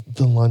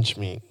the lunch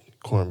meat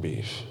corned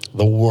beef.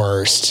 The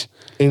worst.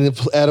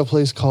 At a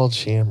place called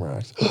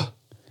Shamrocks.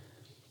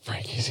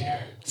 Frankie's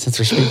here. Since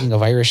we're speaking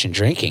of Irish and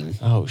drinking.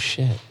 Oh,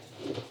 shit.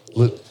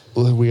 We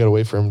got to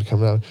wait for him to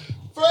come down.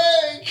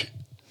 Frank!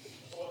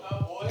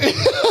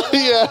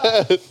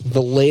 Yeah.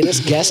 The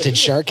latest guest in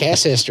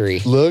Sharkcast history.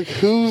 Look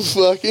who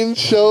fucking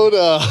showed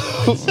up.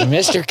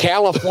 Mr.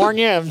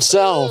 California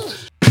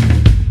himself.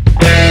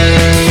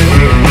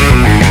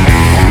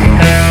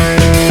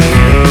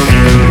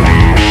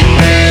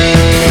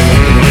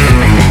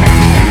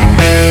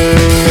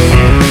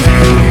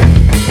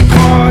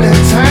 Pour a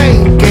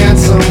tank and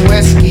some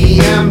whiskey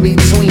in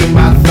between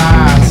my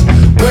thighs.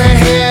 We're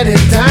headed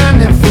down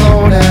to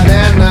Florida,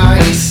 then I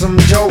eat some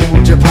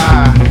Georgia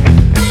pie.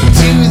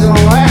 To the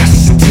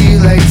west, to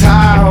Lake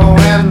Tahoe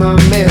and the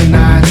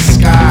midnight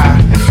sky.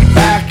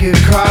 Back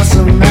across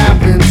the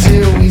map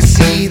until we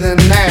see the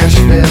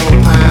Nashville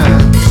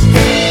pines.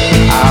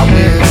 I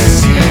will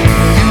see you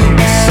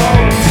so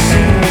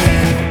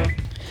soon.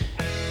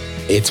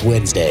 It's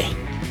Wednesday,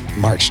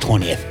 March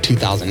 20th,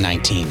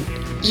 2019.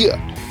 Yeah.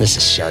 This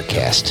is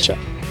Sharkcast.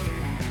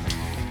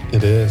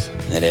 It is.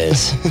 It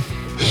is.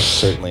 It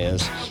certainly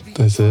is.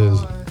 This is.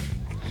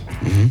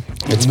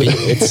 It's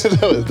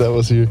that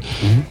was your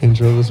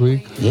intro this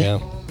week? Yeah.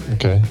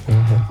 Okay.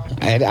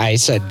 I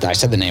said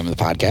the name of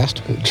the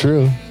podcast.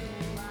 True.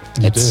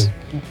 You It's did.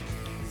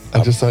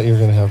 I just thought you were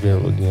going to have your,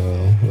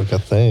 like a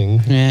thing.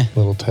 Yeah.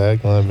 Little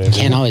tagline, maybe.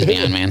 Can't always be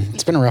on, man.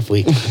 It's been a rough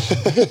week.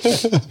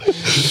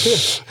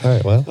 All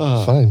right, well,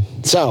 fine.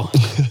 So,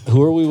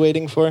 Who are we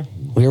waiting for?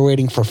 we were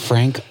waiting for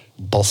Frank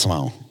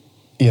Balsamo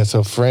Yeah,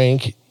 so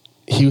Frank,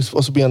 he was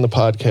supposed to be on the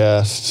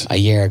podcast a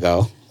year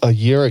ago. a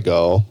year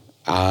ago.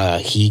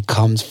 He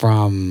comes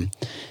from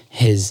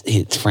his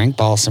Frank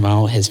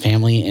Balsamo. His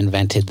family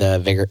invented the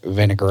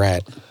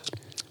vinaigrette.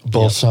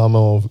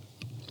 Balsamo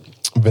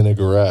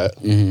vinaigrette.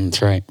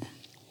 That's right.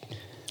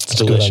 It's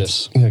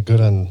delicious.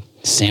 Good on.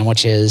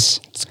 Sandwiches,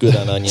 It's good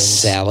on onions.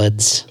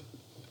 salads.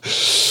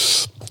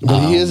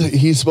 But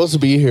he's supposed to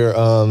be here.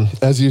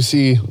 As you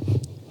see,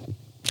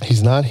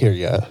 he's not here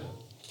yet.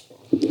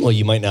 Well,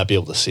 you might not be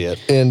able to see it.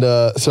 And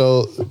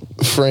so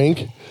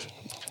Frank,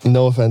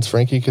 no offense,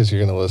 Frankie, because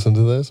you're going to listen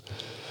to this,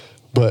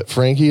 but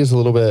Frankie is a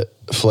little bit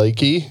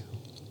flaky.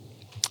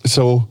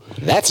 So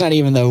That's not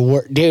even the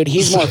word. Dude,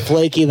 he's more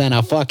flaky than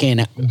a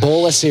fucking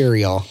bowl of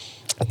cereal.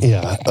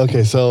 yeah,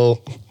 okay,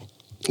 so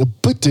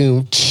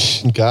ba-doom,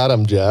 got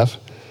him, Jeff.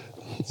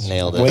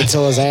 Nailed it. Wait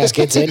till his ass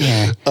gets in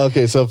here.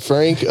 Okay, so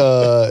Frank,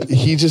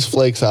 he just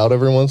flakes out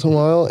every once in a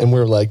while, and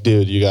we're like,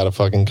 dude, you got to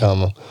fucking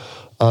come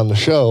on the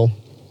show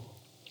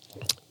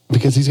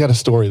because he's got a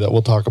story that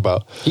we'll talk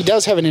about. He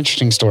does have an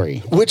interesting story.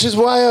 Which is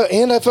why,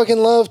 I fucking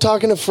love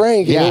talking to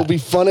Frank. Yeah. It'll be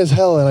fun as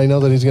hell, and I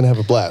know that he's going to have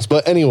a blast.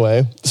 But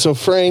anyway, so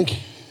Frank,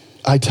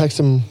 I texted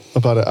him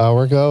about an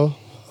hour ago.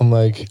 I'm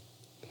like,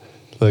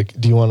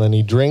 do you want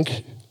any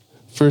drink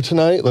for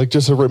tonight? Like,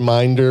 just a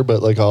reminder,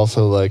 but like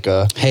also like,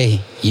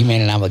 Hey, you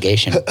made an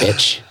obligation,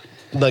 bitch.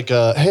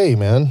 hey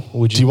man,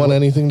 do you want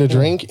anything to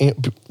drink?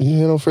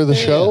 For the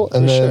show? yeah,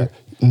 And for then sure.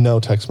 no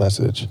text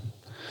message.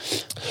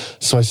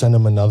 So I sent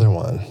him another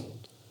one.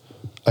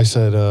 I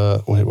said,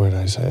 wait, where did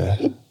I say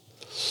it?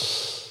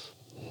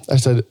 I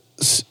said,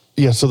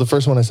 yeah, so the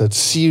first one I said,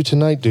 see you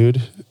tonight,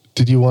 dude.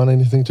 Did you want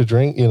anything to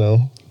drink?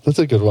 That's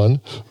a good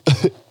one.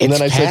 It's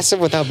passive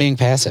without being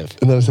passive.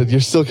 And then I said, you're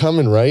still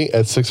coming, right?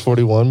 At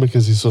 6:41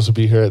 because he's supposed to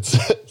be here at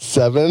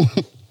 7.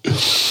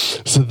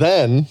 So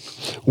then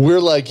we're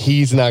like,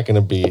 he's just not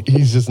going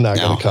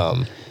to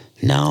come.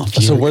 No.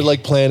 So we're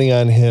like planning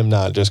on him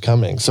not just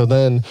coming. So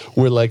then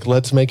we're like,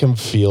 let's make him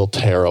feel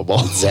terrible.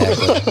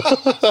 Exactly.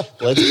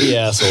 Let's be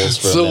assholes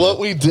for a So minute. what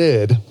we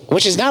did,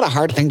 Which is not a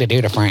hard thing to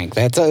do to Frank.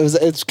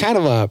 It's kind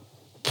of a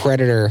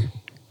predator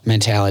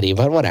mentality,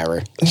 but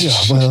whatever. yeah,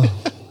 well,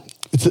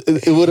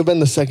 it would have been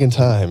the second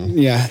time.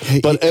 Yeah.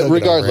 But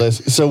regardless,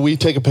 so we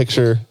take a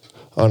picture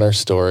on our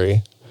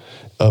story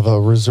of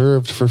a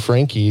reserved for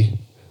Frankie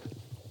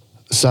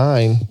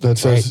sign that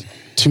says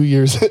 2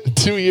 years,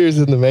 2 years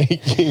in the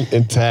making,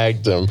 and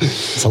tagged him.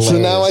 So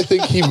now I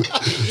think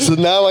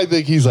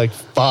he's like,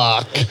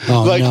 fuck.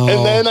 Oh, no.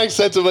 And then I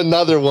sent him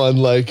another one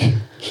like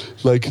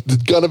it's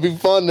gonna be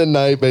fun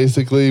tonight,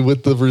 basically,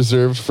 with the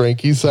reserved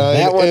Frankie sign.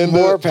 That was and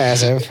more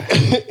passive.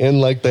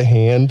 and like the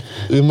hand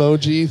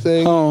emoji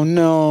thing. Oh,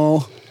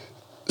 no.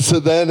 So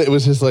then it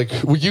was just like,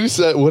 what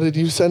did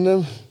you send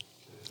him?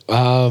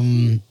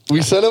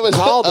 We sent him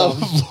Called a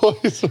him.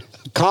 voice.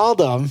 Called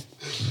him,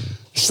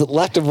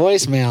 left a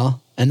voicemail,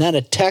 and then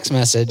a text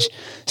message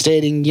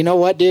stating, you know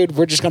what, dude,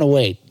 we're just going to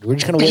wait. We're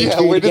just going to wait Yeah,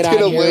 for you we're to get just out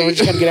gonna here. wait. We're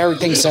just going to get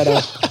everything set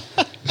up.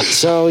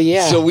 So,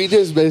 yeah. So we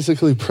just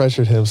basically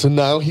pressured him. So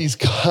now he's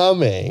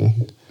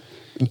coming.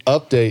 An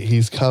update,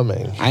 he's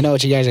coming. I know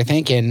what you guys are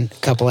thinking. A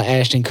couple of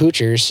Ashton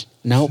Kutchers.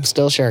 Nope,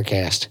 still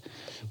Sharkcast.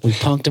 We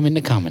punked him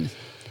into coming.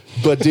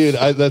 But dude,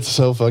 that's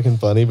so fucking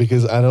funny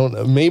because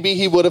maybe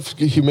he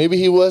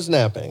was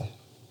napping.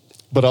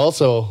 But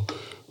also,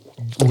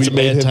 It's a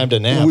bad time to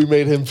nap. We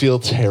made him feel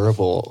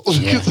terrible.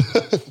 Yeah.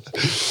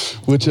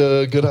 Which,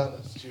 good on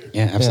us. Cheers.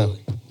 Yeah,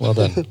 absolutely. Yeah. Well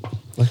done.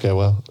 Okay,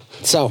 well,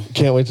 So,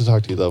 can't wait to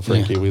talk to you though,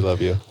 Frankie. We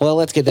love you. well,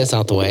 let's get this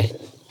out the way.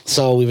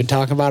 So, we've been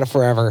talking about it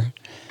forever.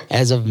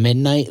 As of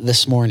midnight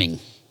this morning,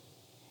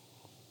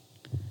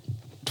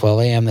 12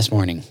 a.m. this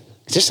morning.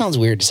 It just sounds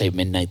weird to say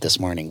midnight this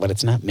morning, but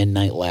it's not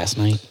midnight last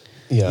night.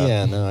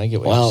 Yeah, no, I get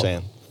what Well, you're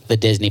saying. the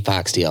Disney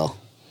Fox deal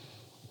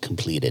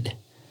completed.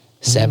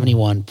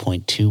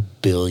 $71.2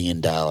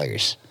 billion.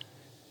 It's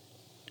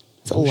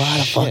a lot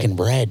of shit. fucking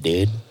bread,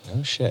 dude.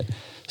 Oh, shit.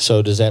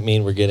 So does that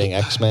mean we're getting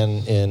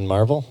X-Men in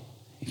Marvel?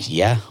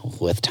 Yeah,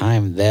 with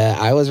time.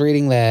 I was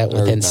reading that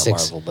Or within not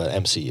six Marvel, but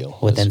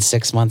MCU. within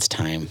 6 months'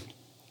 time.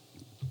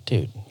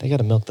 Dude, they got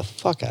to milk the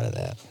fuck out of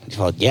that.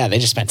 Well, yeah, they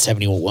just spent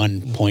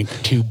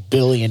 $71.2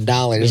 billion.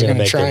 They're They're going going to to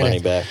make try their money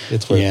to. back.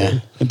 It's worth Yeah,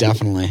 it.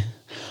 definitely.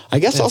 I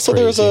guess That's also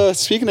there was crazy.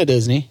 speaking of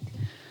Disney,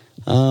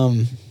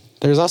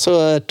 there's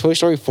also a Toy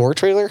Story 4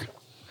 trailer.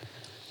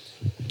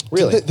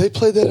 Really? They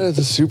played that at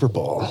the Super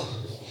Bowl.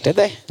 Did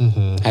they?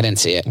 Mm-hmm. I didn't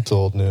see it. It's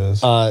old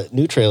news.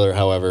 New trailer,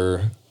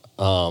 however,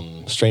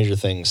 Stranger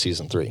Things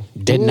Season 3.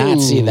 Did not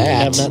see I that.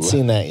 have not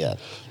seen that yet.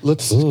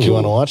 Let's. Do you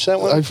want to watch that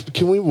one?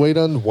 Can we wait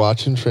on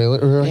watching trailer?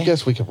 Or I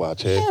guess we could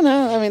watch it. Yeah,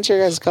 no, I mean, it's your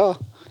guys'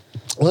 call.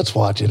 Let's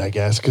watch it, I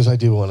guess, because I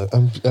do want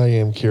to. I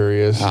am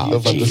curious Oh,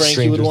 about the geez. Frankie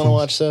Stranger would want to Things.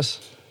 watch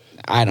this?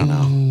 I don't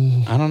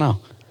know. I don't know.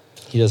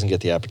 He doesn't get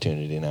the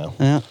opportunity now.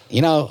 Yeah.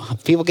 You know,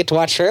 people get to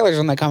watch trailers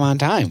when they come on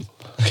time.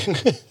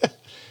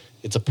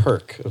 It's a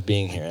perk of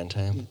being here on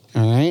time.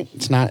 All right,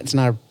 it's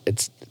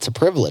a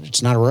privilege.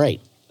 It's not a right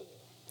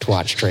to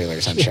watch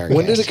trailers on Shark.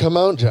 When did it come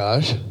out,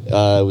 Josh?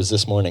 It was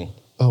this morning.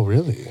 Oh,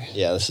 really?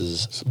 Yeah, this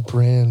is It's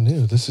brand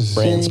new. This is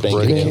Brand spanking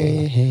new.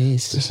 breaking.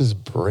 This is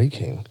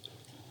breaking.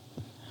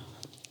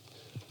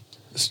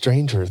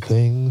 Stranger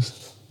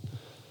Things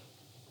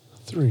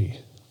 3.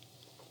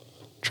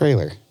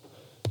 trailer?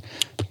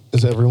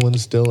 Is everyone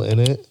still in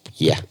it?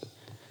 Yeah,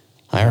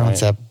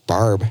 everyone's Right. that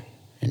Barb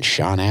and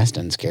Sean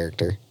Astin's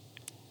character,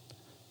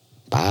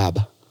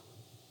 Bob.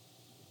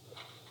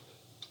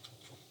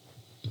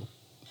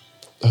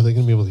 Are they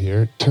going to be able to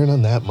hear it? Turn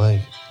on that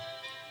mic.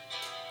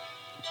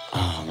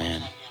 Oh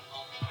man,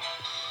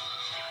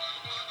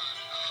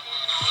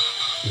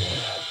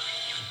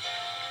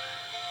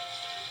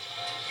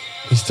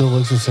 He still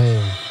looks the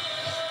same.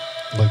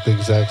 Like the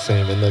exact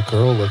same. And the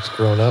girl looks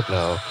grown up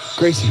now.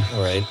 Gracie.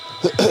 all right.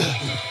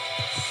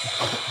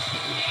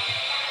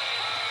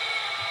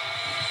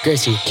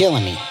 Gracie, you're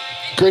killing me.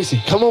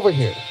 Gracie, come over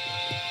here.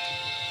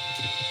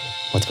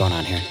 What's going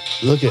on here?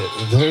 Look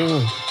at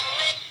there.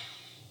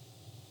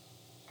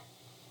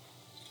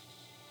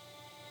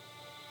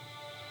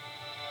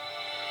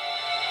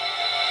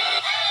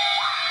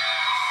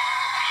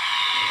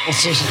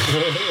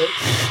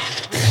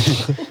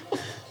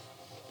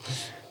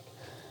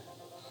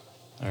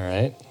 All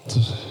right.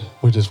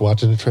 We're just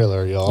watching the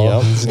trailer,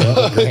 y'all.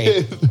 Yep.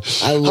 Great.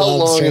 I How love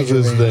long is Stranger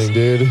this Things. thing,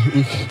 dude?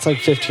 It's like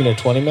 15 or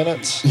 20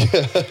 minutes.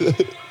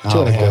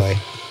 Oh boy.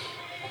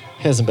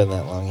 Hasn't been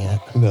that long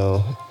yet.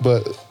 No,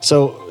 but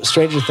So,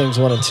 Stranger Things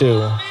 1 and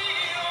 2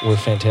 were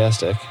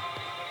fantastic.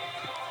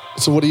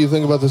 so what do you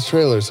think about this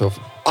trailer so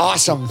far?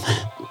 Awesome. Look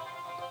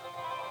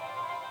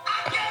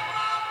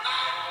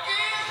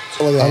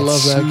at that. I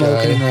love that Smoking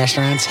guy. in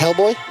restaurants.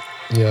 Hellboy.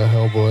 Yeah,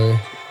 Hellboy.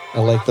 I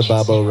like the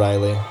Bob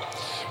O'Reilly.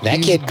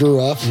 That kid grew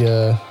up.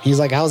 Yeah, He's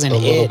like, I was in a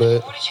little it.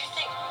 bit.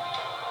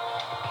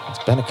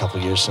 It's been a couple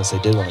years since they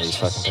did one of these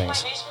fucking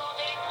things.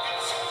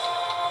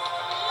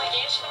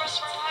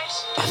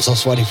 I'm so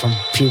sweaty from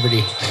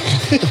puberty.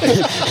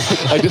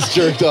 I just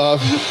jerked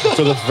off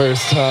for the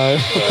first time.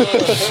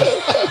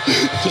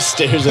 Just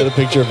stares at a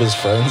picture of his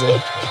friends.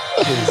 Like,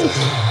 Jesus.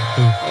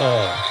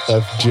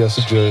 I've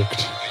just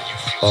jerked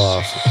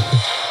off.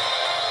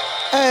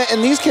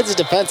 In these kids'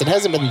 defense, it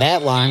hasn't been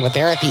that long, but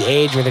they're at the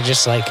age where they're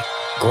just like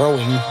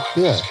growing.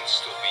 Yeah.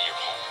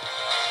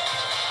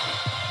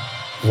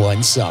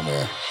 One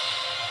summer.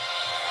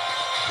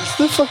 Is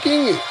the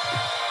fucking...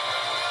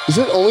 Is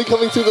it only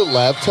coming through the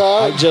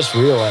laptop? I just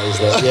realized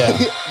that. Yeah.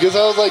 Because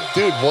I was like,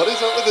 dude, what is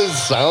up with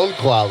this sound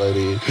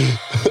quality?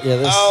 Yeah.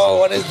 This, Oh,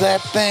 what is that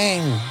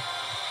thing?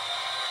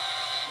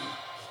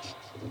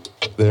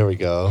 There we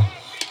go.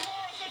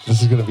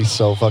 This is going to be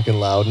so fucking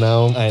loud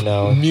now. I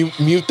know.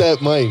 Mute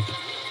that mic.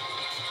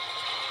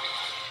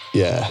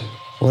 Yeah.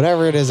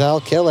 Whatever it is,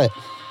 I'll kill it.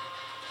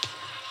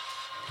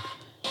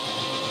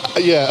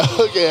 Yeah.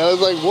 Okay. I was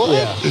like, what?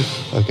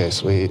 Yeah. Okay,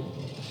 sweet.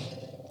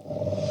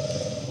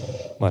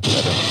 Much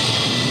better.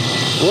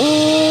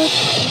 What?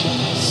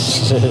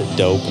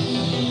 Dope.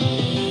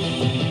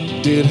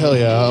 Dude, hell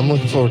yeah. I'm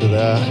looking forward to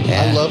that.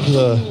 Yeah. I love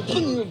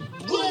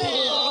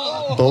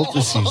both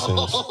the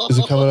seasons. Is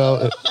it coming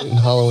out in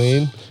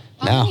Halloween?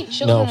 No.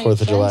 No,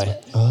 4th of July.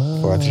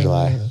 4th of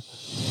July.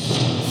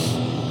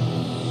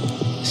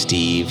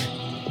 Steve.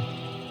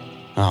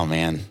 Oh,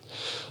 man.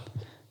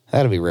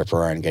 That'll be rip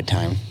roaring good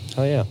time.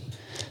 Oh, yeah.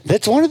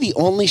 That's one of the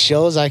only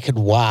shows I could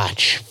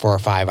watch for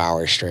 5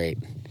 hours straight.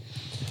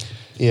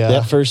 Yeah.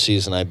 That first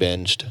season I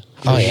binged.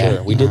 For Oh, yeah.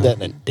 sure. We did that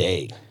in a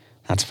day.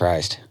 Not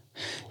surprised.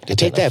 I Did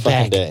take that in a that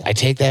fucking back. day. I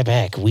take that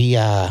back. We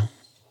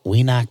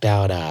we knocked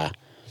out,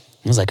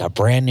 it was like a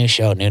brand new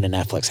show, new to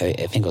Netflix. I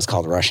think it was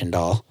called Russian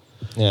Doll.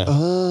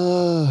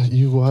 Yeah.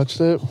 You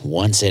watched it?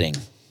 One sitting.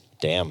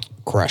 Damn.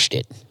 Crushed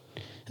it.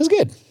 It was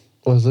good.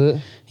 Was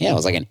it? Yeah, it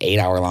was like an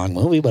 8-hour long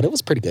movie, but it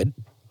was pretty good.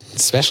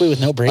 Especially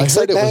with no breaks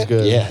I heard like it was that.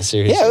 good. Yeah,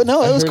 seriously. Yeah,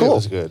 no, it was I heard cool. It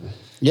was good.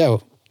 Yeah,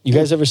 You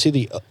guys ever see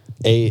the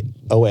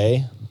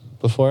OA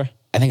before?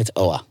 I think it's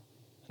OA.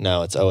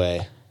 No, it's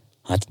OA.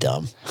 That's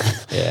dumb.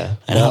 Yeah.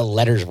 I know how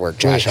letters work,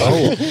 Josh.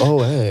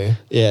 Hey.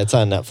 Yeah, it's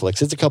on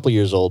Netflix. It's a couple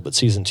years old, but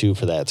season 2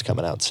 for that's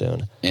coming out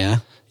soon. Yeah.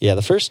 Yeah,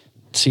 the first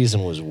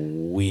season was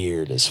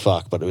weird as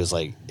fuck, but it was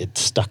like it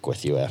stuck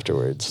with you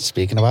afterwards.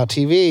 Speaking about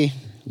TV,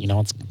 you know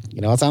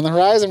what's on the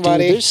horizon, Dude,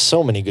 buddy. there's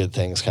so many good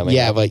things coming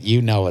Yeah, up. but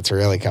you know what's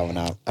really coming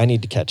up. I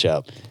need to catch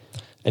up.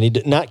 I need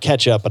to not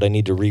catch up, but I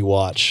need to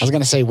rewatch. I was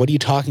gonna say, what are you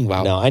talking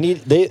about? No,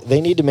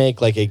 they need to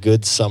make like a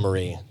good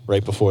summary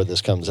right before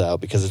this comes out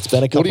because it's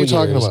been a couple What are you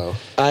talking years. about?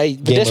 The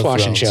Game of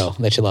dishwashing Thrones. show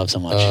that you love so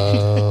much.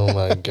 Oh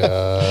my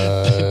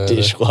god.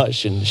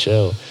 Dishwashing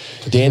show.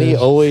 Danny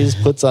always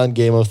puts on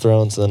Game of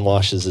Thrones and then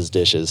washes his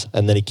dishes,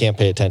 and then he can't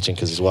pay attention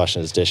because he's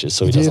washing his dishes,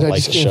 so he doesn't I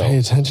like just the can't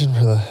pay show. attention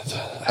for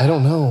that. I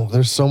don't know.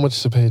 There's so much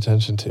to pay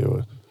attention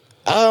to.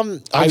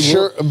 I'm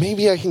sure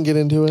maybe I can get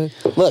into it.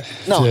 Look,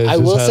 no, It I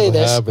just will say hasn't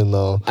this. happened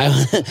though. I,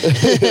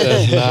 It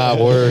has not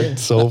worked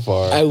so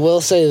far. I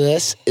will say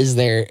this is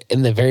there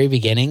in the very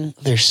beginning.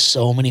 There's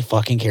so many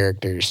fucking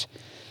characters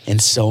and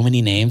so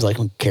many names. Like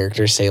when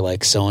characters say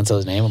like so and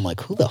so's name, I'm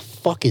like, who the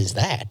fuck is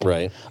that?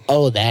 Right.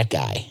 Oh, that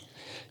guy.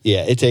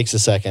 Yeah, it takes a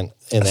second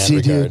in that See,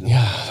 regard. dude,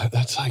 yeah,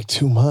 that's like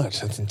too much.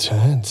 That's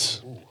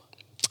intense.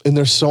 And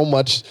there's so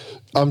much.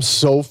 I'm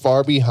so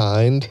far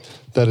behind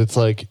that it's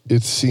like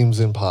it seems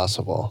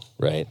impossible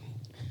Right.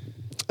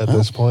 at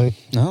this point.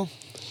 No.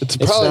 It's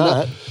probably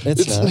not. not.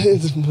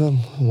 It's not.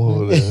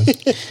 Well,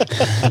 it is.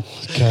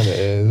 Kind of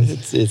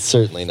is. It's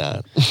certainly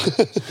not.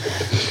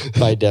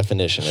 By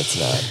definition, it's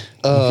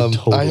not. You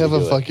could I have totally a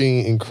do it.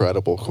 fucking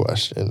incredible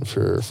question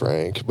for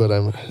Frank, but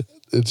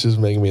it's just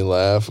making me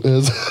laugh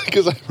because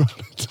I wrote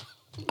it.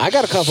 I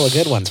got a couple of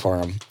good ones for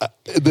him.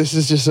 This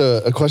is just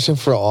a question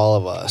for all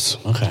of us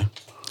Okay.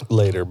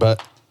 later,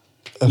 but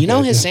You know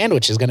okay, his yeah.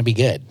 sandwich is going to be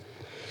good.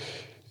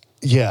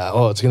 Yeah.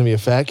 Oh, it's gonna be a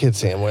fat kid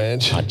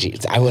sandwich. Oh,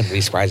 geez, I wouldn't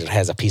be surprised if it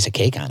has a piece of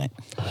cake on it.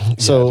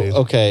 So, Yeah, dude.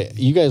 okay,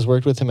 you guys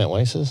worked with him at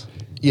Weiss's?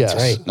 Yes.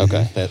 right.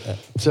 Okay.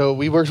 So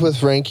we worked with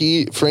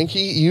Frankie. Frankie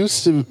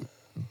used to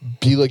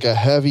be like a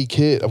heavy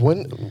kid.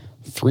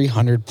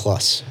 300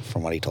 plus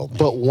from what he told me.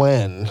 But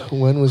when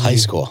was High he?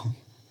 school.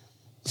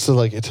 So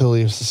like until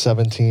he was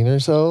 17 or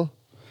so.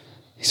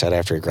 He said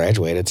after he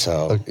graduated,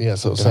 so. Yeah.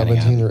 So Depending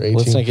 17 on- or 18.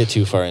 Let's not get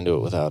too far into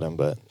it without him,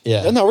 but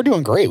yeah. No, we're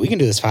doing great. We can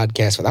do this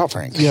podcast without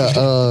Frank. Yeah.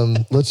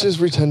 Let's just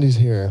pretend he's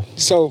here.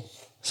 So,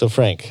 So,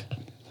 Frank,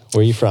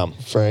 where are you from?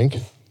 Frank.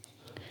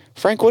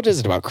 Frank, what is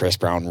it about Chris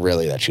Brown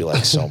really that you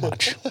like so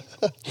much?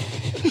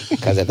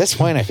 Because at this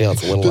point, I feel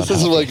it's a little This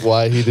is unhealthy. like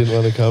why he didn't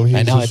want to come. He's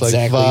I know just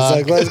exactly. Like, He's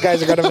fuck. like, those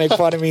guys are going to make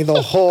fun of me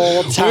the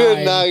whole time.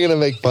 We're not gonna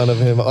make fun of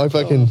him. I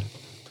fucking,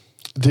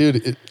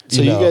 dude.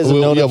 So, you guys have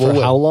known him for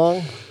how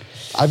long?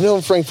 I've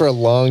known Frank for a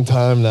long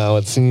time now.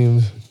 It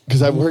seems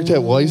because I worked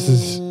at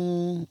Weiss's.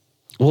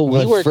 Well,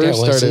 we worked at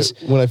Weiss's.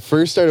 When I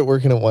first started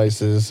working at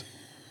Weiss's,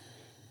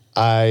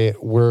 I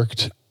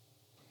worked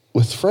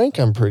with Frank.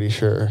 I'm pretty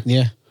sure.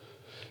 Yeah.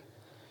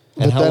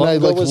 And But how then long I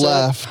ago like was that?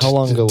 left. How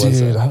long ago was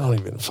Dude, it? I don't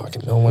even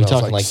fucking know when I was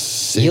talking like like-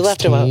 16 You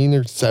left about-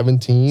 or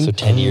 17. So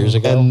 10 years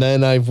ago? And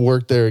then I've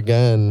worked there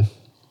again,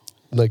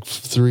 like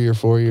 3 or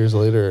 4 years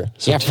later.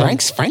 Yeah,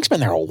 Frank's been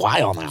there a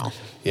while now.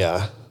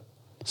 Yeah.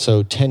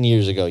 So 10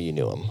 years ago, you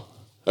knew him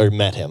or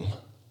met him.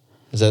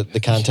 Is that the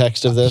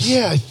context of this?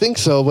 Yeah, I think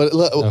so. But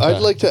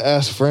I'd like to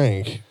ask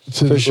Frank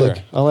to, For sure.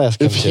 like, I'll ask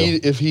him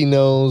if he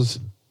knows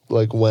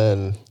like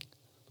when,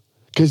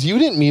 because you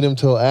didn't meet him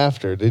till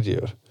after, did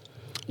you?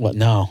 What?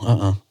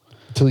 No.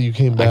 Till you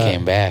came back. I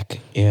came back.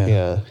 Yeah.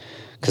 Yeah.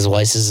 Because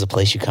Weiss's is a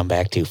place you come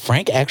back to.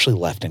 Frank actually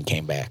left and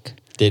came back.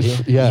 Did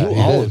he? Yeah, You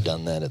he all did. have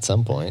done that at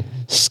some point.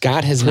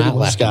 Scott has not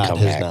left Scott and come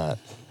has back. not.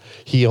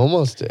 He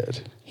almost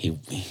did.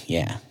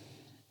 Yeah,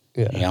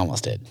 he Yeah.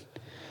 almost did.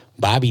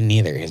 Bobby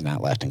neither has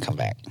not left and come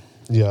back.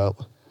 Yeah.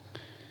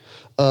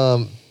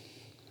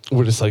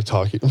 We're just like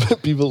talking.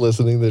 People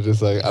listening, they're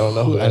just like, I don't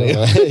know who I don't any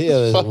know. of these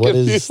Yeah, fucking what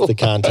is people the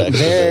context? of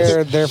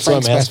They're this? So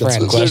I'm Frank's best asking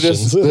some friends.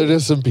 questions. They're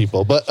just some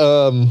people. But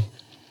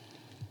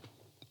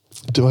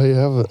do I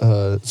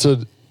have so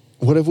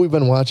what have we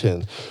been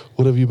watching?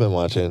 What have you been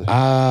watching?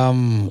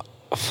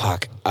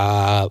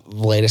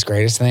 Latest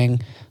greatest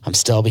thing. I'm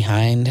still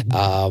behind.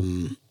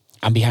 I'm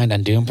behind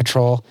on Doom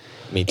Patrol.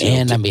 Me too.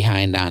 And I'm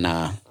behind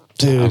on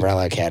Dude.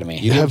 Umbrella Academy.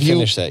 You haven't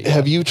finished that yet.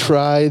 Have you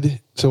tried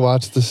to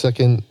watch the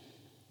second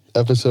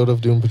episode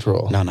of Doom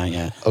Patrol? No, not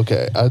yet.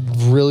 Okay, I'd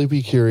really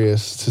be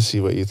curious to see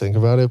what you think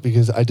about it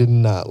because I did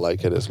not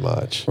like it as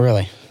much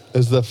Really?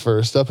 as the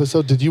first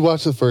episode. Did you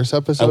watch the first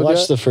episode? I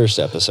watched yet? the first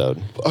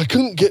episode. I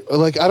couldn't get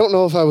like I don't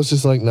know if I was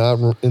just like not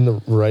in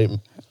the right.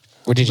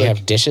 Or did you Like-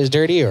 have dishes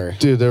dirty or?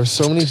 Dude, there were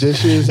so many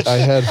dishes. I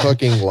had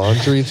fucking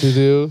laundry to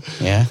do.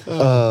 Yeah.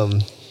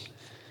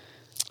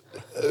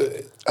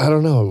 I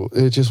don't know.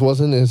 It just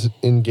wasn't as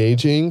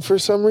engaging for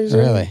some reason.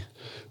 Really?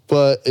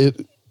 But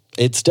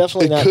It's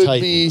definitely It not could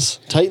Titans.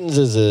 Titans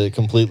is a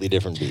completely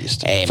different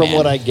beast. Hey, from man.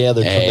 what I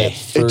gathered from that it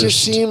first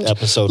just seemed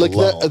episode like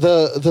alone.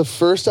 the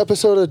first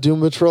episode of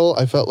Doom Patrol.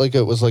 I felt like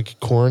it was like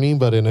corny,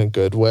 but in a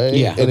good way.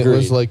 Yeah. and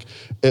Agreed.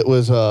 it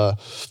was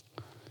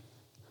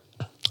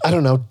I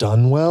don't know,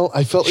 done well.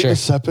 I felt Sure. like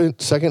the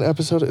second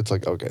episode, it's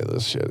like, okay,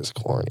 this shit is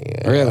corny.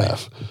 Really?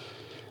 AF.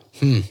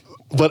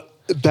 But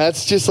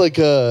that's just like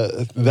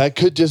that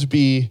could just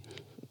be.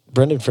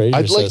 Brendan Fraser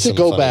I'd like says to some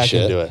go funny back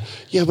shit. and do it.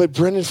 Yeah, but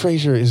Brendan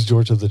Fraser is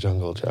George of the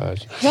Jungle,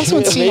 Josh. He's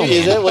also Encino Maybe,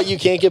 is Man. that what you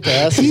can't get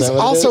past? Is He's that what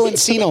it also is?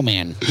 Encino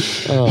Man.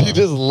 He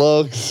just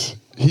looks.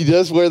 He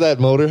does wear that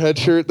Motorhead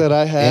shirt that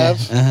I have,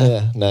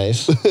 Yeah,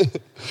 nice.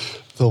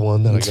 the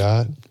one that I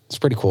got. It's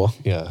pretty cool.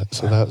 Yeah,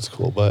 so that was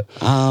cool. But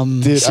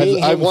Seeing dude,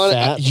 I him want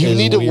fat you is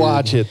need to weird.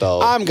 watch it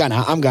though. I'm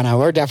gonna.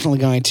 We're definitely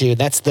going to.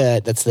 That's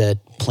the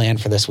plan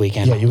for this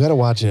weekend. Yeah, you got to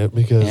watch it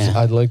because Yeah.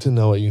 I'd like to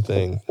know what you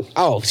think.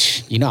 Oh,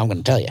 I'm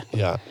gonna tell you.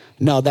 Yeah,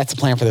 No, that's the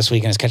plan for this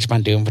weekend is catch up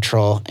on Doom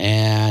Patrol.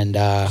 And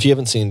If you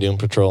haven't seen Doom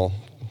Patrol,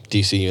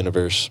 DC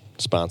Universe,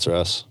 sponsor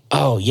us.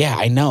 oh yeah,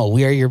 I know.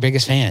 We are your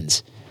biggest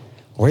fans.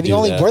 We're the Do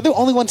only that. we're the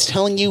only ones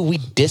telling you we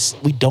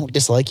don't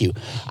dislike you.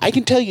 I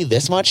can tell you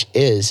this much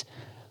is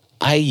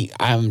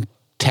I'm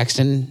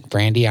texting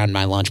Brandy on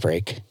my lunch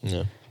break.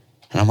 Yeah.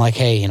 And I'm like,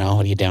 hey,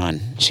 what are you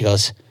doing? She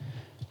goes,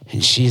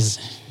 and she's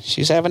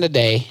having a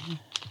day.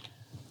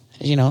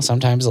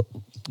 Sometimes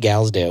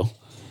gals do.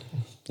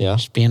 Yeah.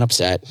 She's being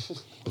upset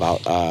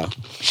about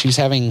she's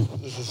having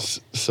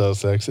so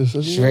sexist.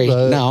 Of she's you, very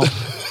but no.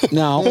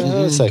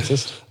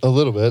 Sexist. a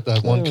little bit.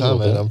 That one A little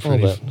comment, bit, I'm a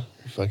pretty little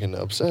bit. fucking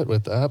upset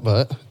with that.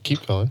 But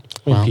keep going.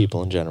 I mean, Well.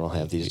 people in general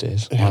have these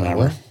days.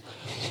 Whatever.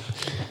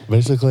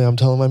 Basically, I'm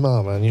telling my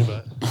mom on you,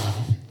 but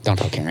Don't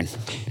tell Karen.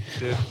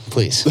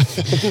 Please.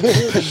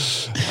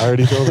 I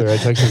already told her. I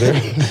texted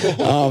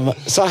her.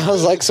 So I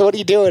was like, so what are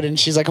you doing? And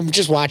she's like, I'm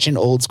just watching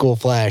old school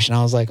Flash. And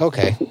I was like,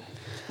 okay.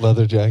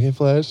 Leather jacket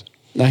flash.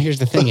 Now here's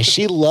the thing is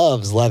she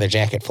loves Leather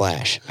Jacket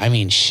Flash. I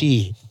mean,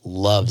 she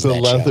loves The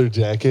that leather show.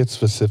 jacket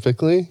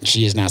specifically.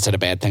 She has not said a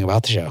bad thing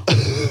about the show.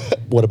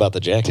 What about the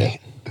jacket?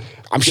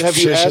 I'm sure, Have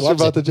you she asked her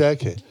loves about it. the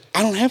jacket?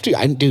 I don't have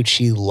to. Dude,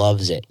 she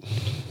loves it.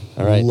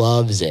 All right.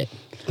 Loves it.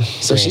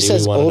 So she Randy,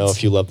 says we want to know old.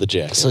 if you love the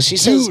jacket. So she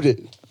says,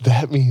 Dude,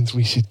 that means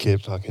we should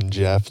get fucking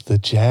Jeff the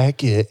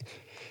jacket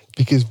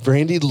because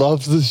Brandy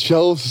loves the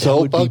show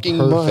so would be fucking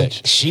perfect.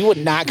 much. she would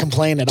not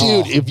complain at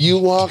all. Dude, if you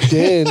walked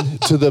in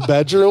to the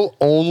bedroom,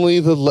 only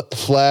the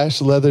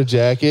Flash leather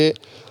jacket,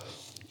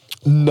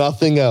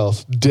 nothing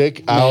else.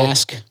 Dick out,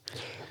 Mask.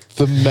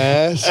 the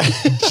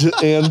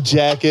mask and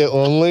jacket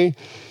only,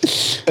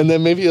 and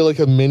then maybe like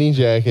a mini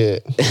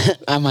jacket.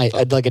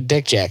 I'd like a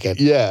dick jacket.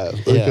 Yeah,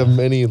 like Yeah. a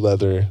mini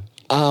leather.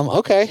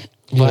 Okay.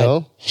 You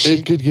know,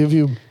 it could give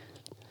you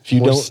if you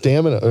more don't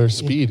stamina or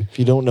speed. if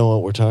you don't know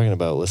what we're talking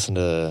about, listen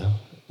to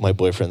My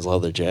Boyfriend's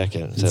Leather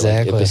Jacket. Is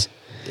that Exactly.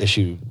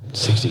 issue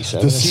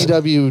 67? The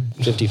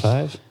CW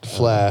 55?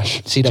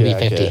 Flash CW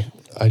 50. jacket.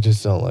 I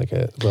just don't like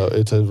it, but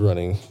it's a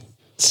running.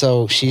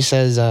 So she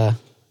says,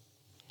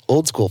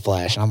 old school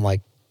Flash. And I'm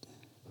like,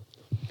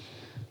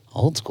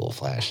 old school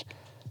Flash.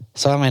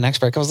 So on my next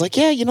break, I was like,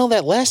 yeah,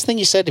 that last thing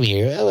you said to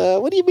me,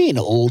 what do you mean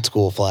old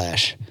school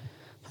Flash?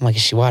 I'm like,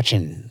 is she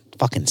watching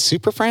fucking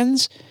Super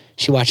Friends?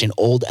 She watching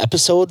old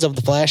episodes of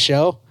the Flash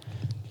show?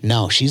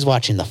 No, she's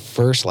watching the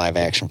first live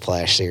action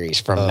Flash series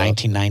from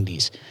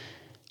 1990s.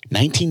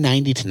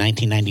 1990 to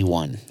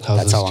 1991. How's That's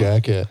how this long.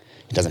 jacket?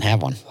 He doesn't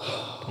have one.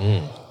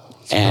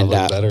 And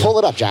probably better. pull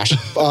it up, Josh.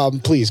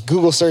 Please,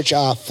 Google search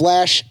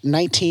Flash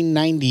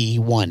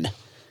 1991.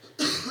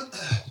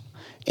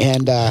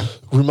 And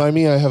Remind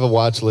me, I have a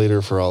watch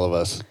later for all of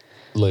us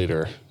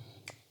later.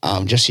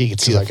 just so you can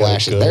see I the got a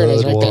flashes. There it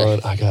is right good there.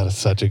 one. I got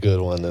such a good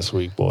one this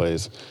week,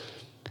 boys.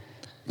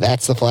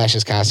 That's the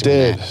Flash's costume.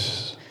 in Dude.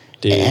 that.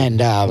 Dude. And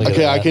Look at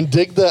Okay, that.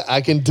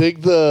 I can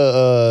dig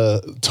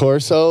the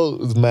torso.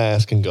 The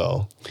mask can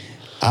go.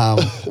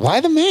 why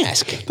the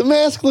mask? The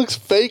mask looks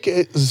fake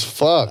as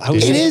fuck. I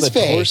was dude. It saying is the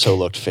fake. torso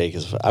looked fake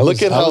as fuck. I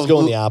Look at I how was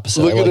going the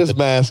opposite. Look I at like his the-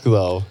 mask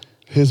though.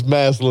 His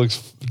mask looks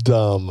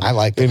dumb. I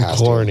like the and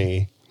costume.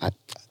 corny.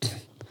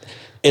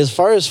 As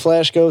far as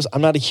Flash goes,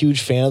 I'm not a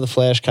huge fan of the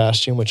Flash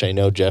costume, which I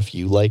know, Jeff,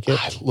 you like it.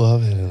 I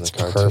love it in the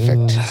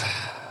cartoons. Perfect.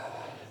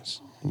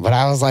 But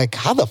I was like,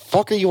 how the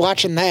fuck are you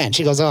watching that? And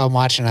she goes, oh, I'm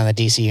watching on the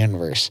DC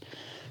Universe.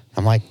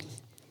 I'm like,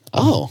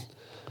 oh,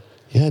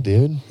 Yeah,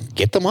 dude.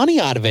 get the money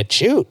out of it.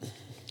 Shoot.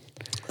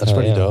 That's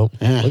pretty yeah. dope.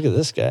 Yeah. Look at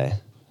this guy.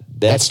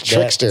 That's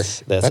Trickster.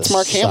 That's a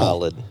Mark Hamill.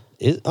 solid.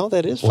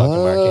 That is fucking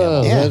Mark Wow,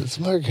 Hamill. Yeah. That's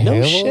Mark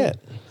No Hamill? shit.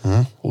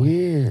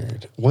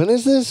 Weird. When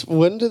is this?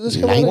 When did this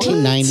come out?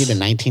 1990 to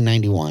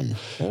 1991.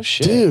 No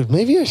shit. Dude,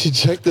 maybe I should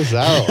check this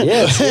out.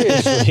 Yeah,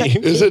 seriously.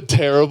 Is it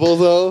terrible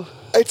though?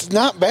 It's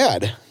not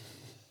bad.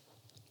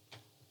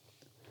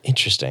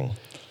 Interesting.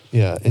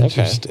 Yeah,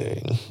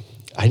 interesting.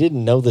 I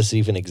didn't know this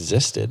even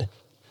existed.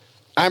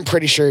 I'm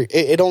pretty sure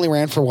it only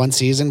ran for one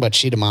season, but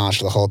she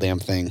demolished the whole damn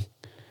thing.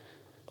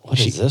 What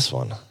is this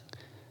one?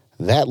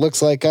 That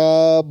looks like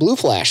a Blue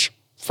Flash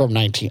from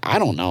 19. I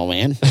don't know,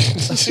 man.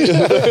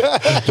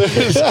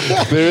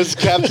 There's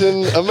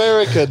Captain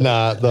America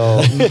not,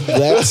 though.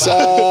 That's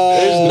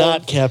There's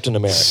not Captain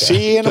America.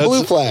 seeing a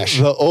Blue Flash.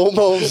 The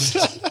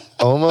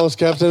almost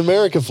Captain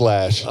America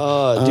Flash.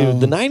 Dude,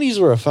 the 90s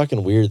were a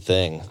fucking weird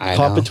thing. I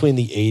Caught know. between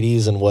the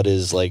 80s and what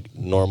is like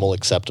normal,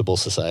 acceptable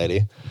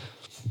society.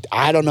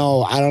 I don't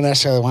know. I don't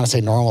necessarily want to say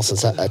normal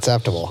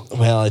acceptable.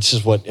 Well, it's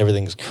just what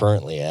everything's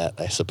currently at,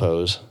 I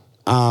suppose.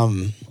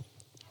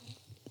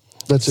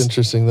 That's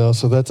interesting, though.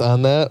 So that's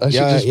on that. I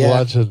should just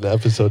watch an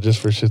episode just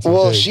for shits and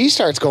Well, gigs. she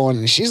starts going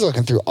and she's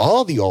looking through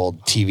all the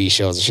old TV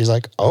shows and she's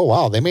like, oh,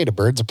 wow, they made a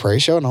Birds of Prey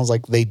show. And I was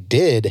like, they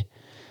did.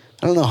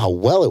 I don't know how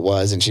well it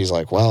was. And she's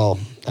like, well,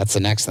 that's the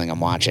next thing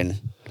I'm watching.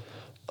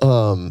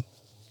 Sorry,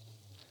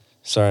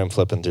 I'm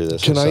flipping through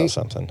this. Can I I-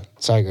 saw something.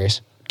 Sorry,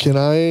 Grace. Can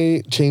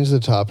I change the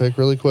topic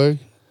really quick?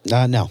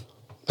 No.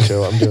 Okay,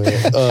 well, I'm doing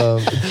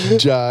it.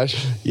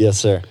 Josh, Yes,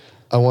 sir.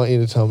 I want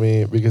you to tell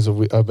me, because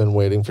I've been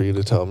waiting for you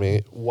to tell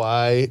me,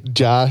 why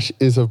Josh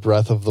is a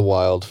Breath of the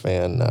Wild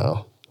fan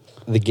now.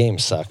 The game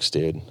sucks,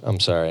 dude. I'm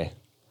sorry.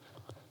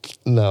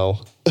 No.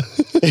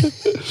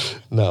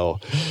 No.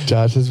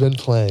 Josh has been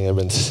playing. I've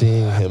been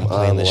seeing him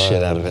Playing the online.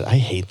 shit out of it. I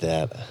hate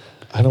that.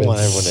 I don't want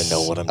everyone to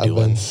know what I'm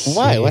doing.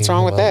 Why? What's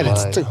wrong with that?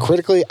 It's online.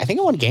 critically, I think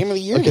it won Game of the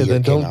Year. Okay, the year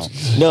then it came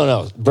don't.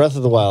 out. No. Breath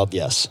of the Wild,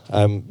 yes.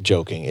 I'm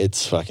joking.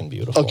 It's fucking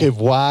beautiful. Okay,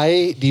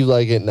 why do you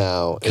like it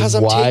now? And 'Cause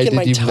I'm why taking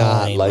my did you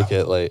not time. like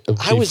it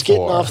I was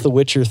getting before? off The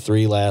Witcher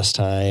 3 last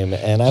time,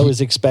 and I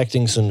was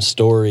expecting some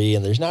story,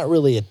 and there's not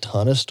really a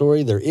ton of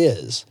story. There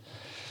is,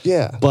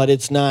 Yeah. but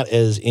it's not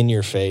as in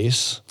your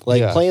face.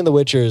 Like Yeah. playing The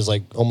Witcher is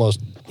like almost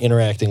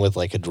interacting with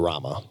like a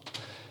drama,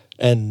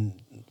 and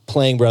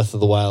playing Breath of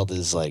the Wild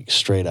is like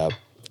straight up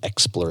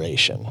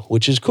exploration,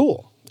 which is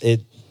cool.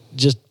 It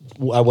just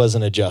I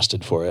wasn't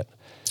adjusted for it.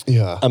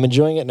 Yeah. I'm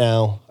enjoying it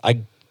now.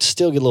 I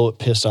still get a little bit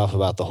pissed off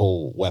about the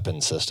whole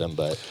weapon system,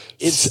 but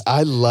it's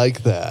I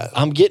like that.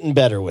 I'm getting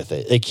better with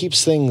it. It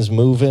keeps things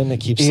moving.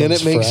 It keeps And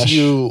things it makes fresh.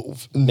 you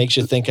Makes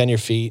you think on your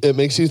feet. it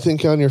makes you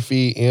think on your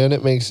feet, and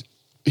it makes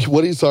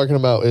what he's talking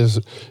about is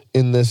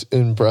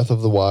in Breath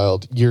of the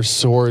Wild, your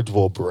sword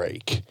will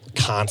break. Yeah.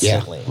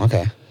 Constantly.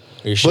 Okay.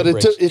 Your shit But it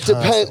breaks depends.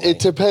 constantly. It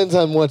depends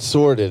on what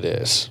sword it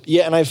is.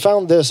 Yeah, and I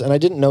found this, and I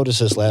didn't notice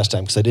this last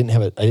time because I didn't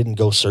have it. I didn't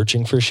go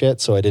searching for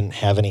shit, so I didn't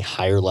have any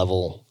higher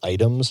level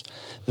items.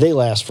 They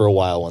last for a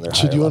while when they're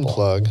Should higher you level.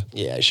 unplug?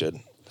 Yeah, I should.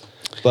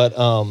 But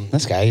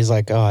This guy, he's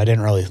like, oh, I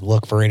didn't really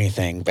look for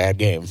anything. Bad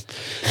game.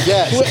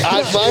 Yes.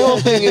 My whole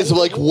thing is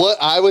like what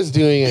I was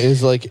doing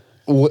is like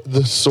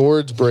the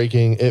swords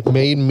breaking. It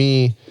made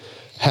me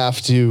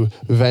have to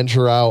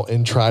venture out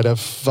and try to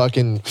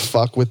fucking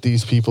fuck with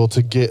these people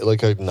to get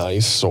like a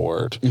nice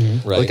sword.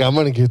 Right. Like I'm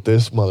gonna get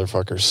this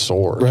motherfucker's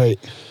sword. right,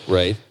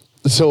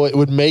 So it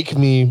would make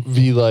me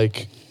be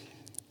like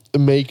I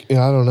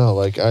don't know,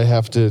 like I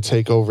have to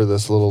take over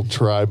this little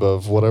tribe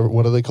of whatever,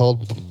 what are they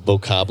called?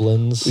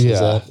 Bokoblins. Yeah, Is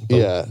that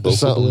yeah,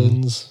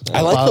 Bokoblins.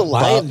 I like the Bob-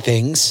 lion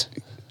things.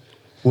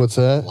 What's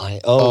that?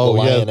 Oh,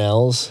 the yeah.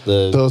 Lionels.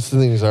 Those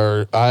things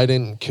are, I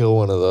didn't kill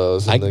one of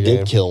those in I the did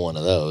game. kill one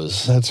of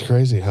those. That's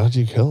crazy. How'd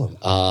you kill him?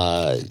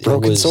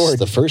 Broken it was sword.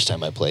 the first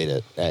time I played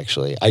it,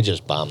 actually. I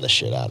just bombed the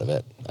shit out of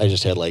it. I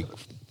just had like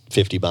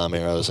 50 bomb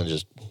arrows and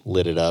just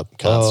lit it up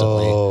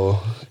constantly.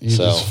 Oh, you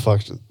So, just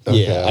fucked.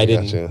 Okay, yeah, I I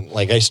got didn't. you.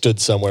 Like, I stood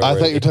somewhere. I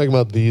where thought you were talking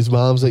about these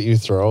bombs that you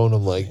throw, and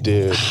I'm like,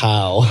 dude,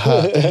 How?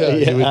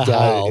 you would die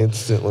how?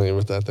 instantly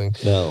with that thing.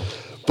 No.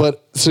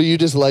 But so you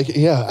just like,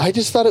 yeah, I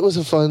just thought it was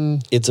a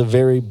fun. It's a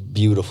very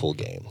beautiful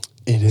game.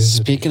 It is.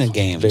 Speaking of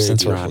games, Very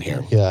since we're beautiful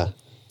on here, game. Yeah.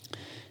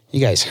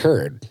 you guys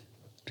heard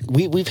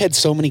we've had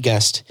so many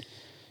guests,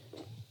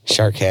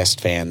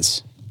 Sharkcast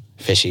fans,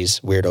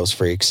 fishies, weirdos,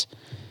 freaks,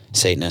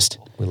 Satanist,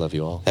 We love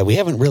you all. that we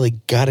haven't really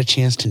got a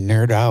chance to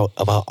nerd out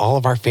about all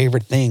of our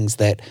favorite things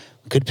that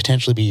could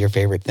potentially be your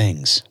favorite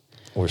things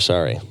We're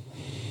sorry.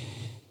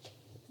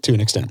 to an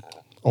extent.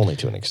 Only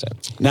to an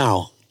extent.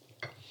 Now,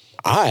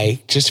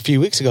 just a few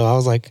weeks ago, I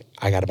was like,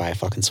 I got to buy a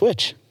fucking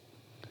Switch.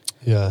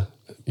 Yeah.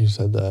 You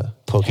said that.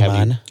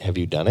 Pokemon, Have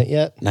you done it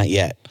yet? not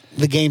yet.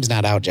 The game's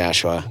not out,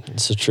 Joshua.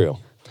 This is true.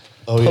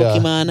 Oh, yeah.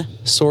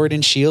 Pokemon Sword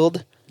and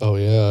Shield, Oh,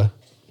 yeah.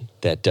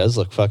 That does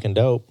look fucking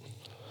dope.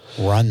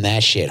 run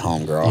that shit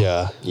home, girl.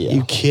 Yeah. Yeah.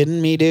 You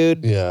kidding me,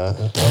 dude? Yeah.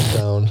 Up,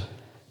 down.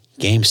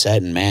 Game,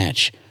 set, and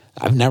match.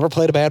 I've never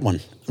played a bad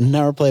one. I've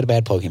never played a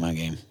bad Pokemon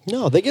game.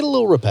 No, they get a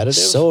little repetitive.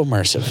 So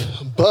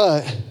immersive.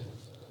 But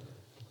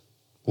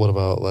what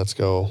about Let's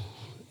Go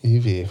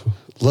Eevee?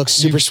 Looks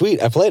super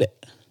sweet. I played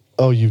it.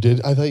 Oh, you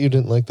did? I thought you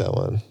didn't like that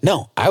one.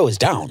 No, I was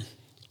down.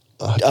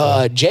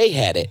 Jay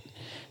had it.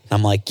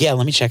 I'm like, yeah,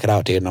 let me check it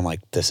out, dude. And I'm like,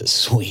 this is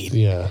sweet.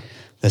 Yeah.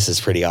 This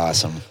is pretty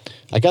awesome.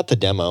 I got the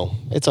demo.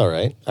 It's all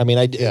right. I mean,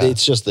 Yeah.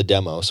 it's just the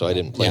demo, so I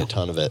didn't play Yeah. a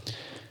ton of it.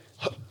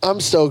 I'm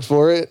stoked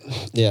for it.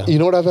 Yeah. You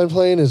know what I've been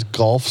playing is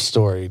Golf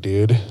Story,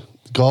 dude.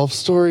 Golf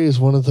Story is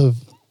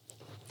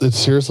it's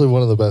seriously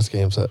one of the best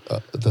games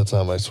that's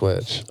on my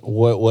Switch.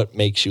 What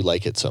makes you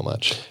like it so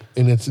much?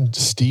 And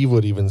Steve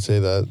would even say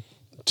that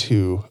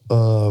too.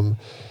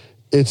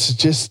 it's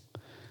just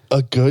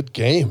a good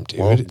game, dude.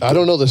 Well, I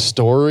don't know the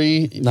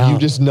story. No. You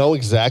just know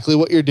exactly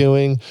what you're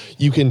doing.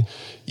 You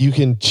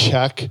can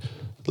check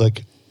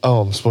like,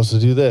 oh, I'm supposed to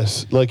do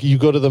this. Like you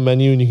go to the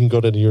menu and you can go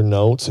to your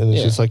notes and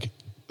it's just like,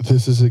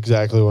 this is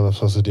exactly what I'm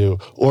supposed to do.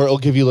 Or it'll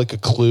give you like a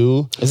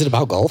clue. Is it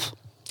about golf?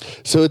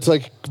 So it's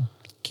like,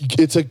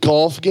 it's a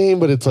golf game,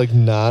 but it's like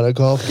not a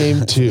golf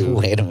game too.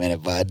 Wait a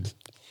minute, bud.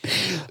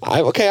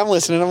 Okay, I'm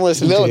listening. I'm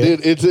listening. No, to you.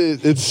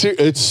 dude,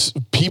 it's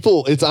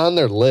people. It's on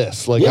their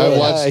list. Like Yeah,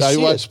 I I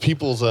watched see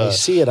people's. I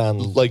see it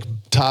on like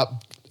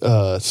top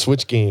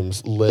Switch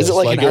games list. Is it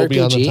like an it'll be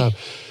on the RPG? top.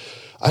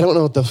 I don't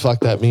know what the fuck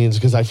that means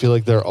because I feel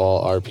like they're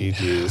all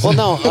RPGs. Well,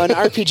 no, an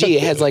RPG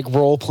has like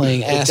role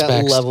playing it's got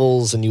aspects,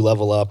 levels and you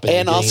level up.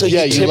 and you also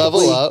gain- you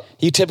level up.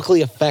 You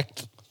typically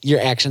affect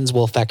your actions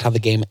will affect how the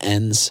game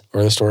ends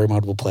or the story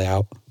mode will play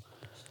out.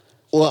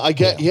 Well, I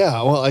get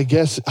Well, I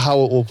guess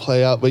how it will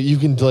play out, but you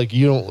can like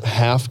you don't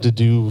have to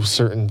do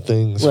certain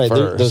things right.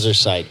 first. Those are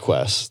side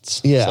quests.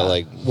 Yeah. So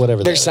like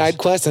whatever. There's that is. side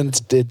quests and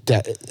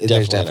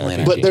there's definitely an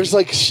an But RPG. there's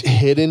like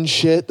hidden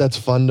shit that's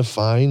fun to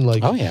find.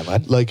 Like Oh, yeah,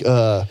 bud. Like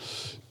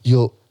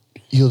you'll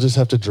just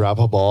have to drop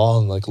a ball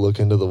and like look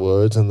into the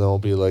woods, and there'll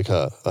be like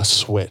a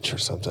switch or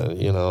something,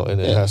 you know, and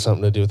it has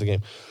something to do with the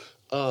game.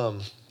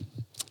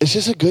 It's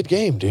just a good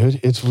game, dude.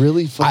 It's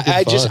really fucking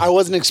fun. I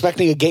wasn't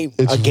expecting a game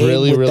It's game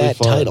really, with really that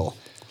fun. title.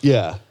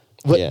 Yeah,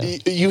 but Yeah.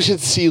 You should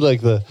see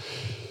like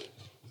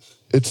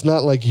it's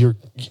not like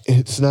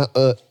it's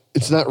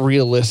not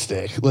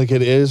realistic. Like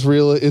it is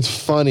real. It's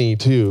funny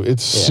too.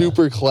 It's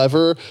super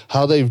clever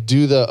how they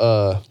do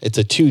It's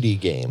a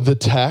 2D game. the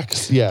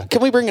text. Yeah,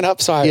 Can we bring it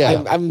up? So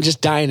Yeah. I'm just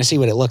dying to see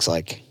what it looks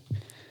like.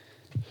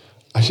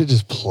 I should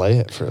just play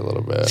it for a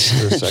little bit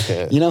for a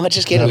second. You know what?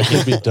 Just get That it.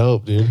 would be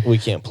dope, dude. We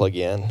can't plug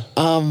you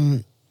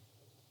in.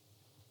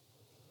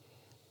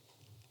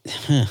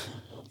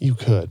 You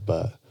could,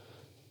 but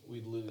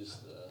We'd lose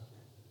the.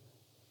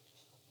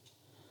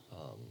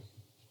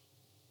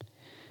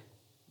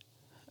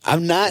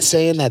 I'm not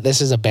saying that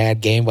this is a bad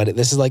game, but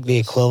this is like the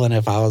equivalent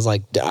if I was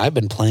like, I've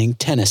been playing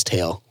Tennis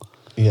Tail,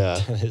 yeah.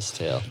 His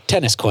tail.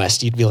 Tennis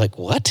Quest. You'd be like,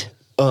 what?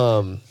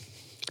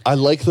 I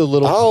like the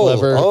little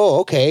clever.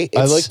 Okay.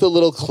 I like the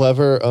little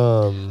clever.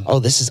 Oh,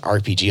 this is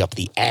RPG up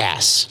the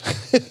ass.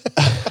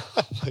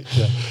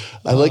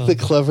 I like the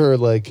clever,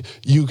 like,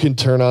 you can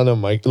turn on a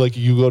mic, like,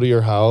 you go to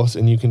your house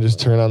and you can just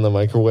turn on the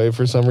microwave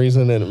for some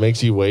reason and it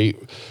makes you wait.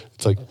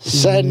 It's like,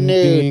 Send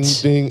ding, it.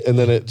 ding, and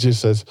then it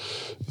just says,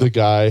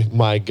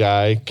 my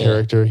guy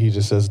character, he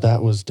just says,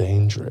 that was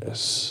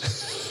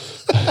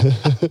dangerous.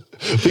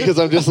 Because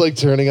I'm just, like,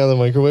 turning on the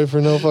microwave for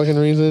no fucking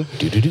reason.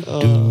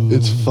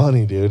 It's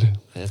funny, dude.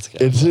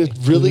 It's a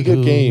really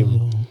good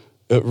game.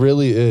 It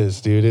really is,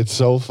 dude. It's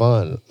so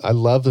fun. I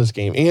love this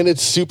game. And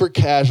it's super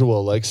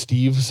casual, like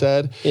Steve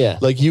said. Yeah.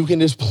 Like you can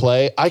just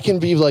play. I can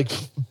be like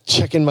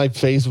checking my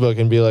Facebook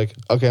and be like,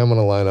 okay, I'm going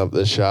to line up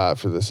this shot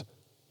for this.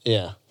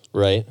 Yeah.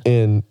 Right.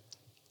 And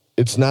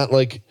it's not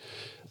like,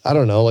 I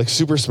don't know, like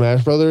Super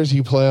Smash Brothers,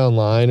 you play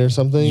online or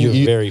something.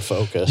 You're very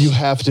focused. You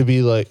have to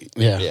be like,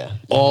 Yeah.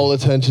 all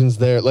attention's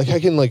there. Like I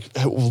can like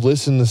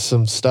listen to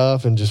some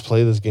stuff and just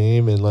play this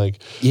game and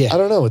like, Yeah. I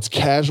don't know. It's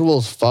casual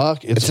as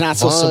fuck. It's not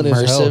so fun as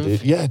hell,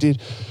 submersive. dude. Yeah,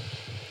 dude.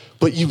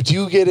 But you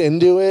do get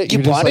into it. You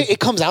You're just bought like, it? It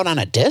comes out on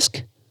a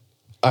disc?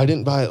 I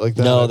didn't buy it like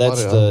that. I No, bought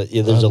that's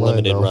it there's a online,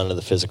 limited though. run of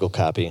the physical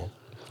copy.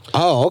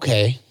 Oh,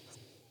 okay.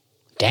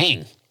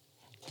 Dang.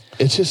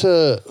 It's just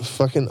a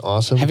fucking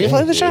awesome. Have you game,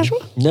 played this, dude. Joshua?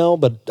 No,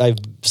 but I've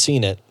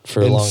seen it for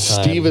a And long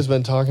time. Steve has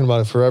been talking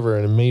about it forever,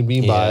 and it made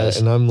me buy Yes. it.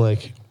 And I'm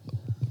like,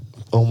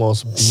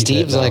 almost. beating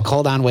Steve's it now. like,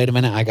 hold on, wait a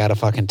minute. I got to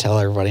fucking tell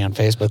everybody on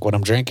Facebook what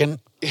I'm drinking.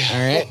 All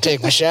right,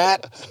 take my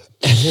shot.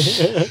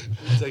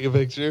 take a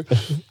picture.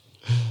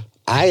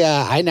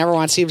 I never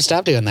want Steve to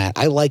stop doing that.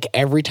 I like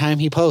every time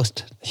he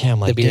posts. Yeah, I'm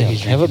like, beer damn,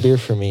 he's have a drinking. beer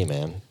for me,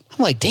 man. I'm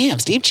like, damn,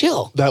 Steve,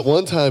 chill. That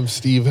one time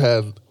Steve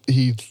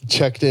he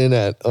checked in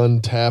at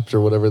Untapped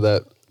or whatever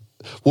that.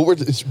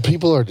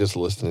 People are just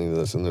listening to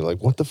this and they're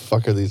like, what the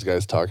fuck are these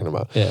guys talking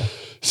about? Yeah.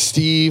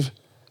 Steve,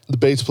 the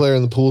bass player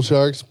in the Pool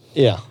Sharks,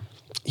 Yeah.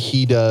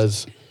 he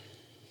does,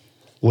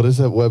 what is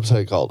that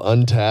website called?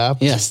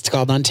 Untapped? Yes, it's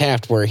called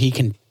Untapped, where he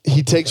can.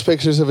 He takes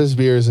pictures of his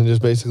beers and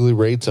just basically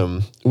rates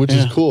them, which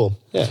is cool.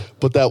 Yeah.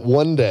 But that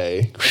one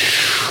day,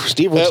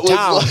 Steve went it to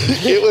town.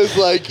 was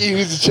like he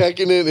was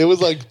checking it. It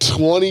was like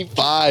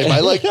 25. I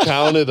like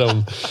counted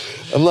them.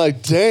 I'm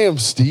like, damn,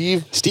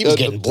 Steve. Steve's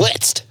getting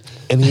blitzed.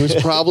 And he was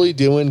probably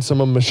doing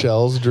some of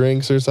Michelle's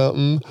drinks or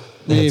something.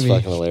 That's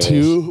fucking hilarious.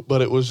 Too,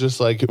 but it was just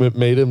like it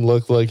made him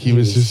look like he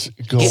was just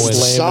going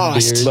slamming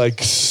sauced. like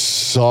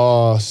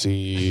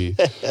saucy.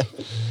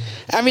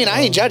 I mean,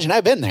 I ain't judging.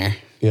 I've been there.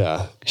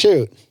 Yeah.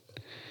 Shoot.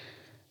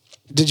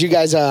 Did you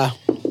guys,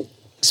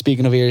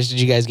 speaking of ears,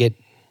 did you guys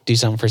do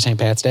something for St.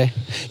 Pat's Day?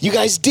 You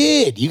guys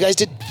did. You guys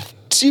did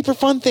super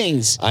fun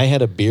things. I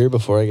had a beer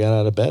before I got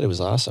out of bed. It was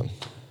awesome.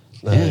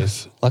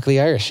 Nice. Luckily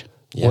Irish.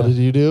 Yeah. What did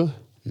you do?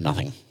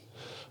 Nothing.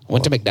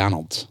 Went to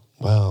McDonald's.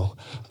 Wow.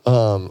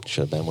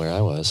 Should have been where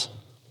I was.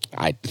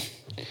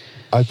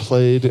 I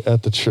played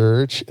at the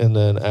church, and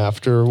then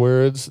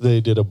afterwards they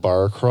did a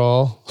bar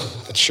crawl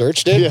The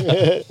church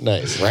did?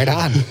 Nice. Right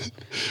on.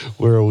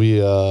 where we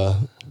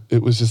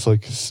it was just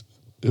like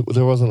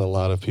there wasn't a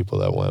lot of people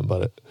that went,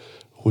 but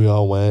we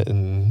all went,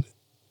 and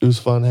it was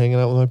fun hanging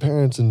out with my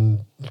parents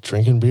and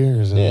drinking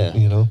beers, and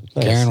Yeah.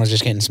 Nice. Karen was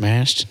just getting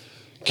smashed.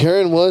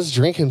 Karen was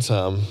drinking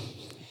some.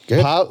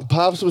 Good.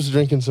 Pops was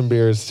drinking some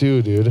beers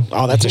too, dude.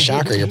 Oh, that's a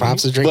shocker. Your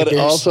pops is drinking But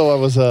beers? also, I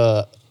was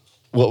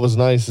what was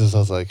nice is I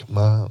was like,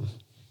 Mom,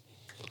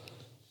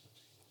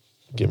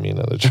 give me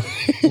another drink.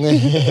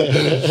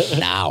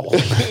 Now.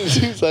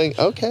 She's like,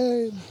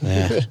 okay.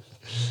 Yeah. Here's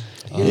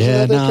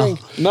Yeah, another no. drink.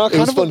 No, It kind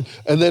was of fun.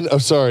 And then,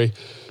 sorry.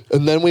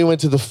 And then we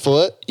went to the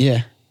Foot.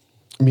 Yeah.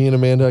 Me and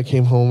Amanda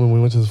came home and we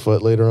went to the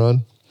Foot later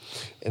on.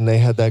 And they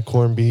had that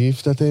corned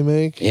beef that they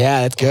make.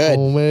 Yeah, that's good.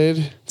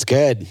 Homemade. It's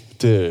good.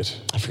 Dude.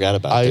 I forgot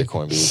about their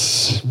corned beef.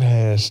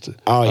 Smashed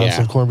Oh, on yeah.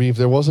 some corned beef.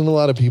 There wasn't a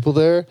lot of people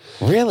there.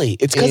 Really?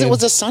 It's because it And-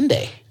 was a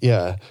Sunday.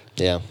 Yeah.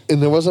 Yeah.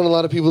 And there wasn't a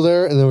lot of people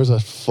there, and there was a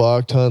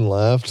fuck ton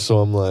left. So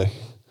I'm like,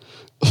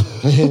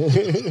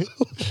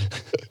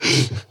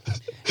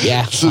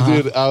 Yeah. so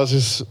dude, I was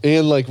just,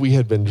 and like we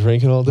had been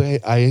drinking all day.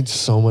 I ate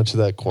so much of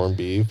that corned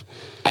beef.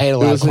 I ate a It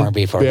lot of was corned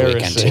beef over the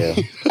weekend, too.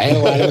 embarrassing. I ate a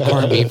lot of the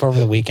corned beef over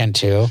the weekend,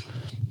 too.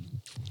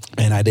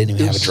 And I didn't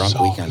even have a was drunk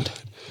so weekend.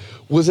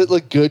 Was it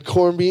like good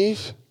corned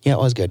beef? Yeah, it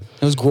was good.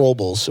 It was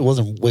Grobel's. It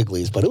wasn't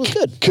Wiggly's, but it was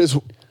good. Because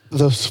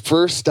the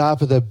first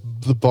stop of the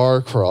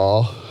bar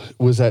crawl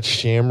was at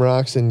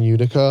Shamrocks in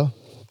Utica,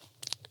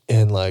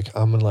 and like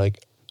I'm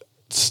like,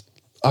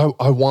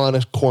 I want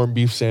a corned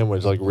beef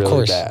sandwich like Of really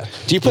course. bad.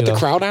 Do you put the know?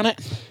 crowd on it?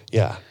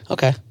 Yeah,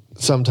 Okay.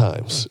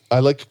 sometimes I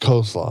like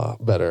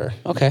coleslaw better.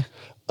 Okay.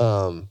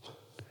 But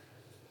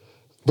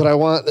I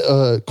want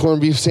a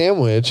corned beef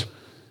sandwich,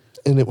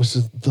 and it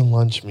was the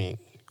lunch meat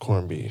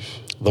corned beef.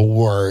 The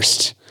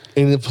worst.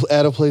 And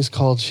at a place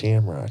called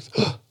Shamrocks.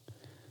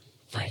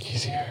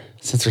 Frankie's here.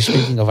 Since we're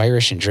speaking of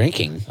Irish and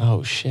drinking,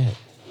 Oh, shit.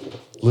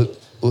 We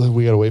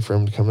gotta wait for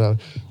him to come down.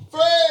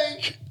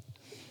 Frank!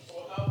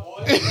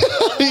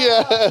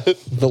 Yeah.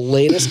 the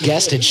latest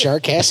guest in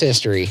Sharkcast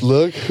history,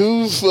 Look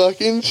who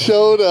fucking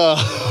showed up.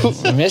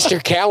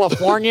 Mr.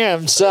 California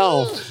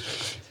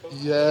himself.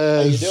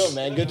 Yes. How you doing,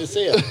 man? Good to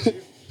see you.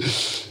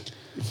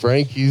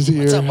 Frankie's here.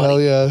 What's up, buddy?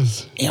 Hell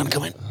yes. You want to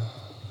come in?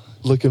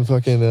 Looking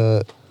fucking,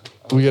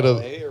 we got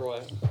a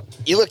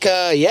You look,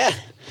 yeah.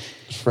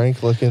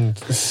 Frank looking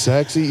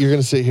sexy. You're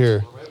gonna sit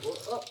here.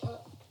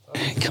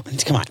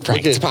 Come on,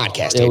 Frank. It's a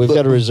podcast. Yeah, dude. we've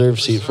got a reserve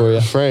seat for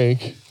you.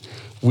 Frank,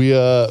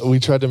 we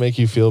tried to make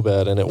you feel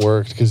bad and it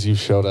worked because you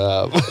showed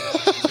up. He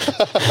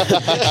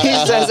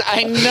says,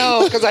 I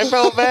know, because I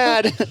felt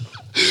bad.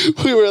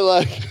 We were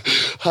like,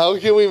 how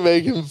can we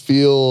make him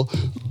feel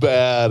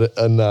bad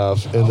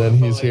enough? And then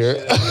he's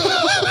here.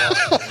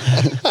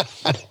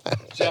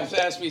 Jeff's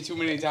asked me too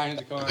many times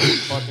to come on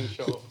this fucking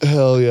show.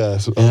 Hell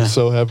yes. I'm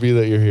so happy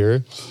that you're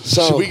here.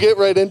 So- should we get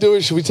right into it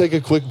or should we take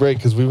a quick break?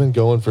 Because we've been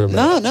going for a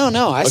minute.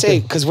 No. I say,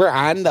 because we're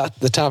on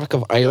the topic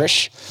of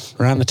Irish.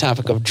 We're on the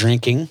topic of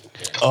drinking.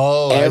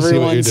 Oh, I see what you're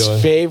Everyone's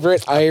doing.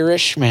 favorite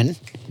Irishman.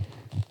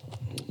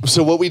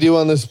 So what we do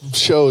on this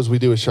show is we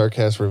do a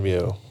Sharkcast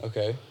review.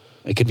 Okay.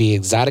 It could be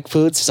exotic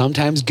foods,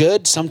 sometimes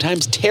good,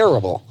 sometimes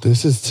terrible.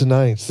 This is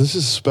tonight's. This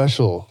is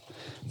special.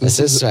 This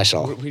is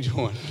special. What are we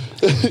doing?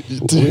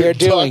 Dude, We are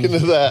doing- talking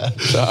to that.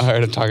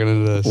 Tired of talking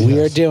into this. We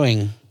are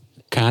doing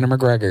Conor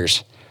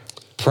McGregor's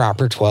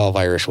Proper 12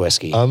 Irish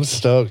whiskey. I'm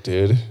stoked,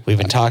 dude. We've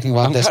been talking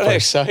about I'm this kind of for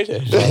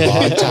excited. a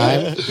long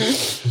time.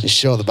 Just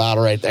show the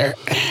bottle right there.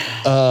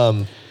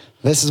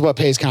 This is what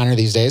pays Connor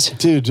these days.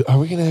 Dude, are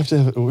we gonna have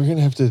to? We're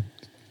gonna have to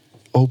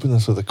open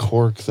this with a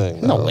cork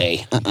thing. No though.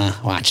 way.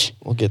 Watch.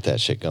 We'll get that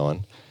shit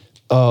going.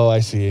 Oh, I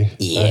see.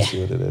 Yeah. I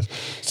see what it is.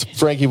 So,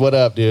 Frankie, what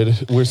up,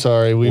 dude? We're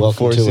sorry we Welcome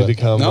forced to you it. to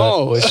come.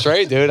 No, it's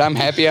straight, dude. I'm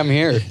happy I'm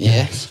here.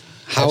 Yeah.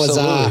 How was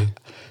Absolutely.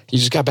 you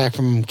just got back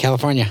from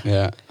California?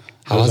 Yeah.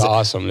 How It was was it?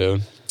 awesome,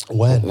 dude. but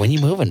when? When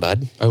you moving,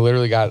 bud? I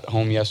literally got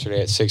home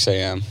yesterday at 6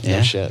 a.m. Yeah.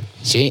 No shit.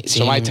 See,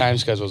 So my time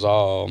schedule's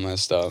all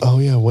messed up. Oh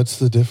yeah, what's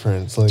the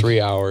difference? Like 3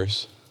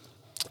 hours.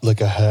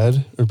 like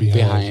ahead or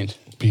behind?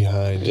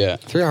 Behind. Yeah.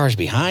 3 hours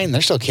behind.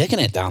 They're still kicking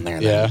it down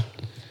there. Yeah. Then.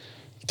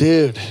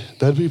 Dude,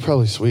 that'd be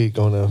probably sweet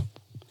going to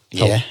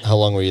Yeah. How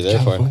long were you there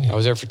California I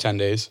was there for 10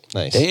 days. for?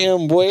 Nice.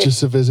 Damn, boy.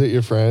 just to visit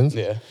your friends.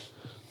 Yeah.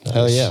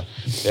 Hell yeah.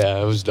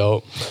 Yeah, it was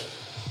dope.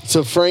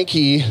 So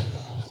Frankie,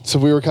 so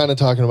we were kind of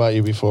talking about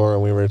you before,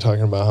 and we were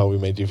talking about how we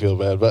made you feel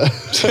bad, but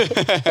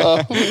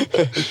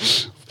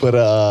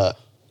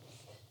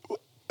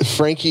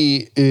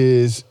Frankie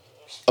is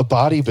a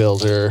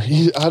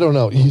bodybuilder. I don't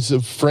know.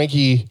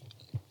 Frankie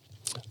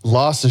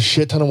lost a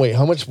shit ton of weight.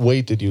 How much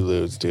weight did you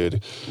lose,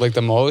 dude? Like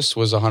the most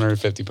was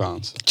 150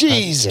 pounds.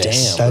 Jesus.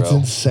 Damn. That's bro.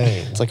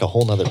 insane. It's like a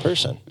whole nother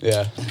person.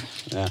 Yeah.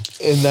 Yeah.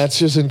 And that's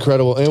just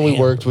incredible. And we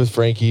Damn. worked with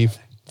Frankie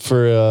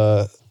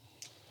for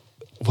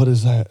what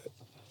is that?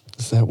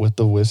 Is that with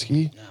the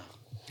whiskey?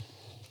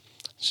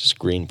 It's just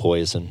green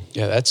poison.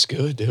 Yeah, that's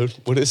good, dude.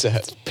 What is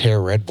that?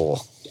 Pear Red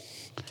Bull.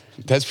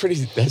 That's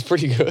pretty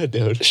good,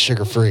 dude.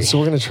 Sugar free. So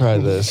we're gonna try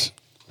this.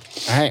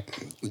 All right.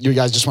 You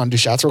guys just want to do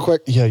shots real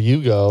quick? Yeah,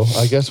 you go.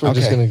 I guess we're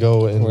just Okay. gonna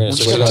go and We're gonna We're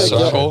just swing gonna out take. the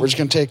Yeah, bottle. we're just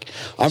gonna take.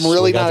 I'm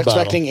really Swing out not the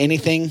bottle. expecting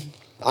anything.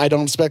 I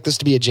don't expect this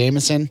to be a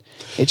Jameson.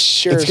 It's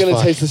sure. it's as gonna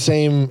fuck. taste the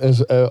same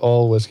as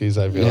all whiskeys.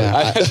 I feel Yeah,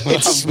 like.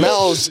 it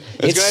smells. It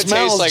gonna taste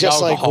smells like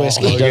just like alcohol,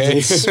 whiskey. okay?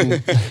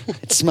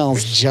 It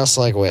smells just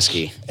like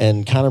whiskey.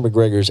 And Conor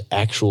McGregor's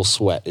actual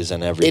sweat is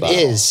in every It bottle.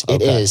 is.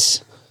 It Okay.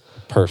 is.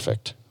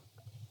 Perfect.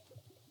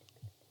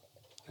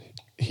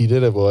 He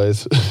did it,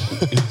 boys.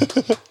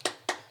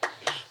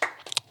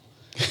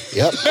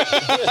 Yep.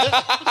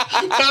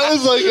 That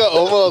was like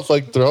almost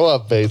like throw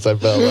up face. I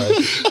felt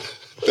like.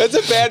 That's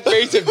a bad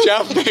face if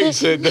Jeff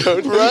makes it,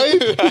 dude.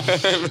 Right?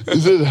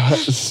 Is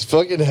it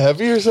fucking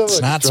heavy or something?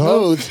 It's not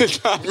strong?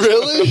 smooth.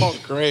 Really? Oh,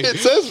 great. It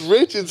says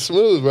rich and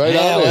smooth right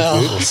Yeah, on well.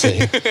 it, dude. We'll see.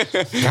 Conor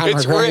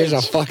It's McGregor's a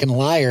rich. fucking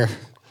liar.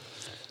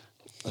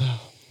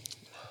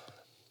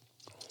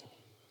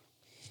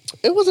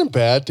 It wasn't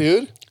bad,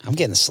 dude. I'm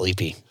getting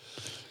sleepy.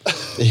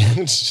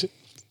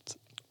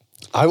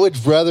 I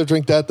would rather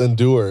drink that than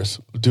Dewar's.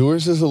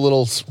 Dewar's is a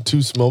little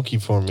too smoky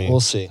for me. We'll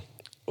see.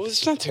 Well,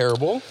 it's not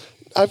terrible.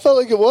 I felt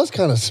like it was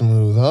kind of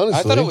smooth, honestly.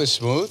 I thought it was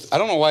smooth. I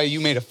don't know why you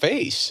made a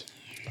face.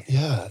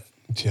 Yeah,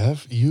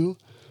 Jeff, you.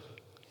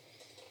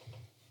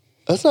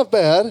 That's not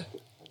bad.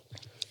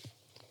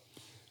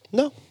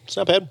 No, it's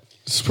not bad.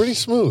 It's pretty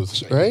smooth,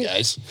 right?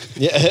 Guys.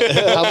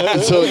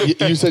 So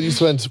you said you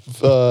spent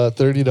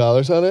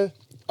 $30 on it.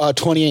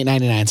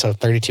 $28.99, so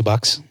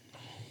 $32.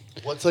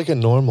 What's like a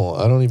normal?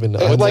 I don't even know.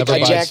 I would Like never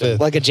a buy Jack, Fifth.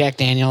 like a Jack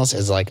Daniels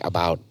is like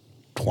about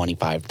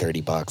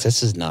 $25-$30.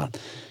 This is not.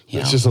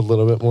 It's just a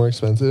little bit more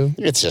expensive.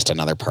 It's just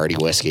another party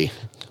whiskey.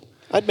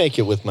 I'd make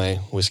it with my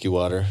whiskey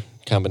water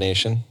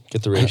combination.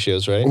 Get the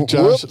ratios right.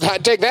 Josh,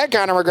 Whoop, take that,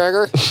 Conor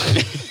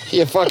McGregor.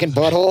 You fucking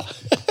butthole.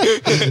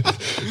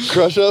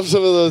 crush up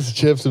some of those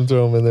chips and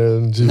throw them in there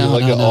and do No,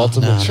 like no, an no,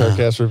 ultimate no,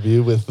 Sharkcast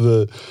review with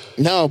the.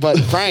 No, but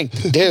Frank,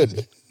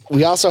 dude,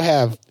 we also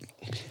have.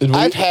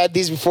 I've had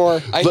these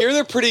before. I hear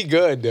they're pretty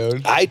good,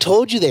 dude. I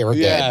told you they were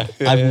Yeah.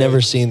 good. I've never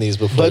seen these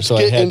before, Let's so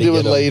I get had into to it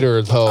get 'em.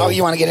 later, though. Oh,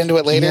 you want to get into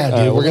it later? Yeah, dude, All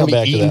right, we're we'll gonna come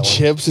back be to eating that one.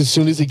 chips as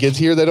soon as he gets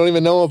here. They don't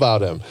even know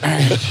about him.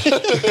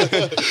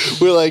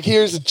 We're like,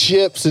 here's the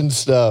chips and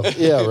stuff.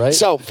 Yeah, right.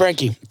 So,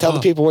 Frankie, tell the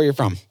people where you're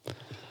from.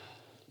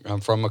 I'm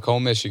from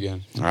Macomb,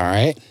 Michigan. All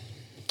right.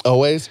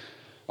 Always.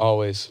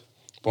 Always.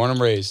 Born and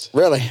raised.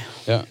 Really?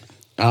 Yeah.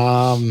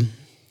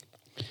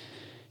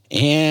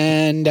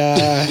 And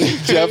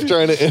Jeff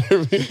trying to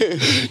interview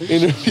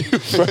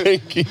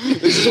Frankie.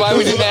 This is why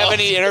we didn't have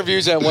any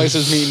interviews at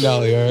Weiss's Meat and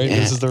Deli, all right?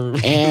 This is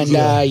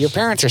the... your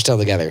parents are still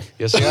together.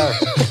 Yes, they are.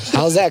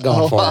 How's that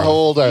going for How them?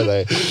 old are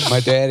they? My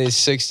dad is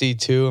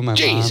 62 and my mom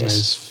Jesus.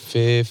 is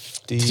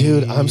 50.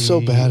 Dude, I'm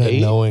so bad at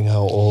knowing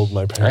how old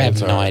my I have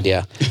parents are. no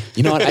idea.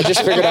 You know what? I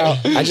just figured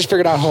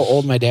out how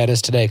old my dad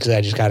is today because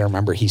I just got to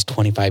remember he's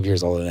 25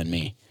 years older than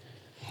me.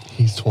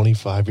 He's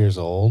 25 years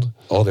old.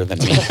 Older than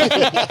me.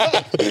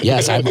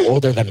 Yes, I'm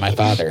older than my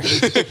father.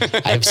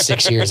 I have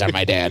 6 years on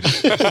my dad.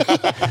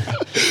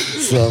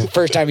 So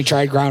first time he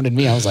tried grounding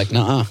me, I was like,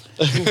 nuh-uh.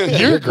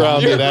 You're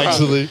grounded,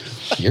 actually.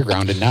 You're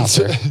grounded now,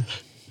 sir.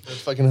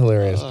 That's fucking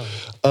hilarious.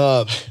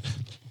 I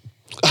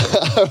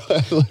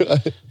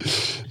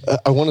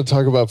want to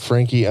talk about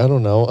Frankie. I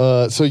don't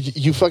know. So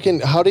you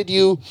fucking, how did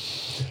your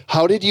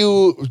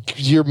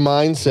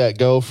mindset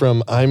go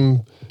from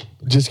I'm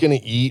just going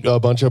to eat a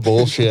bunch of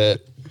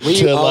bullshit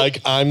to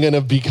like I'm going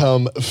to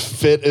become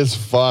fit as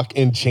fuck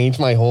and change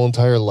my whole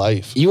entire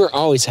life? You were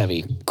always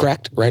heavy,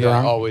 correct? Right or Yeah,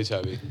 wrong? always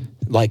heavy.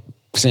 Like,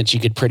 since you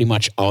could pretty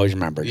much always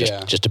remember.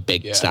 Yeah. Just a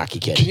big, Yeah. stocky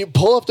kid. Can you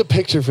pull up the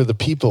picture for the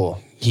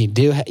people? You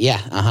do? Yeah,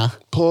 uh-huh.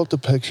 Pull up the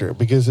picture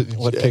because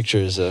What picture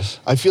is this?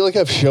 I feel like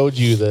I've showed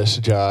you this,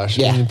 Josh,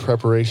 Yeah. in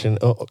preparation.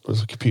 Oh,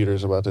 the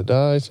computer's about to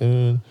die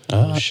soon.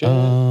 Oh, shit.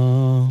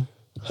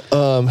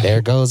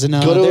 There goes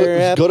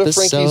another Go to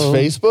Frankie's episode.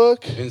 Facebook.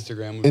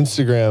 Instagram.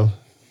 Instagram.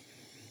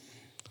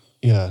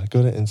 Yeah,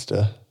 go to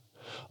Insta.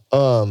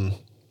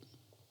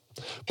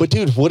 But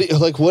dude,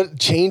 what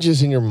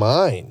changes in your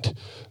mind?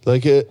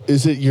 Like,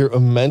 is it a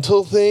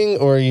mental thing,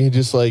 or are you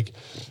just like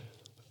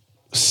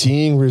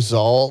seeing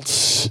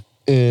results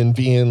and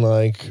being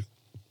like,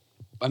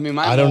 I mean,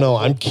 I don't know,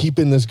 I'm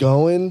keeping this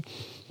going?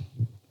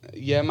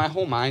 Yeah, my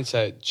whole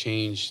mindset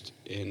changed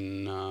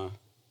in...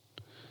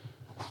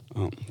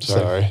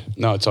 Sorry.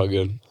 No, it's all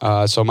good.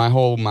 So my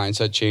whole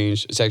mindset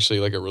changed. It's actually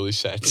like a really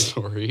sad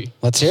story.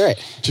 Let's hear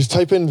it. Just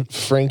type in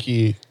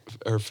Frankie.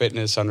 Or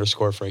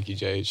fitness_Frankie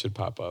J. It should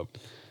pop up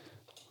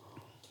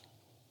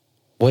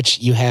Which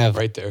you have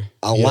right there.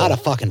 a lot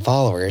of fucking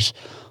followers.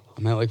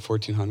 I'm at like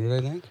 1,400,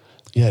 I think.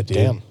 Yeah, dude.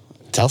 Damn.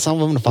 Tell some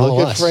of them to follow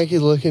Look at us. Frankie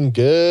looking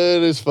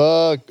good as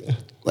fuck.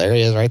 There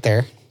he is right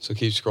there. So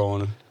keep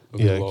scrolling a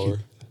bit Yeah, lower.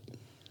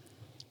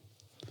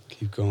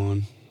 Keep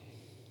going.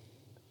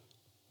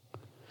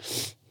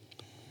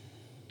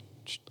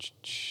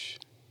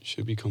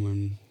 Should be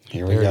coming.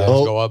 Here we There it go. is.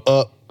 Oh, Go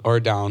up or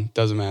down.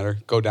 Doesn't matter.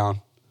 Go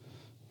down.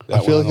 I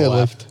feel one like on I the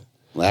left.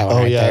 That one Oh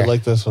right yeah, there. I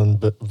like this one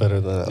better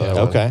than that. Yeah. other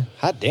one. Okay.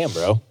 Hot damn,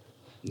 bro.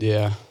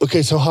 Yeah.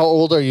 Okay, so how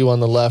old are you on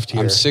the left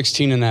here? I'm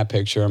 16 in that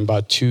picture. I'm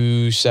about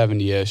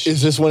 270-ish.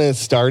 Is this when it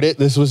started?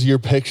 This was your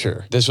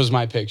picture. This was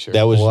my picture.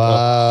 That was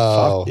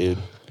Wow. fuck, dude.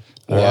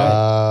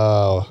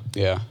 Wow.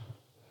 Yeah.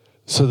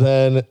 So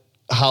then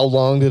how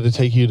long did it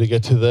take you to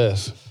get to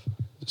this?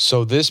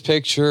 So this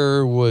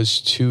picture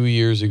was 2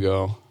 years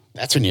ago.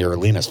 That's when you were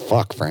lean as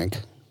fuck, Frank.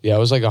 Yeah, I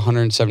was like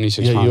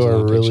 176 Yeah, pounds you in are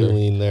that really picture.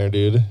 lean there,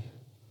 dude.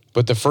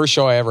 But the first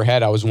show I ever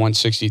had, I was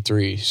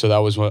 163. So that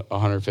was what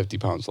 150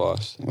 pounds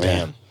lost.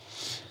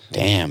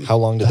 Damn. How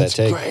long did that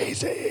take?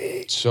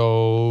 Crazy.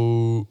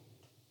 So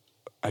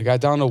I got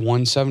down to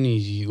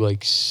 170,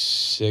 like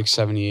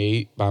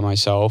 678 by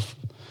myself.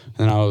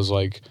 And then I was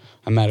like,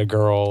 I met a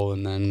girl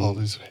and then All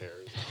these hairs.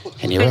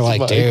 And you were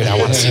like, dude, I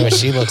want to see what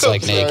she looks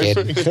like naked.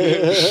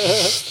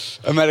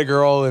 I met a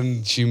girl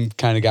and she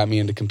kind of got me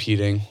into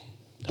competing.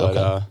 But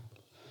Okay.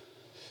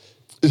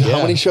 How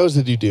Yeah. many shows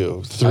did you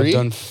do? 3? I've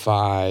done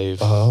 5.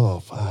 Oh,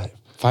 5.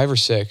 5 or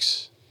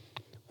 6.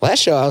 Last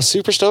show, I was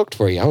super stoked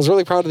for you. I was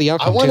really proud of the I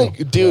outcome, want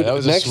too. to, dude. Yeah, that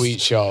was next, a sweet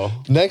show.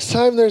 Next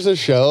time there's a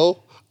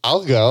show,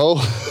 I'll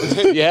go.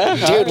 Yeah.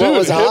 Dude, what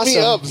was hit awesome? me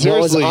up. What was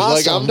Seriously, like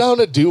awesome I'm down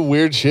to do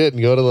weird shit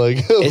and go to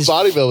like a Is-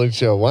 bodybuilding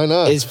show. Why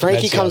not? is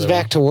Frankie That's the comes other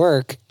back to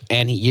work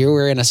and you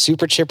were in a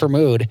super chipper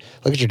mood.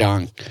 Look at your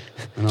dong.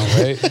 I know,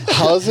 right?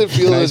 How does it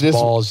feel Nice to just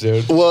balls,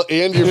 dude. Well,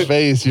 and your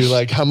face, you're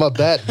like, I'm a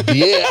bet.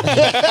 Yeah.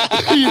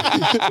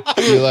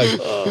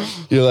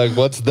 you're like,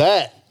 what's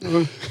that?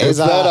 What's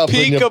that up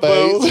in your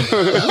peekaboo.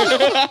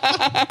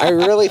 face? I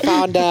really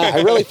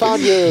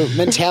found your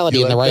mentality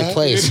You in the like right that?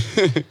 place.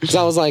 Because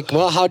I was like,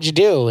 well, how'd you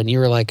do? And you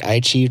were like, I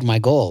achieved my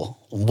goal.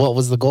 What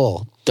was the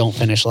goal? Don't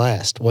finish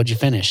last. What'd you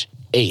finish?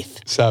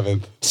 8th. 7th.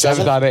 Seventh?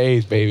 7th out of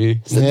 8th, baby.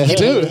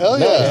 Dude, hell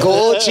yeah.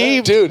 Goal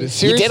achieved. Dude, You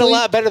seriously? did a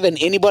lot better than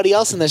anybody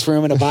else in this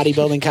room in a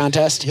bodybuilding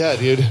contest. Yeah,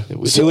 dude. It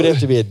would have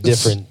to be a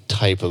different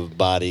type of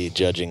body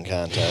judging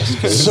contest.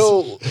 'cause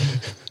So,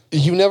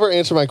 you never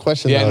answered my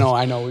question. Yeah, though. no,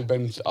 I know. We've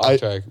been off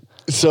track.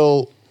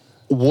 So,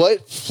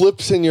 what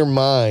flips in your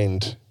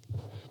mind?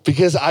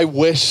 Because I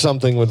wish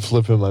something would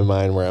flip in my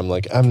mind where I'm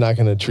like, I'm not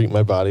going to treat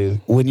my body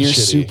When you're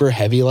shitty. super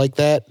heavy like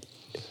that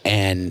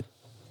and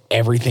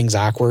everything's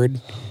awkward,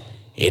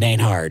 it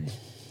ain't hard.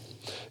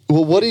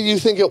 Well, what do you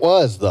think it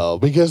was though?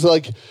 Because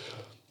like,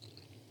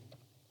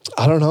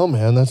 I don't know,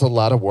 man. That's a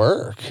lot of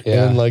work,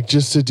 Yeah. and like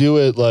just to do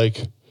it,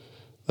 like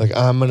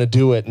I'm gonna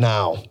do it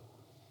now.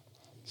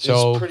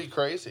 So it's pretty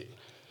crazy.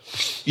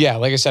 yeah,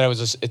 like I said,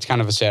 it's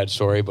kind of a sad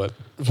story, but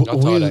I'll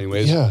tell it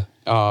anyways. Yeah.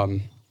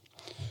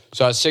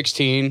 So at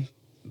 16,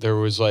 there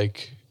was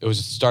like, it was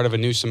the start of a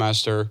new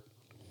semester.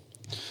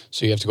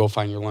 So you have to go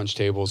find your lunch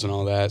tables and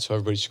all that. So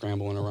everybody's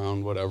scrambling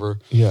around, whatever.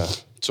 Yeah.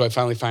 So I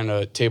finally find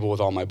a table with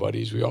all my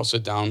buddies. We all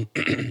sit down,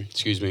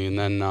 excuse me, and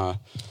then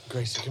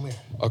Gracie, come here.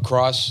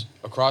 across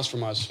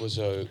from us was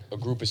a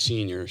group of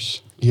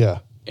seniors. Yeah.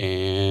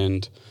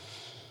 And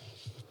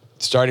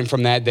starting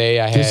from that day,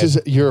 I This had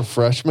is you're a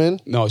freshman.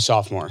 no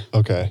sophomore.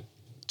 Okay.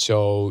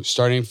 So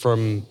starting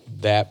from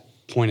that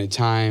point in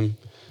time,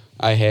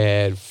 I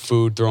had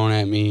food thrown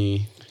at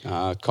me,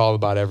 called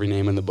about every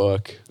name in the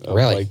book, of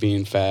Really? like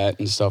being fat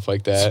and stuff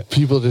like that.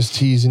 People just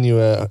teasing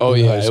you at. Oh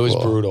in yeah, high it was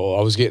school. brutal.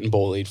 I was getting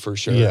bullied for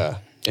sure. Yeah.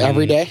 And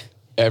Every day?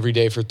 Every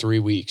day for 3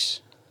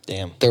 weeks.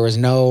 Damn. There was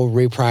no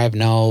reprieve,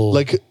 no.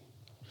 Like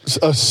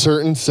a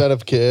certain set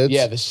of kids.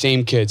 Yeah, the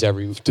same kids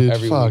every Dude,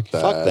 every fuck week.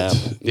 that. Fuck them.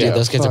 Dude, Yeah,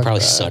 those kids are fuck probably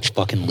that. such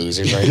fucking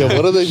losers right Yeah. now.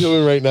 What are they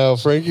doing right now?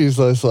 Frankie's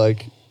just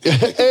like,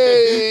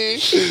 hey.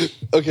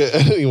 Okay.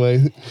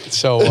 Anyway.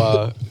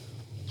 So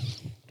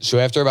so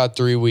after about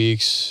 3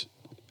 weeks,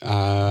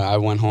 I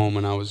went home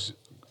and I was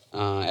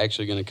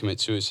actually going to commit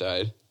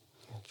suicide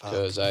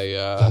because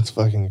That's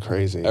fucking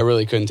crazy. I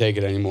really couldn't take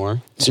it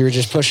anymore. So you were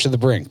just pushed to the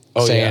brink,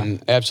 Oh saying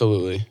yeah,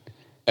 absolutely, you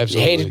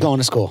absolutely. hated going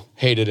to school.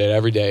 Hated it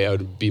every day. I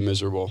would be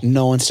miserable.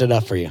 No one stood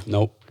up for you.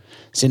 Nope.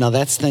 See, now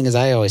that's the thing as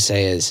I always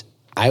say is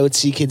I would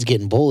see kids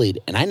getting bullied,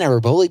 and I never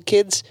bullied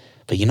kids,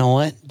 but you know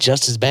what?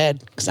 Just as bad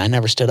because I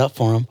never stood up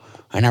for them.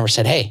 I never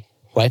said, hey,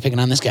 why are you picking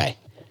on this guy?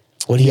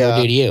 What did he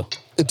ever do to you?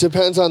 It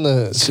depends on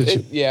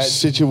the yeah,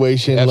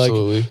 situation.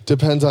 absolutely. Like,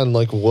 depends on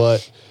like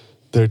what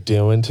they're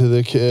doing to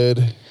the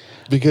kid.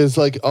 Because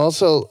like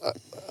also,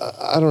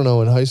 I don't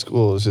know. In high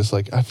school, it was just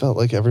like I felt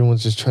like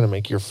everyone's just trying to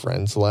make your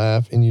friends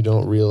laugh, and you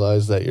don't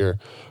realize that you're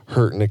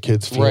hurting a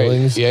kid's Right.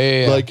 feelings.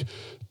 Yeah. Like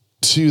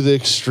to the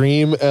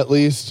extreme, at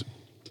least.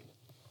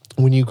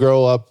 When you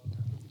grow up,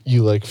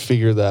 you like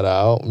figure that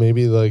out.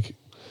 Maybe like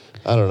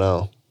I don't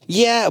know.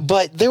 Yeah,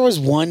 but there was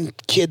one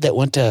kid that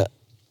went to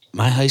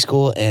my high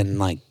school, and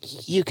like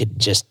you could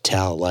just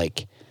tell,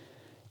 like,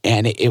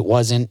 and it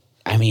wasn't.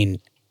 I mean,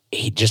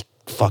 he just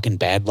fucking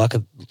bad luck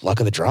of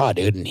the draw,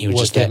 dude. And he was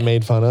What, just getting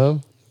made fun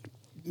of?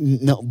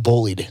 no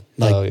bullied,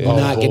 like Oh, yeah.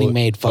 not Oh, getting bullied.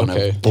 made fun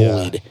Okay. of,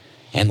 bullied.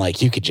 And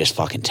like you could just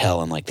fucking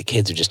tell, and like the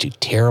kids would just do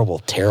terrible,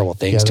 terrible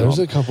things Yeah, to there's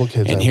him. a couple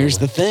kids And that here's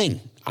were- the thing: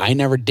 I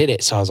never did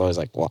it, so I was always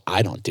like, "Well,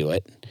 I don't do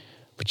it,"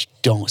 but you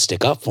don't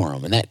stick up for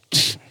them, and that,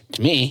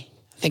 to me,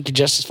 I think you're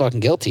just as fucking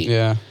guilty.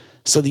 Yeah.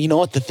 So you know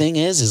what the thing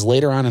is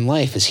later on in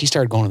life is he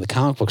started going to the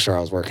comic book store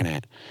I was working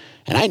at,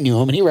 And I knew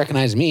him, and he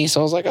recognized me. So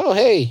I was like, oh,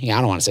 hey. Yeah,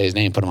 I don't want to say his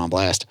name, put him on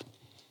blast.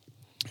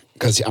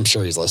 Because I'm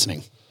sure he's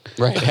listening.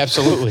 Right,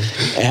 absolutely.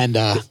 And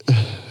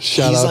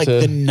Shout he's out like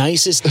to the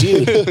nicest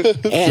dude.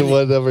 And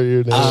whatever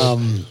your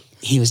name.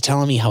 he was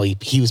telling me how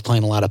he was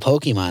playing a lot of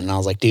Pokemon, and I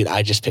was like, dude,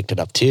 I just picked it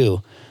up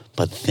too.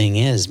 But the thing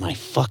is, my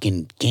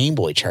fucking Game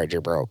Boy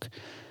charger broke.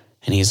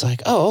 And he's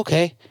like, oh,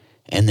 okay.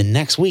 And the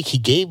next week he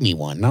gave me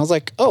one. And I was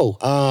like, oh,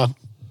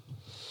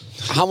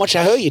 how much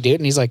I owe you, dude?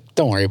 And he's like,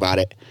 don't worry about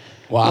it.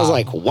 Wow. I was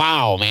like,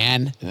 wow,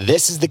 man,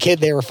 this is the kid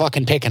they were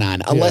fucking picking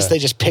on. Unless they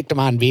just picked him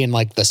on being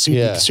like the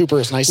super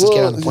nicest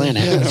kid on the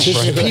planet. Yeah,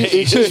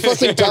 just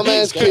fucking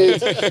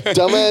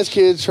dumbass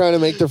kids trying to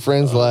make their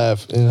friends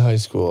laugh in high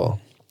school.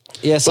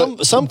 Yeah,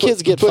 some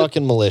kids get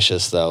fucking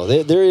malicious though.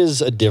 There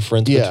is a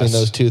difference between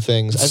those two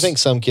things. I think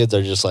some kids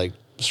are just like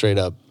straight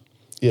up,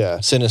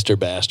 sinister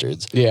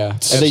bastards. Yeah,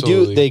 and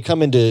absolutely. they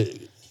come into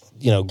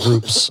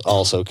groups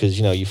also because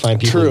you find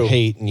people who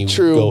hate and you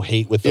go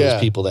hate with those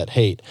people that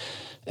hate.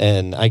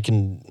 And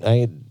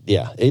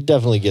it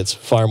definitely gets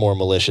far more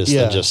malicious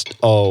than just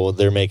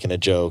they're making a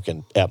joke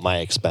and at my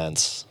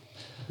expense.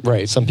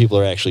 Right. Some people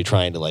are actually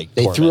trying to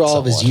They threw all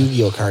of his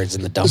Yu-Gi-Oh cards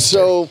in the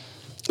dumpster.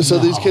 So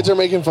these kids are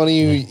making fun of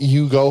you.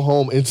 You go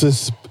home. It's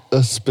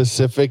a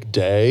specific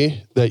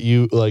day that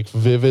you like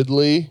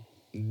vividly.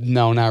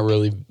 No, not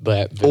really.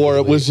 But vividly. Or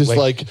it was just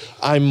like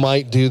I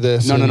might do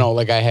this. No.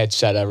 Like I had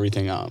set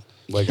everything up.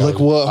 What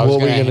were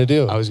we gonna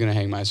do? I was gonna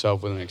hang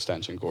myself with an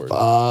extension cord.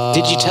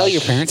 Did you tell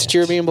your parents that you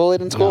were being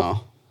bullied in school?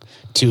 No.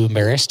 Too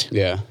embarrassed?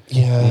 Yeah.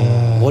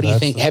 Yeah. What do you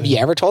think? Have you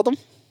ever told them?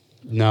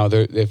 No,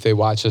 if they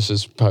watch this,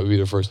 is probably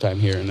the first time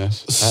hearing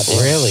this.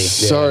 Really?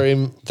 Sorry.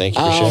 Thank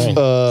you for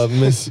sharing.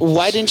 Miss.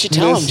 Why didn't you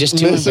tell them? Just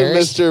too Miss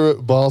embarrassed?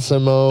 Mr.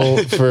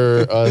 Balsamo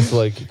for us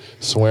like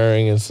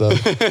swearing and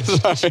stuff.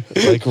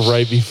 Like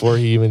right before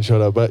he even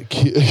showed up. But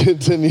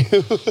continue.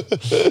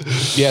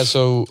 Yeah.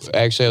 So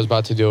actually, I was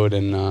about to do it,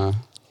 and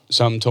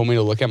something told me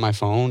to look at my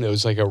phone. It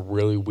was like a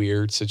really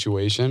weird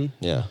situation.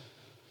 Yeah.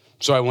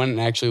 So I went and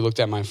actually looked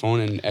at my phone,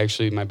 and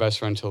actually, my best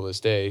friend till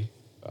this day.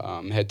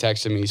 Had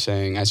texted me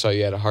saying, I saw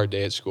you had a hard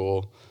day at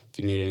school. If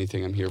you need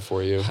anything, I'm here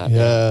for you.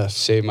 Yes.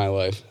 Saved my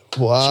life.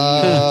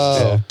 Wow.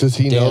 Yeah. Does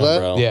he know that?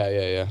 Bro.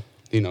 Yeah.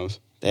 He knows.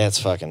 That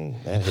hits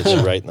you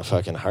right in the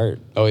fucking heart.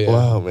 Oh, yeah.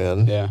 Wow,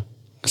 man. Yeah.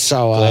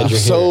 So, Glad you're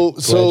here.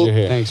 Glad you're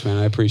here. Thanks, man.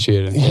 I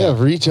appreciate it. Yeah,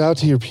 reach out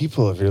to your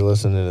people if you're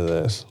listening to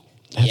this.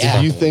 Yeah.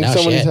 Do you think No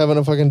somebody's shit. having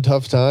a fucking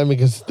tough time?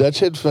 Because that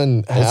shit's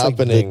been That's like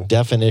happening. the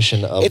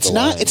definition of it's the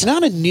not. line. It's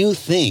not a new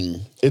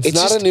thing. It's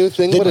not a new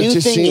thing, The but it new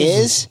just thing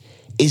seems-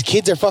 is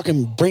kids are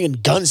fucking bringing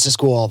guns to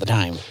school all the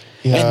time,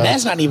 Yeah. and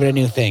that's not even a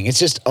new thing. It's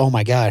just, oh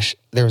my gosh,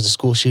 there was a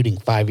school shooting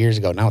 5 years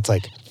ago. Now it's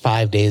like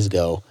 5 days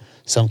ago,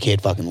 some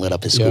kid fucking lit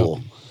up his Yep.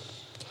 school.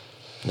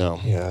 No.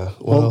 Yeah.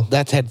 Well, Well,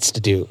 that has to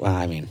do.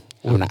 I mean,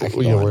 I'm not. I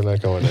can go yeah, on. we're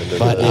not going into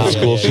But, the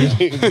school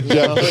shooting.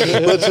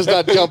 Let's just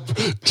not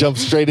jump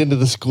straight into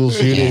the school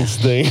shootings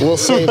thing. We'll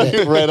save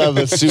it. right on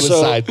the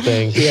suicide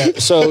thing. Yeah.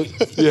 So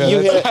Yeah,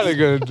 you that's had not a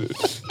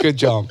good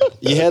jump.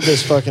 you had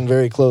this fucking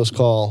very close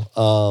call,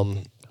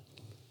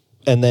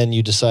 and then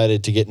you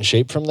decided to get in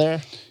shape from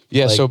there.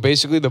 Yeah, Like- so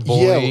basically the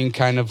bullying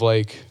kind of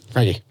like,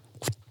 Ready.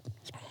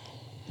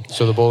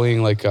 so the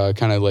bullying like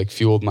kind of like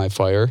fueled my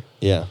fire.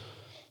 Yeah.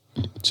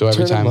 So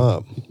every Turn time. him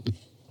up.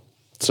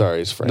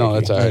 Sorry, it's Frankie. No,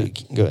 that's all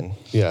right. Good.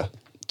 Yeah.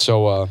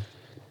 So,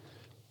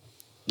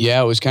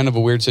 yeah, it was kind of a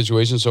weird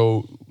situation.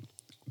 So,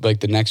 like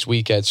the next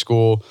week at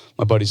school,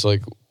 my buddy's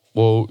like,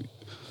 well,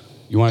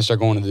 you want to start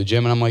going to the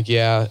gym? And I'm like,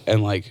 yeah.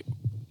 And like,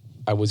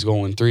 I was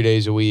going 3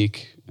 days a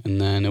week. And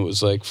then it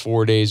was like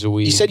 4 days a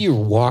week. You said you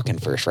were walking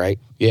first, right?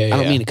 Yeah, I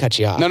don't yeah. mean to cut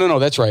you off. No,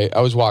 that's right.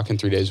 I was walking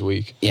 3 days a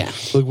week. Yeah.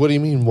 Like, what do you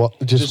mean?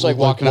 Just like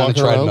walking on a around?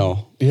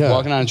 treadmill. Yeah.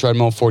 Walking on a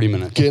treadmill 40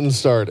 minutes. Getting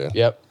started.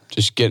 Yep.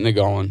 Just getting it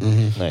going.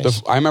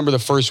 Nice. I remember the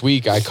first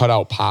week I cut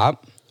out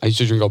pop. I used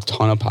to drink a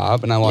ton of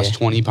pop, and I lost Yeah.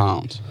 20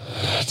 pounds.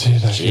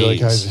 Dude, I feel like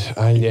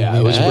Yeah,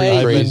 it was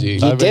pretty crazy.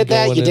 You did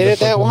that. You did it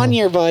that one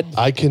year, bud.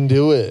 I can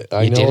do it.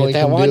 I You know did I it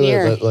that can one do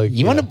year. It, but like,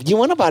 You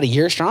went about a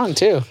year strong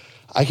too.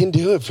 I can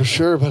do it for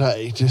sure, but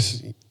I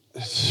just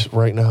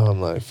right now I'm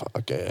like,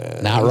 fuck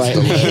it. Not right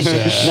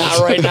now. Not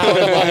right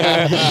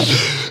now.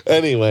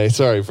 Anyway,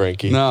 sorry,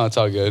 Frankie. No, it's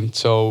all good.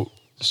 So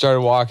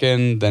started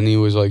walking. Then he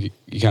was like,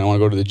 "You kind of want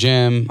to go to the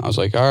gym?" I was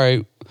like, "All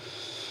right."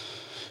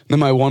 Then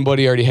my one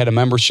buddy already had a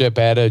membership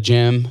at a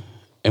gym,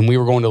 and we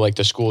were going to like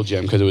the school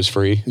gym because it was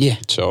free. Yeah.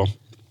 So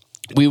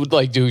we would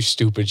like do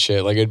stupid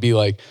shit. Like it'd be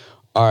like,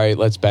 "All right,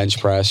 let's bench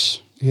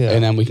press." Yeah.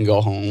 And then we can go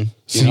home.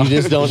 So you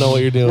just don't know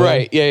what you're doing,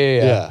 Right.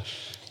 Yeah.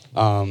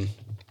 Yeah.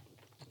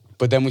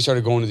 But then we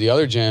started going to the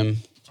other gym,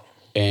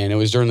 and it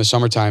was during the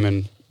summertime,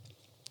 and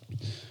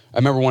I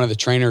remember one of the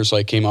trainers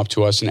like came up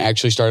to us and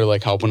actually started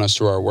like helping us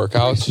through our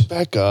workouts.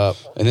 Back up.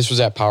 And this was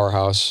at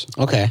Powerhouse.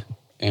 Okay.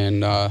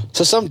 And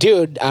So some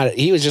dude,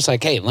 he was just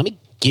like, "Hey, let me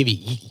give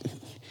you."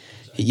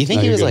 You think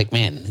No, he you're was good. like,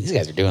 "Man, these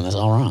guys are doing this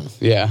all wrong."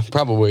 yeah,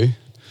 probably.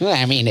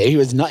 I mean, he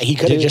was not. He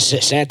could have just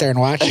sat there and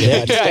watched it.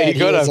 Yeah, Instead, he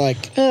could was have.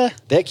 like,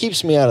 That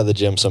keeps me out of the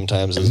gym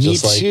sometimes. Is Me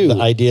just like too.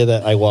 the idea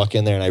that I walk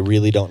in there and I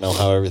really don't know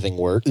how everything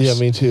works. Yeah,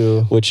 me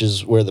too. Which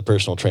is where the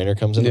personal trainer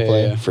comes into Yeah,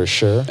 play yeah. for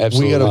sure.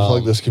 Absolutely. We got to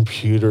plug this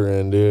computer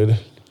in, dude.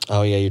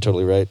 Oh yeah, you're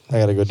totally right. I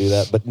got to go do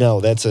that. But no,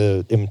 that's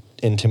a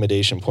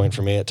intimidation point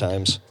for me at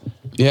times.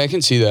 Yeah, I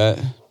can see that.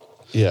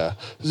 Yeah.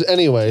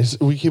 Anyways,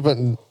 we keep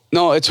on.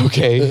 No, it's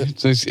okay.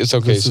 It's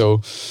okay.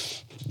 So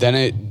then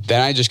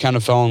I just kind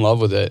of fell in love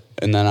with it,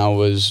 and then I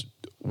was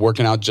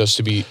working out just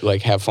to be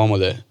like have fun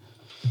with it.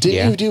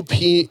 Didn't you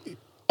do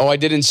Oh, I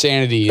did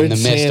Insanity in the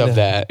midst of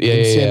that.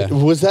 Yeah.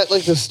 Was that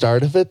like the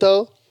start of it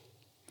though?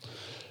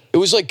 It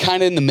was like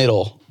kind of in the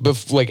middle,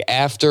 like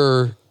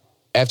after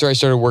I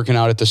started working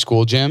out at the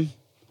school gym.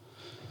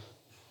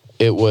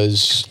 It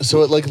was.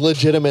 So it like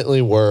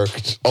legitimately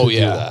worked. To do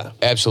that.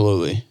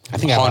 Absolutely. I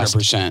think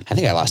 100%. I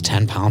think I lost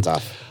 10 pounds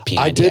off P90X.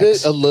 I did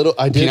it a little.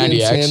 I did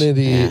P90X?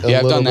 Insanity. Yeah,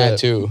 I've done that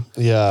too.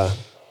 Yeah,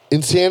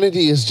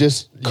 Insanity is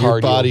just your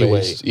Cardio body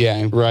based. weight.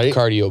 Yeah, right.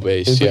 Cardio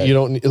based. But Yeah. you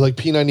don't like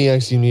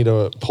P90X. You need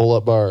a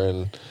pull-up bar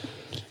and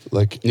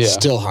like. Yeah.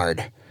 Still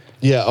hard.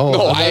 Yeah. Oh,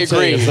 No, I'm I not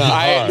saying agree. it's not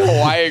hard.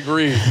 I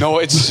agree. No,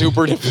 it's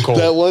super difficult.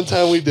 That one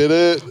time we did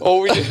it.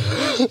 Oh, we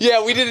did.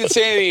 Yeah, we did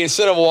Insanity.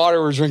 Instead of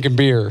water, we're drinking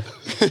beer.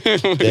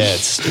 That's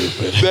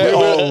stupid.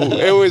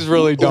 It was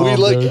really dumb. We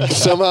like dude.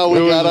 somehow we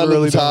It got was on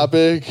really the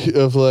topic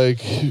of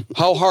like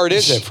How hard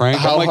is it, Frank?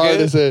 how I'm like,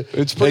 hard is it?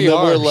 It's pretty and then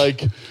hard. we're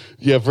like,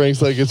 yeah,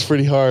 Frank's like it's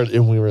pretty hard,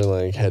 and we were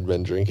like had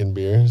been drinking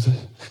beers.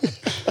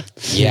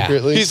 Yeah.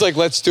 Secretly. He's like,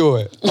 let's do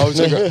it. I was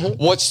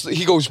like,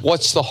 he goes,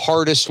 what's the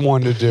hardest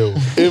one to do?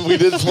 And we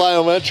did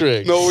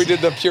plyometrics. No, we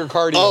did the pure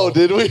cardio. Oh,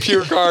 did we?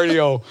 Pure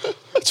cardio.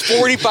 It's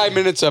 45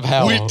 minutes of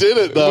hell. We did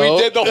it, though.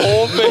 We did the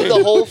whole thing.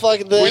 The whole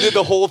fucking thing. We did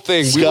the whole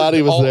thing.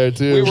 Scotty was there,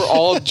 too. We were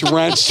all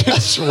drenched in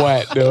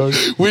sweat, dude.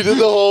 We did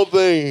the whole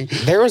thing.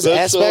 There was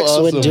That's so aspects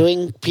awesome. when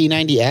doing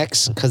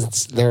P90X,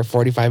 because they're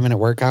 45-minute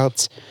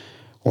workouts,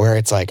 where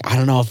it's like, I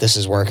don't know if this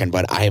is working,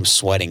 but I am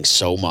sweating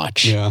so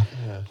much. Yeah.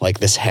 Like,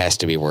 this has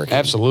to be working.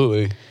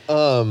 Absolutely.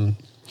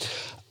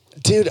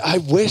 Dude, I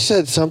wish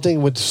that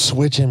something would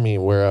switch in me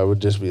where I would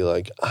just be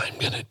like, I'm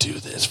going to do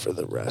this for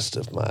the rest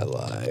of my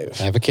life.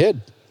 I have a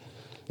kid.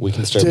 We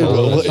can start. Dude,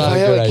 building if it. I a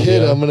have good a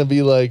kid, idea. I'm going to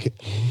be like,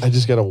 I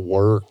just got to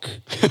work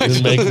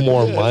and make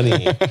more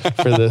money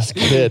for this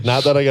kid.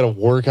 Not that I got to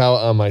work out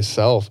on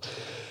myself.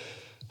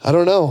 I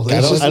don't know.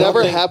 That's just I don't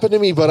never think- happened to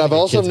me, but I've your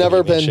also kid's gonna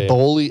never be in been shape.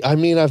 bullied. I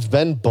mean, I've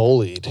been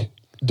bullied.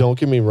 Don't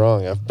get me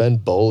wrong. I've been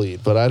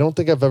bullied, but I don't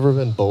think I've ever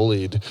been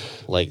bullied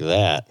like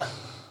that.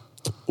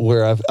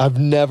 where I've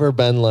never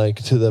been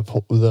like to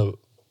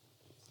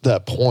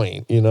that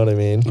point. You know what I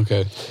mean?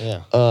 Okay.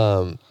 Yeah.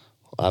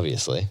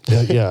 Obviously.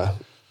 Yeah.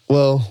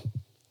 Well,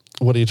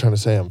 what are you trying to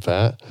say? I'm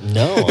fat?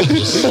 No. I'm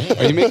just saying.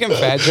 Are you making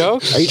fat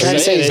jokes? Are you trying to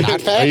say he's not Are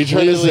fat? you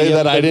trying to say Literally,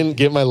 that I didn't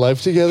get my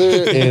life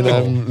together and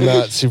I'm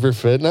not super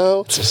fit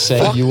now? Just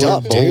saying you were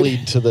up, dude.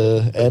 bullied to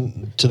the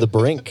end, to the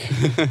brink.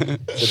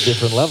 It's a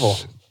different level.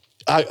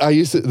 I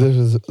used to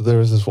there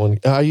was this one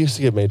I used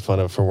to get made fun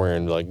of for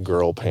wearing like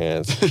girl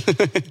pants.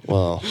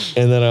 Well,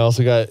 And then I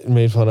also got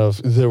made fun of.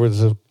 There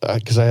was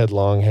because I had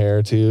long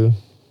hair too.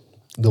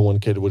 The one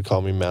kid would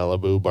call me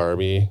Malibu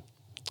Barbie,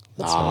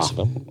 that's nice of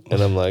him.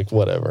 and I'm like,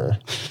 whatever.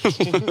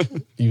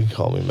 You can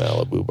call me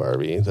Malibu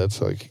Barbie.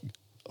 That's like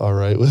all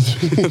right with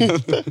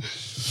me.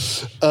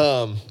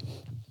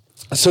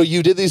 So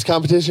you did these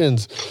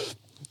competitions.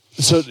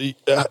 So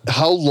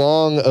how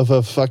long of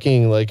a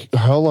fucking like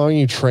how long are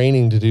you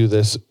training to do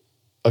this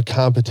a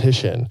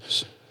competition?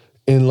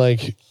 And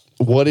like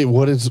what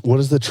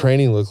does the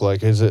training look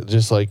like? Is it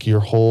just like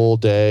your whole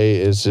day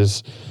is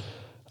just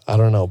I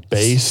don't know,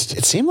 It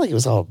seemed like it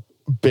was all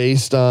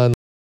based on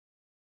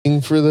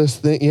for this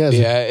thing? Yeah,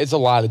 Yeah, it's a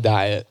lot of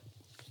diet.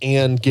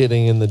 and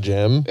getting in the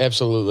gym.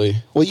 Absolutely.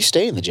 well. You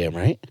stay in the gym,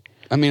 right?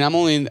 I mean,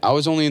 I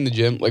was only in the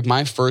gym. Like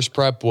my first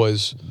prep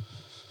was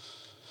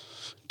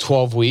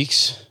 12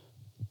 weeks.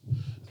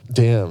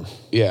 Damn.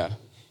 Yeah.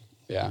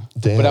 Yeah.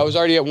 Damn. But I was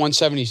already at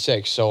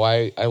 176, so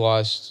I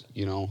lost,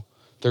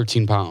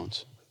 13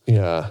 pounds.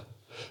 Yeah.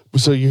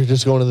 So you're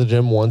just going to the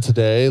gym once a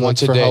day?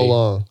 Once like a for how day.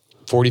 long?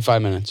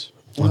 45 minutes.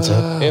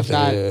 If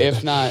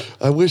not,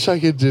 I wish I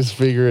could just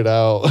figure it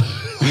out.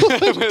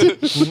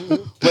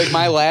 like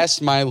my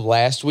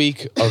last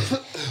week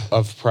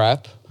of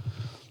prep,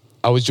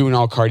 I was doing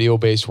all cardio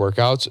based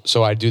workouts.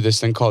 So I do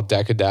this thing called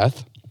Deck of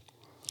Death,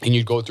 and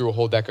you'd go through a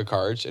whole deck of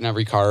cards, and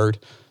every card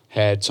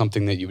had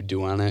something that you would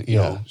do on it. You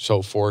Yeah. know,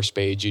 so 4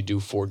 spades, you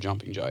do 4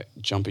 jumping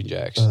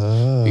jacks.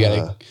 Ah.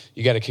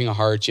 You got a king of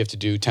hearts, you have to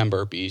do 10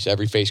 burpees.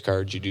 Every face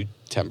card, you do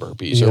 10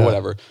 burpees Yeah. or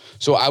whatever.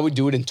 So I would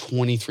do it in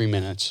 23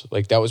 minutes.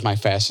 Like that was my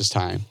fastest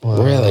time.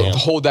 Really? The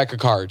whole deck of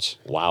cards.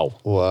 Wow.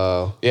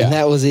 Wow. Yeah. And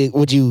that was it.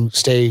 Would you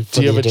stay for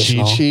Do you the have a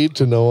additional? cheat sheet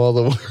to know all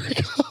the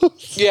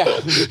workouts?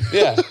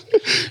 Yeah.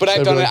 But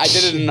I've done it. I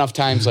did it enough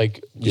times,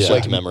 like just Yeah,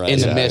 like to memorize in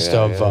the it. midst Yeah,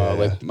 of yeah.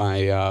 like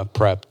my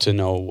prep to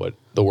know what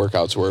the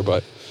workouts were.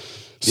 But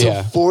So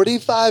yeah,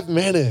 45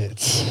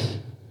 minutes.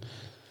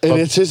 And But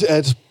it's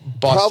busting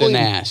probably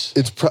ass.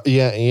 It's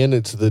and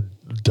it's the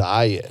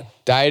diet.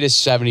 Diet is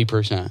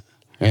 70%.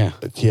 Yeah.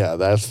 Yeah,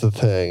 that's the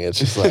thing. It's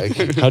just like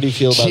How do you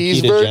feel about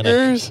ketogenic?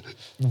 cheeseburgers.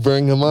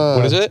 Bring them on.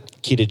 What is it?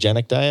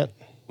 Ketogenic diet?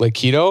 Like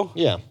keto?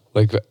 Yeah.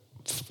 Like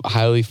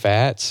highly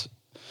fats?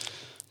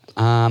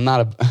 I'm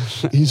not a.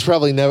 He's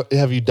probably never.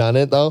 Have you done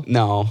it though?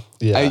 No.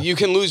 Yeah. You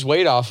can lose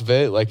weight off of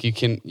it. Like you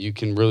can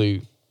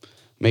really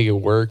make it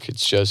work.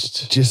 It's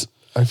just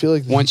I feel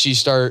like once you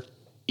start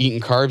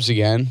eating carbs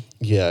again,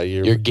 yeah,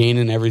 you're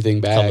gaining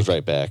everything back. Comes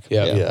right back.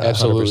 Yeah,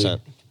 absolutely.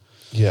 100%.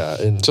 yeah,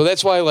 and So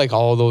that's why like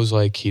all those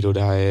like keto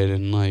diet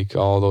and like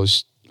all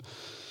those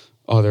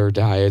other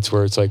diets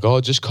where it's like, oh,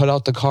 just cut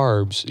out the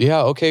carbs.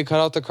 Yeah, okay, cut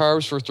out the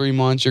carbs for 3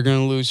 months. You're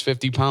gonna lose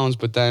 50 pounds,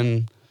 but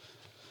then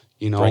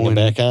bring it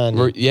back on.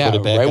 Yeah,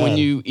 put it back right on. when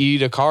you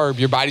eat a carb,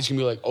 your body's gonna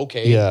be like,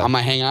 okay, Yeah. I'm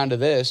gonna hang on to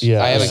this.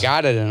 Yeah. I haven't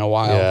got it in a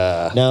while.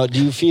 yeah, Now,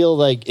 do you feel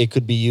like it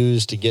could be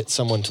used to get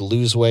someone to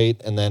lose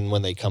weight and then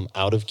when they come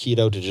out of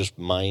keto to just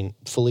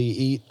mindfully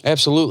eat?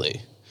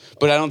 Absolutely.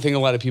 But I don't think a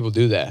lot of people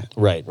do that.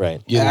 Right.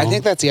 You I know?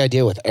 think that's the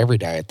idea with every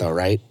diet, though,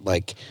 right?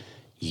 Like,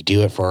 you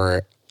do it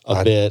for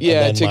A bit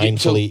yeah, and to then get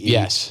to- mindfully eat.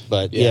 yes.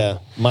 But Yeah.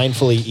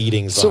 mindfully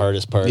eating's the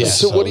hardest part. yeah. I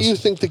So what do suppose. you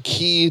think the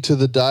key to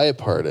the diet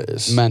part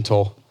is?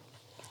 mental.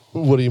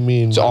 What do you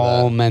mean? It's by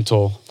all that?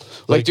 mental.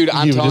 Like, dude,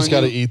 I'm you telling just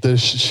got to you. eat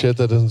this shit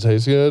that doesn't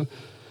taste good.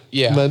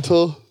 Yeah.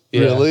 Mental,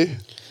 Yeah. really?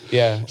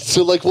 Yeah.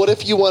 So like, what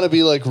if you want to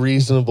be like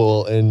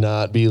reasonable and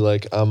not be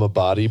like I'm a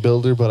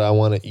bodybuilder, but I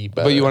want to eat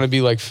better. But you want to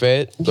be like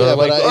fit? yeah, or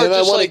like, but or and just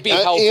I wanna, like be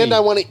healthy. and I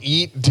want to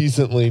eat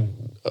decently.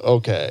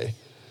 Okay,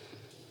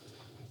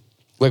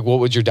 like, what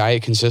would your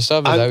diet consist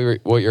of? Is that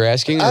what you're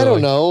asking? I Or, don't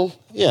like- know.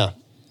 Yeah.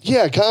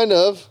 Yeah, kind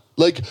of.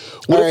 Like,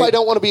 what All if right. I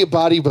don't want to be a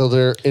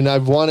bodybuilder and I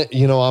want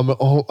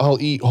to, I'll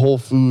eat whole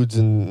foods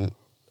and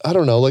I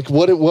don't know. Like,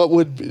 what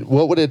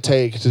would it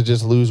take to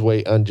just lose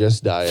weight on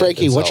just diet?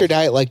 Frankie, what's your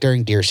itself? diet like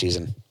during deer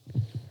season?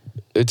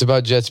 It's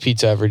about Jets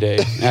Pizza every day.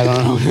 I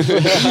don't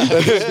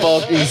know.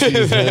 Bulking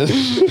season.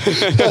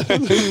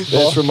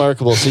 That's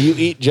remarkable. So you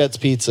eat Jets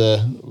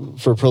pizza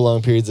for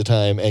prolonged periods of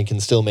time and can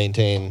still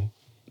maintain.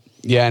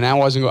 Yeah, and I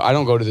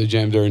don't go to the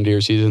gym during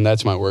deer season.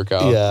 That's my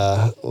workout.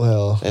 Yeah,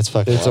 well, That's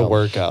fucking It's a wild.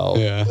 workout.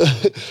 Yeah.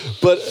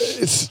 But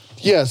it's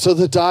so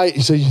the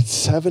diet. So you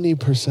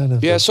 70%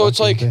 of Yeah, the so it's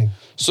fucking like, thing.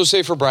 so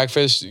say for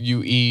breakfast, you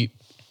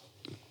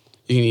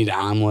can eat an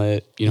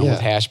omelet, Yeah.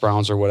 with hash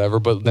browns or whatever,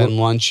 but then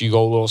lunch, you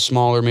go a little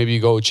smaller. Maybe you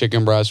go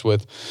chicken breast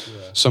with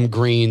some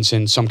greens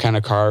and some kind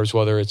of carbs,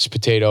 whether it's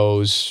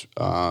potatoes,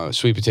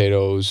 sweet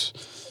potatoes,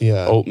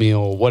 Yeah.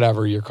 oatmeal,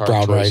 whatever your carb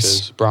Brown choice rice.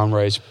 is. Brown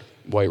rice,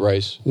 white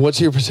rice. What's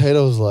your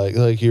potatoes like?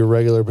 Like your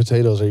regular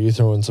potatoes? Are you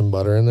throwing some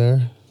butter in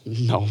there?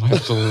 No,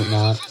 absolutely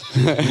not.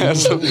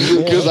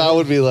 Because I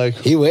would be like,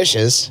 He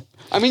wishes.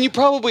 I mean, you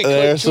probably could.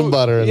 There's some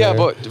butter in yeah, there.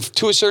 but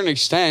to a certain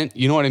extent,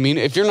 you know what I mean?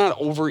 If you're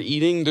not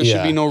overeating, there should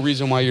Yeah. be no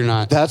reason why you're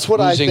not that's what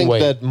I losing think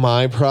weight. that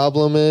my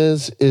problem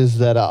is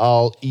that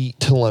I'll eat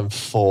till I'm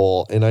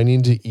full and I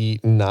need to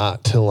eat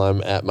not till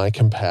I'm at my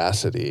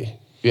capacity.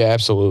 Yeah,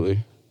 absolutely.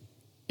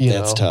 You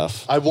That's know?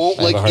 tough. I won't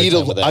I have a hard eat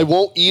time with that. I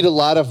won't eat a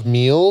lot of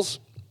meals,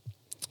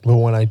 but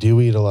when I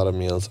do eat a lot of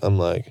meals, I'm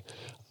like,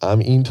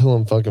 I'm eating till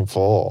I'm fucking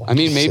full. I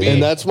mean, maybe-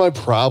 and that's my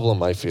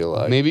problem. I feel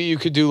like Maybe you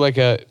could do like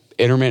a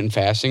intermittent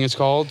fasting. It's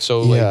called.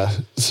 So like, yeah.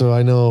 So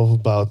I know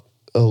about.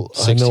 I know a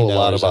 16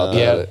 lot hours about on.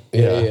 that.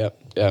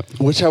 yeah.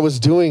 Which I was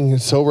doing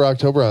sober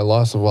October. I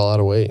lost a lot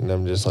of weight, and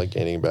I'm just like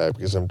gaining back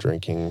because I'm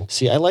drinking.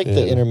 See, I like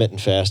the Yeah. intermittent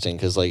fasting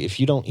because, like, if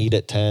you don't eat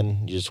at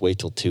 10, you just wait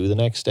till 2 the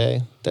next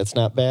day. That's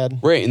not bad.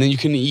 Right, and then you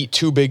can eat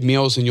 2 big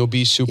meals and you'll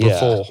be super Yeah.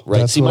 full. Right.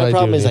 That's See, what my I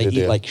problem do is I need to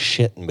eat do. like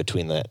shit in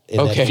between that. In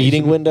Okay. that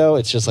feeding window,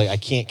 it's just like I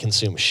can't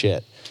consume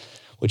shit,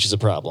 which is a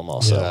problem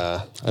also.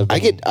 Yeah. I've I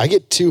been-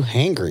 get too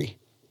hangry.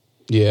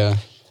 Yeah,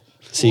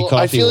 See, Well,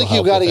 coffee I feel will like you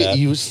help got to with get that.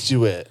 used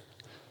to it.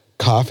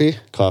 Coffee?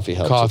 Coffee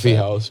helps. coffee with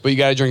that. helps, but you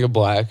got to drink it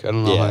black. I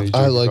don't know Yeah. how you drink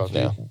I like coffee.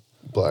 Yeah.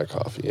 black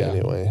coffee Yeah.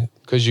 anyway.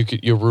 Because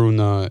you'll ruin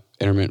the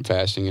intermittent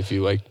fasting if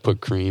you like put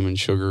cream and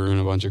sugar and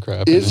a bunch of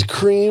crap. in Is it.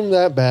 cream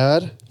that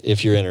bad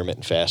If you're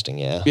intermittent fasting,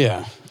 yeah.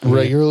 Yeah,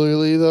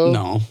 regularly though?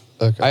 No,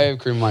 Okay. I have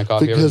cream in my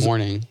coffee every Because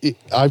morning.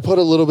 I put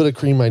a little bit of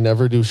cream. I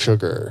never do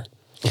sugar.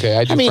 Okay,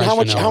 I do. I mean, French how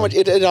much? vanilla. How much?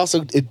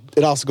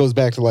 It also goes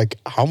back to like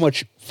how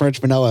much French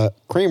vanilla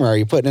creamer are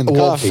you putting in the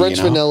Well, coffee? French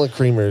you know? vanilla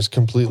creamer is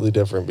completely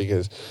different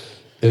because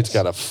it's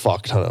got a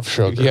fuck ton of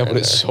sugar. Yeah, in but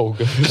it's there. so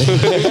good.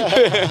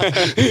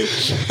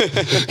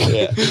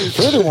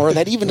 Furthermore,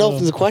 that even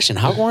opens the question: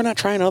 how come we're not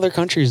trying other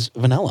countries'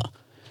 vanilla?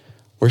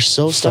 We're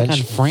so stuck on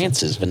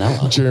France's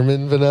vanilla.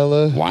 German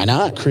vanilla. Why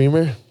not?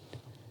 Creamer?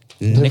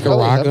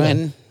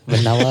 Nicaraguan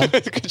vanilla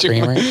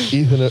creamer.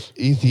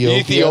 Ethiopia.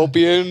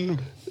 Ethiopian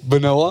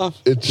vanilla.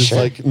 It's just Sure.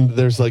 like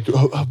there's like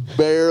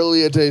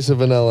barely a taste of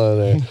vanilla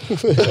in there.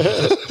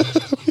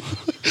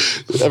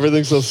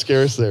 Everything's so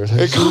scarce there.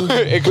 It comes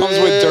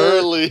with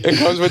dirt. It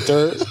comes with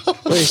dirt.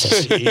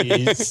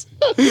 Jeez.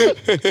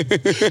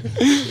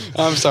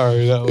 I'm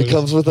sorry. That was, It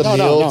comes with a No,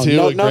 meal no, no, too,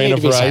 no, a no grain need of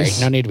to be rice.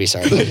 sorry. No need to be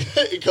sorry.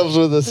 It comes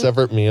with a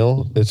separate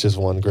meal. It's just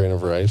one grain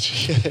of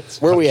rice.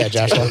 Where are we at,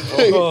 Joshua?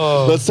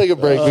 Let's take a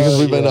break because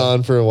we've been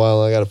on for a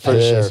while. I got to For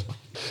finish. sure.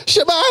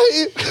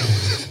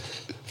 Shabbat.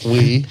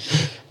 We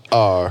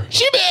are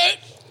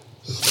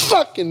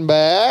fucking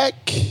back.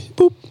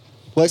 Boop.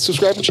 Like,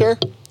 subscribe, and share.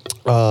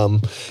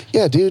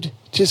 Yeah, dude.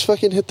 Just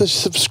fucking hit the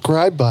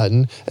subscribe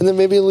button and then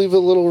maybe leave a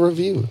little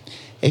review.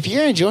 If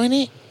you're enjoying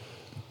it,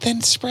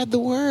 then spread the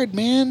word,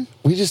 man.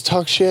 We just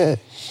talk shit.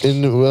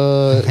 And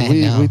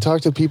know. we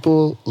talk to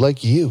people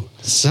like you.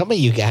 Some of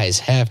you guys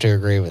have to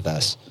agree with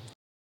us.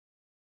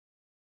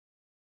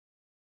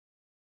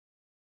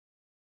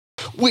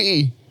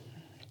 We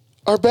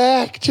are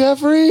back,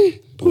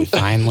 Jeffrey. We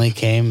finally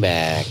came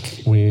back.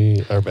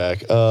 We are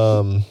back.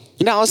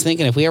 You know, I was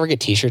thinking if we ever get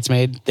T-shirts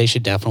made, they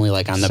should definitely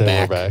like on the Say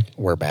back. we're back.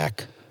 We're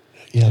back.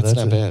 Yeah, That's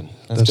not bad.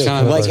 That's good.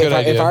 kind of Like a good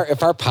idea.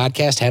 if our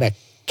podcast had a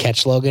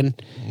catch slogan,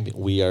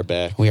 We are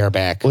back. we are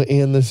back. Well,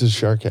 and this is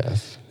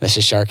Sharkcast. This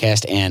is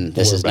Sharkcast, and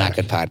this We're is back.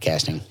 not good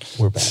podcasting.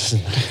 We're back.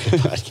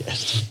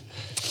 Podcast.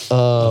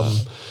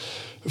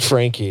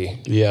 Frankie.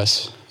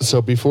 Yes.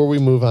 So before we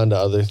move on to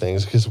other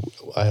things, because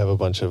I have a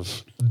bunch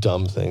of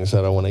dumb things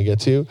that I want to get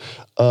to,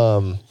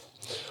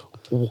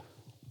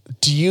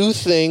 do you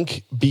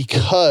think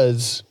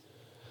because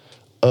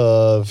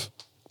of,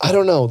 I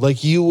don't know,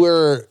 like you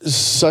were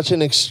such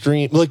an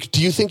extreme, like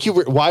do you think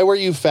why were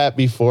you fat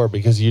before?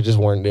 Because you just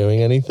weren't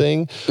doing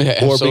anything?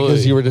 Yeah, or absolutely.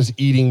 because you were just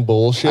eating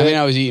bullshit? I mean,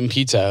 I was eating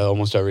pizza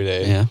almost every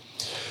day. Yeah.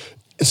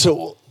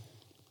 So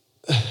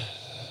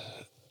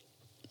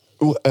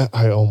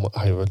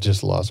I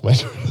just lost my.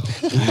 So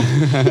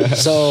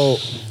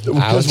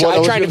I was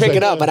What trying to gonna pick say-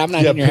 it up, but I'm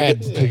not in your head.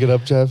 Pick it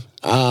up, Jeff.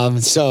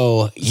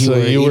 So You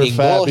you were eating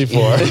fat bull-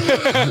 before.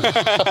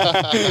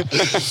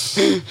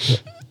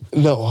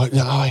 No,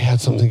 I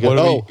had something good.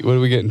 What are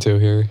we getting to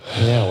here?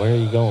 Yeah, where are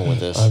you going with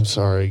this? I'm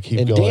sorry. Keep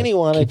And going. Danny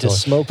wanted Keep to going.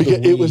 smoke the Because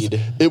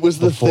weed It was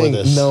the before thing.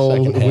 this No,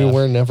 second we half.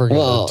 were never going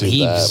Well, to do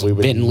he's that.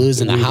 been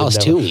losing the we would house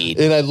never- to weed.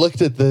 And I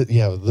looked at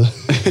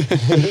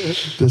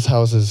this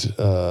house is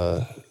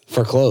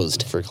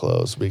foreclosed.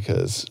 foreclosed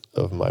because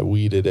of my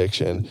weed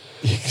addiction.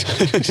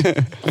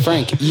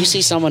 Frank, you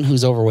see someone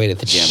who's overweight at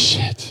the gym.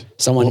 Shit.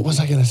 Someone. What was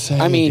I gonna say?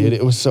 I mean, dude?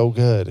 It was so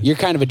good. You're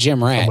kind of a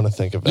gym rat. I'm gonna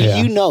think of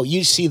it. You know,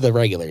 you see the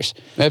regulars.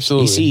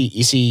 Absolutely.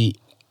 You see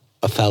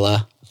a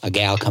fella, a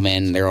gal come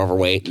in, they're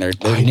overweight, and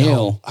they're I new.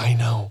 know. I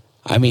know.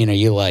 I mean, are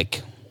you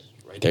like,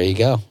 there you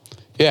go?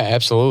 Yeah,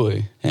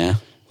 absolutely. Yeah.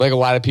 Like a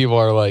lot of people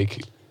are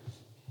like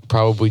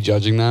probably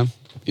judging them.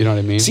 You know what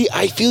I mean? See,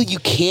 I feel you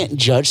can't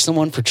judge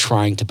someone for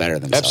trying to better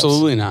themselves.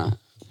 Absolutely not.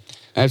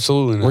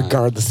 Absolutely not.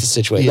 Regardless of the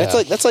situation. Yeah.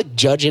 That's like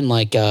judging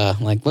look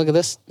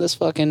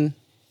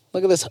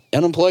at this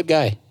unemployed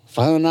guy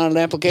filing out an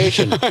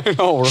application.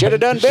 know, right? Should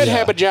have done bed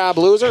habit job,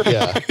 loser.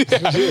 Yeah.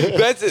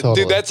 Totally.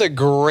 Dude, that's a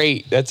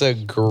great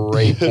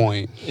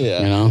point.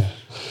 Yeah. You know?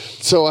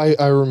 So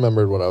I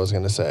remembered what I was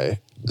going to say.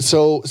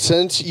 So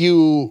since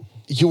you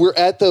were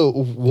at the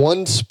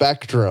one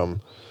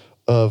spectrum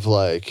of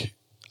like,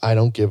 I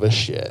don't give a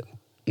shit.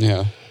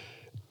 Yeah.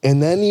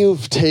 And then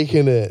you've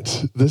taken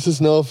it, this is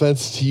no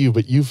offense to you,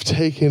 but you've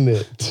taken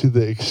it to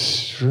the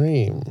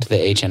extreme The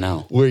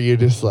HNL. where you're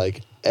just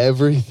like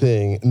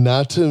everything,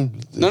 not to,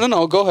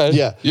 No. Go ahead.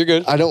 yeah. You're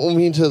good. I don't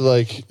mean to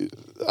like,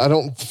 I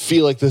don't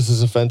feel like this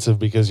is offensive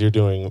because you're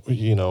doing,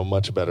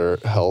 much better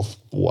health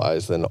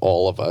wise than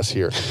all of us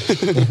here.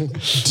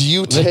 Do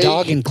you take,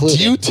 dog included.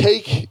 do you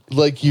take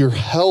like your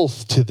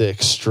health to the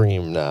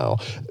extreme now?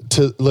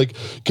 To like,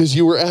 because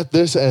you were at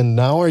this end,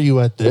 now are you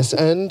at this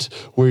end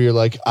where you're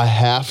like, I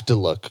have to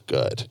look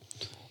good?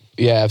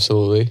 Yeah,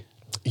 absolutely.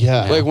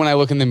 Yeah. Like when I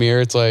look in the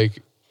mirror, it's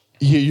like,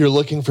 You're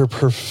looking for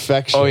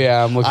perfection. Oh,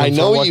 yeah, I'm looking I for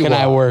know what you can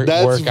I are. work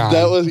on.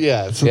 That was,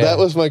 yeah. So Yeah. that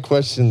was my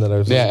question that I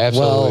was yeah,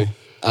 absolutely.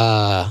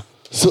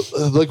 So,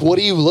 like, what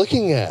are you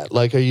looking at?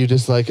 Like, are you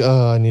just like,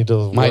 oh, I need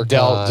to My work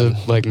delt, on.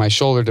 like my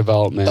shoulder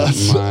development,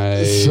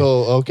 Okay.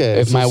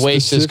 if so my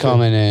waist is specific.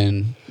 coming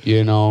in,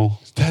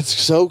 That's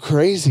so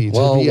crazy.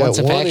 Well, to be once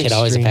at a fat one kid,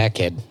 always a extreme. fat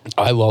kid.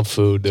 I love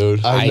food,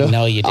 dude. I I know.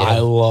 know you did. I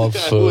love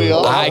food. We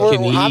all- I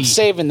can eat. I'm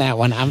saving that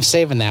one.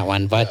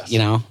 But,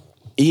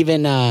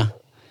 even, I've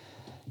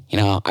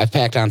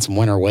packed on some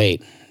winter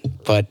weight,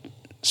 but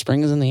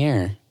spring is in the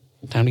air.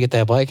 Time to get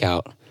that bike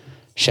out.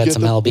 Shed Get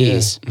some the-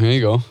 LBs. There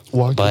you go.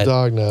 Walk But- the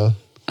dog now.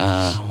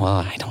 Well,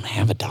 I don't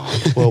have a dog.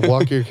 Well,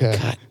 walk your cat.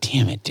 God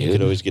damn it, dude. You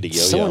could always get a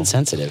So yo-yo.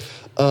 insensitive.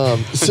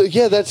 So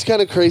yeah, that's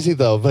kind of crazy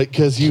though,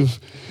 because you've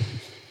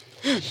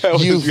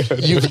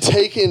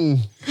taken,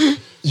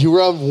 you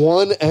were on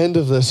one end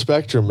of the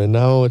spectrum, and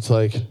now it's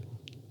like,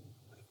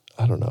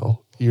 I don't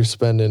know, you're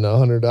spending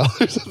 $100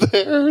 at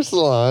the hair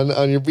salon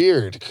on your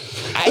beard.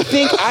 I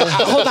think.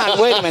 Hold on.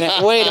 Wait a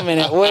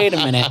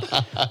minute.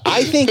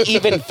 I think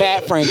even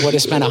Fat Frank would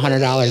have spent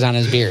 $100 on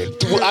his beard.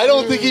 I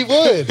don't think he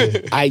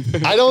would. I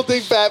don't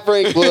think Fat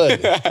Frank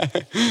would.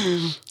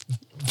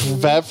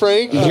 Fat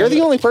Frank? You're the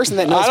only person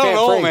that knows I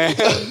don't Fat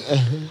know,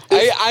 Frank.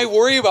 man. I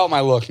worry about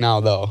my look now,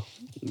 though.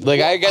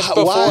 Like I guess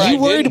before Why? I You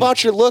worried didn't.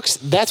 about your looks.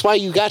 That's why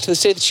you got to the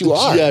state that you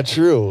are. Yeah,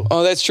 true.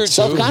 Oh, that's true too.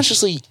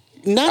 Self-consciously.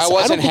 I wasn't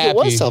don't think happy. it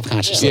was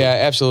self-consciously. Yeah,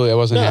 absolutely. I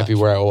wasn't No. happy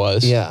where I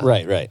was. Yeah.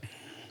 Right.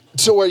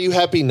 So are you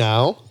happy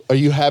now? Are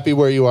you happy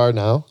where you are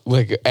now?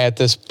 Like at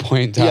this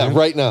point in time? Yeah,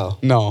 right now.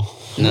 No.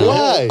 No.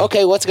 Why?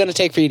 Okay, what's it going to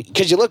take for you?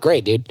 Because you look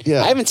great, dude.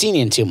 Yeah. I haven't seen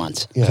you in 2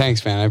 months. Yeah.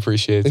 Thanks, man. I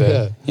appreciate that.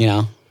 Yeah. You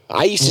know,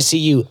 I used to see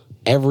you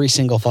every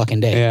single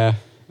fucking day. Yeah.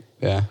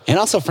 Yeah. And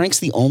also, Frank's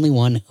the only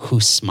one who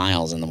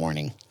smiles in the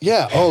morning.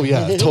 Yeah. Oh,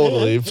 yeah.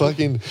 Totally.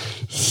 Fucking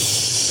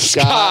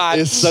Scott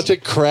is such a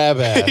crab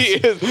ass.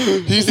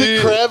 He's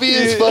the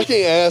crabbiest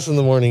fucking ass in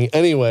the morning.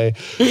 Anyway,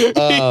 dude,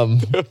 I'm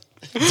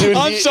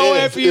so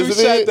happy you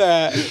said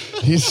that.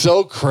 He's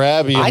so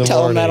crabby. I in the tell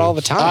him morning. that all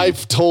the time.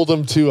 I've told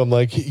him too. I'm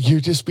like, you're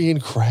just being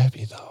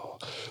crabby though.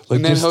 Like,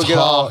 And then just he'll get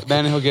all. talk.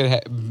 Then he'll get Yeah,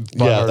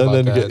 butthurt and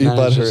then about get that.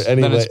 butthurt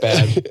Then anyway. it's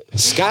bad.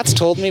 Scott's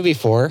told me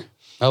before.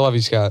 I love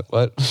you, Scott.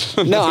 What?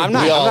 No, I'm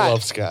not. We all I'm not.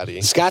 love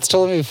Scotty. Scott's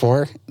told me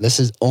before.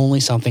 This is only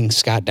something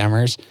Scott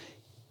Demers.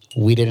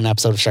 We did an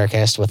episode of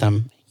Sharkcast with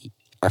him.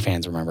 Our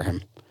fans remember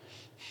him.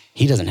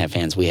 He doesn't have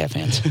fans. We have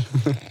fans.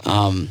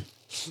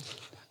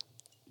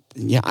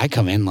 Yeah, I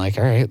come in like,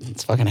 all right,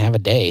 let's fucking have a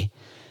day.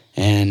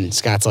 And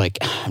Scott's like,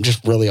 I'm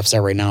just really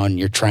upset right now, and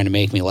you're trying to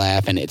make me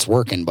laugh, and it's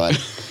working, but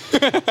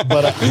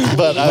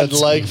But I'd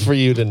like for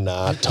you to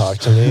not talk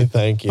to me.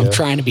 Thank you. I'm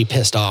trying to be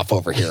pissed off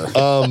over here.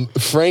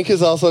 Frank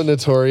is also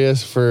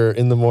notorious for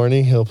in the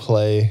morning he'll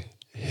play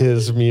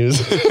his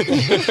music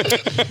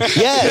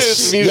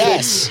Yes,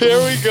 yes. Here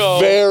we go.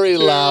 very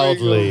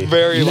loudly.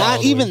 Very Not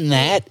loudly. even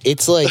that.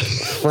 It's like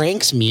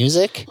Frank's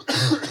music,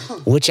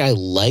 which I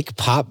like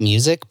pop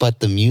music, but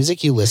the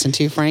music you listen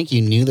to, Frank,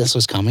 you knew this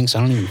was coming, so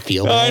I don't even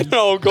feel I bad.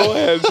 know. Go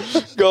ahead.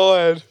 Go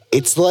ahead.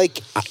 It's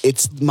like,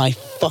 it's my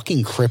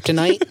fucking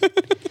kryptonite.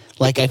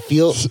 Like I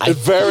feel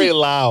Very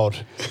loud.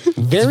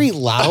 very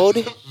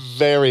loud.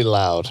 Very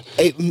loud.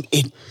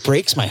 It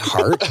breaks my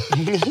heart.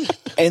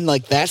 And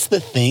like, that's the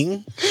thing.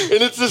 And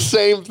it's the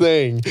same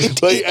thing.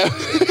 Like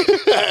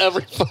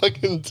every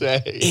fucking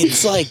day.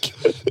 It's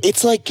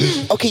like,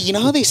 okay, you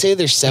know how they say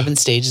there's 7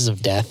 stages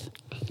of death?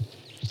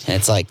 And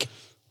it's like,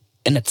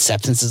 and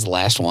acceptance is the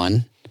last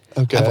one.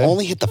 Okay. I've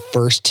only hit the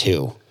first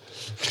 2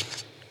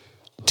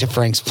 to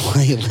Frank's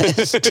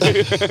playlist.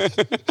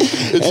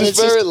 It's just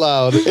very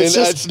loud. And It's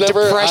just it's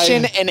never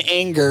depression and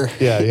anger.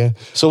 Yeah.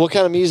 So what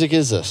kind of music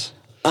is this?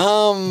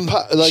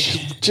 Like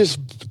just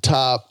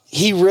top.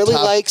 He really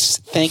Top likes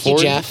Thank You,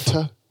 40 Jeff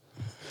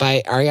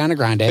by Ariana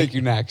Grande. Thank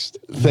you. Next.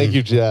 Thank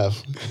you, Jeff.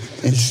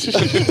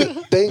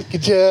 Thank you,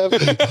 Jeff.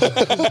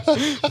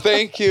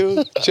 Thank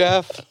you,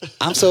 Jeff.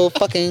 I'm so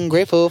fucking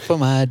grateful for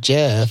my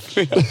Jeff.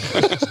 He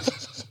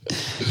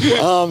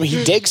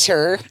digs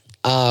her.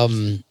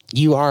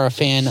 You are a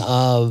fan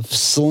of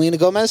Selena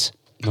Gomez?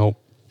 Nope.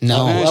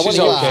 No. She's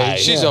wanna okay. hear-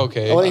 She's I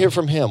okay. want to hear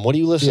from him. What do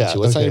you listen Yeah, to?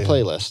 What's on okay. your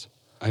playlist?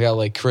 I got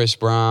like Chris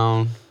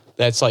Brown.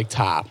 That's like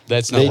top.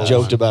 That's They number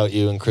joked one. about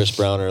you and Chris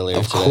Brown earlier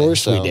Of today.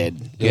 course we so did.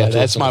 you'll Yeah, have to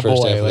that's listen my to the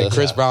first half boy. of Like this.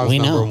 Chris Brown's We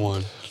number know.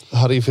 one.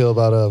 How do you feel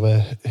about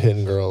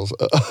Hidden Girls?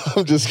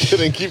 I'm just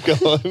kidding. Keep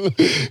going.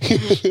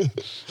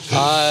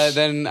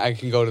 Then I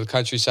can go to the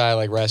countryside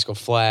like Rascal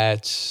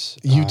Flatts.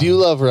 You do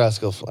love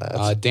Rascal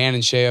Flatts. Dan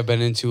and Shay I've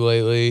been into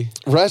lately.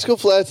 Rascal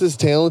Flatts is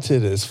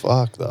talented as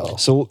fuck, though.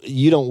 So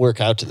you don't work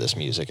out to this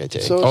music, I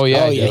take. So- Oh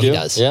yeah, Oh, I yeah, do. he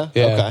does. Yeah?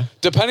 Yeah. Okay.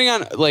 Depending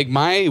on like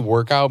my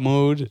workout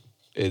mood,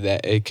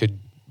 that it could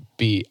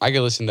be. I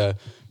could listen to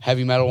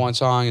heavy metal one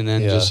song and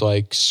then Yeah. just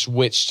like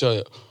switch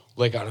to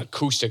like an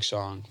acoustic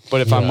song.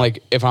 But if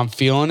I'm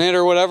feeling it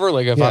or whatever,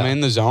 like if I'm Yeah. in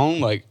the zone,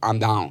 like I'm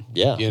down.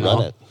 Yeah, you know.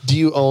 run it. Do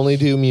you only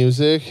do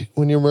music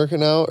when you're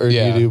working out, or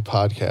Yeah. do you do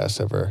podcasts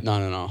ever?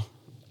 No.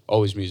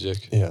 Always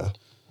music. Yeah.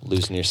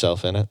 Losing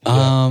yourself in it.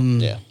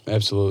 Yeah.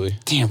 Absolutely.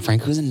 Damn,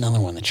 Frank, who's another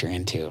one that you're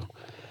into?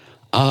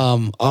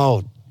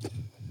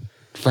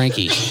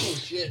 Frankie,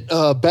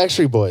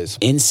 Backstreet Boys.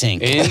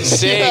 NSYNC. In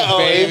sync, Oh,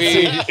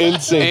 baby. In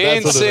sync.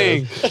 In That's what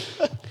it sync.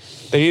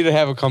 They need to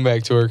have a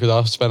comeback tour because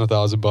I'll spend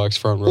 $1,000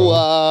 front row.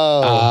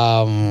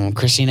 Wow.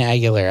 Christina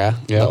Aguilera,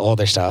 Yeah. the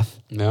older stuff.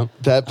 No.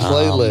 That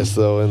playlist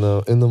though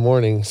in the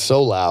morning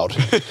so loud.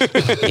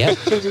 Yep.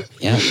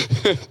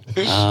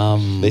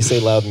 They say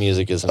loud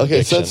music is an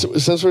Okay, addiction.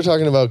 since we're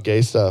talking about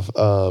gay stuff,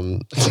 Wow.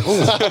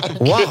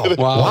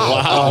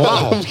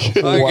 Wow. All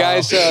right,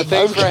 guys,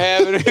 thanks for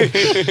having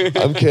me.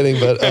 I'm kidding,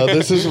 but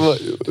this is what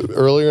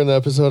earlier in the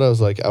episode I was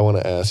like, I want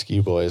to ask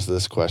you boys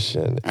this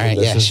question. All right,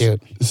 This yeah, is-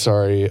 shoot.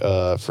 Sorry,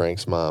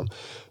 Frank's mom.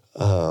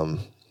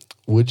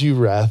 Would you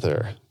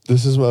rather?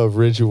 This is my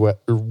would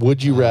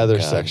you rather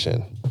God.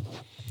 section.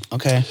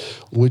 Okay.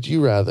 Would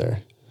you rather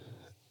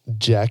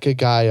jack a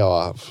guy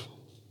off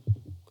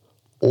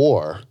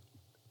or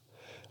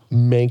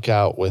make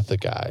out with a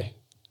guy?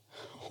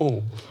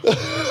 Oh.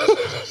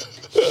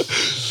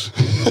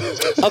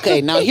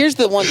 Okay, now here's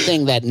the one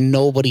thing that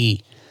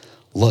nobody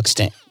looks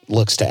to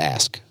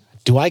ask.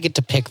 Do I get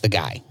to pick the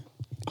guy?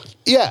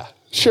 Yeah,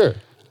 sure.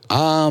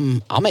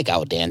 I'll make out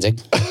with Danzig.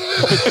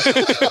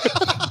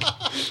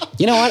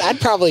 You know what? I'd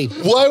probably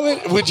Why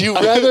would you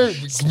rather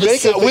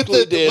make it with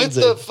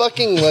the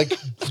fucking like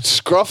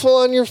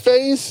scruffle on your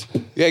face?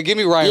 Yeah, give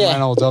me Ryan Yeah.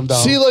 Reynolds. I'm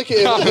down. See, like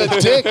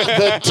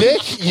the dick,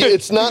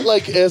 it's not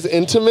like as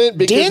intimate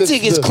because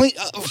Danzig it's is clean.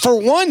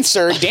 For one,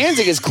 sir,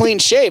 Danzig is clean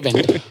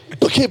shaven.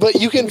 Okay,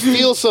 but you can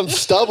feel some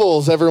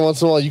stubbles every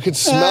once in a while. You can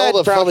smell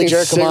the probably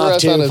fucking jerk 'em off,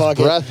 cigarettes too, on his fuck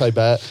it. breath, I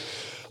bet.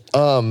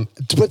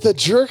 But the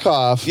jerk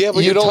off, Yeah, but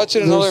you you're don't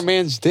touching another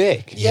man's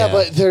dick. Yeah, Yeah.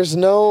 but there's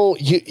no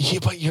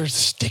but you're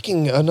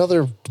sticking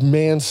another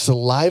man's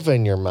saliva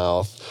in your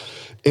mouth.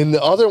 And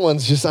the other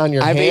one's just on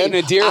your I've hand. eaten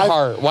a deer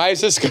heart. Why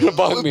is this gonna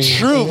bug me?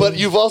 True, but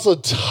you've also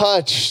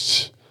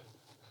touched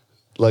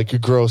like a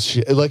gross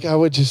shit. Like I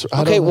would just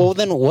I Okay, don't know. well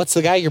then, what's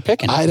the guy you're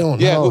picking? I don't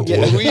Yeah, know.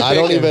 who you I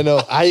don't picking? even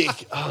know.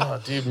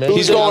 Dude, maybe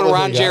He's not going with a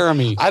Ron guy.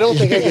 Jeremy. I don't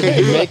think I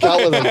can make out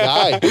with a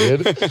guy,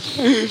 dude.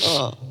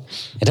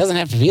 It doesn't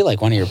have to be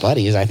like one of your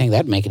buddies. I think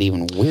that'd make it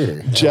even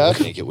weirder. Jeff,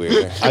 Make it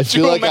weirder. I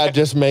feel like I'd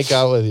just make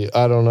out with you.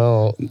 I don't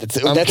know. That's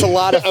a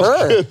lot of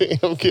fur.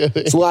 I'm kidding.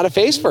 It's a lot of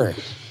face fur.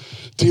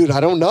 Dude,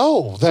 I don't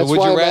know. That's Would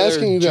why you I'm rather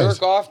asking you guys.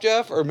 jerk off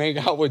Jeff or make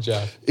out with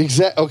Jeff?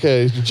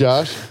 Okay,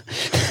 Josh.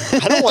 I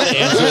don't want to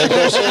answer that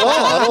question at all.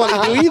 I don't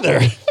want to do either.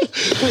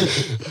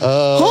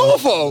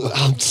 Homophobe.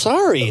 I'm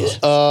sorry.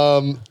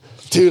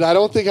 Dude, I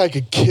don't think I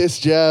could kiss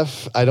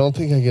Jeff. I don't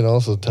think I can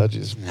also touch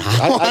his.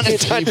 I don't want to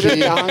touch your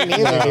dong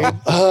either, dude.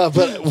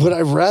 But would I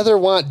rather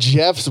want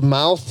Jeff's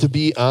mouth to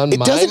be on It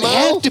my doesn't mouth?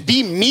 have to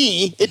be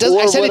me. It doesn't.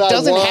 Or I said would it I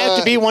doesn't have to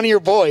want- be one of your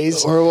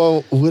boys.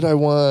 Or would I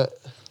want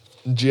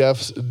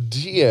Jeff's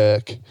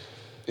dick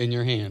In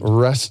your hand.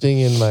 resting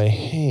in my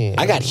hand?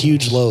 I got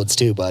huge loads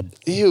too, bud.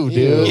 Ew,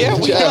 dude. Yeah,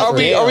 Jeff,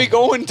 are we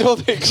going until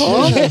they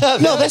come?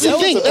 No, that's the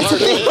thing. That's the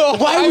thing.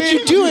 Why would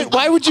you do it?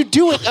 Why would you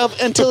do it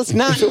until it's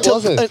not? If it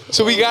wasn't.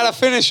 So we gotta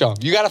finish them.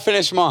 You gotta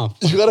finish them off.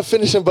 You got to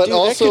finish him, but Dude, that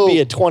also could be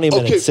a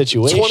 20-minute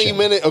situation.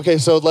 20-minute. Okay,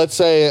 so let's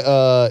say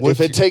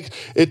if it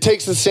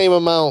takes the same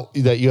amount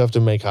that you have to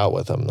make out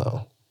with him,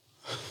 though.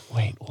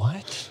 Wait,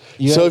 what?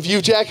 So if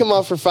you jack him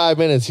off for 5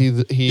 minutes, he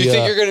You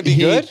think you're gonna be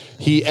good?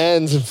 He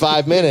ends in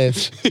 5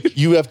 minutes.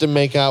 You have to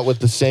make out with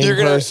the same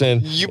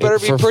person. You better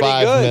be for pretty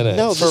 5 good. minutes.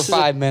 No, for this is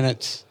 5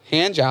 minutes.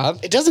 Hand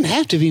job. It doesn't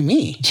have to be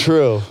me.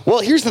 True.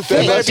 Well, here's the That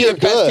thing. might be the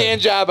best good. hand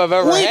job I've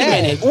ever Wait a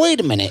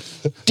had. minute,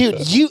 dude.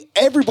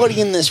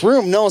 Everybody in this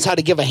room knows how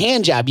to give a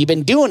hand job. You've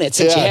been doing it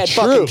since Yeah, you had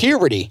true. fucking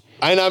puberty.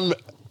 And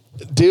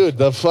dude,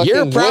 the fucking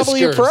You're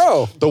probably a whiskers,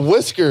 pro. The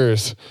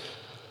whiskers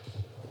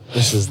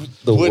This is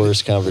the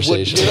worst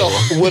conversation.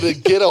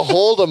 would get a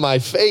hold of my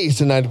face,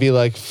 and I'd be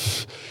like,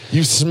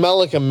 "You smell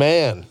like a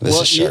man." This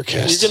is You're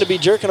Sharkcast. going to be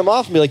jerking him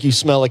off and be like, you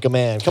smell like a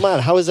man. Come on,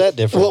 how is that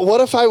different? Well,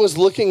 what if I was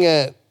looking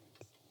at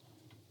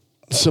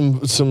some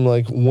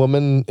like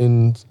woman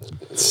in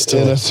a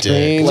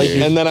screen, like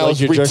and then I was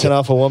you're jerking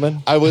off a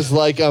woman? I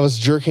was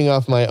jerking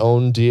off my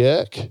own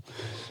dick.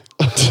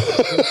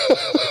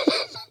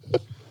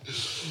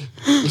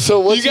 So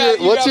what's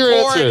your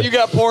answer? You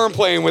got porn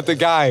playing with the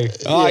guy.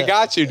 Oh, I Yeah.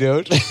 got you,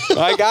 dude.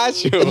 I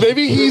got you.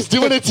 Maybe he's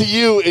doing it to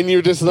you, and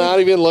you're just not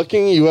even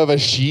looking. You have a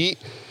sheet.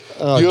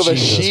 Oh, You have a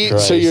Jesus sheet,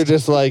 Christ. so you're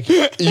just like,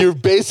 you're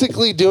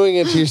basically doing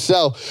it to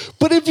yourself.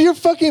 But if you're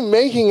fucking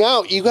making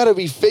out, you got to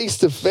be face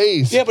to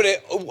face. Yeah, but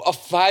a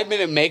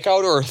 5-minute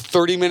makeout or a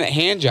 30-minute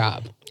hand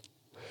job.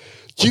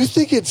 Do you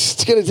think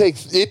it's going to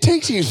it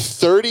takes you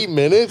 30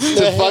 minutes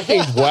to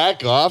fucking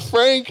whack off,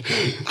 Frank?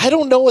 I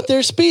don't know what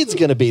their speed's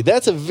going to be.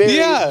 That's a very,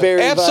 Yeah,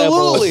 very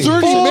absolutely.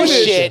 viable. 30 minutes.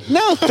 Bullshit.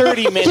 No,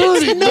 30 minutes.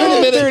 30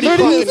 No, minutes. 30 30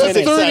 fucking minutes. That's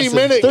a minutes.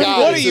 30-minute guy.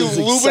 What are you This is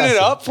lubing excessive.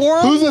 it up for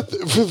him?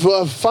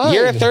 Who's fine.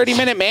 You're a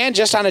 30-minute man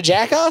just on a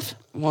jack off?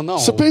 Well, no.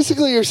 So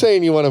basically, you're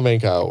saying you want to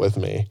make out with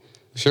me.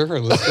 Sure,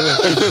 let's do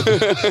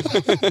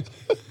it.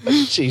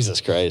 Jesus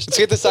Christ. Let's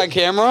get this on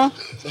camera.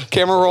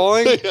 Camera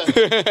rolling.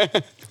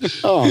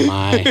 Oh,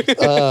 my.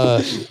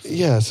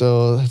 Yeah,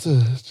 so that's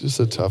just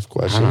a tough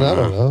question. I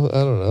don't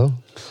know.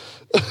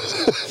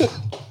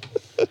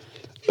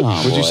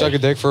 Oh, Would you boy. suck a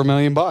dick for $1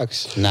 million?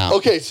 No.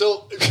 Okay,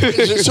 so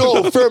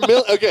for a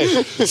million.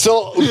 Okay,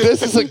 so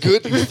this is a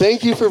good.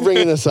 Thank you for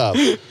bringing this up.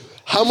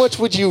 How much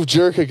would you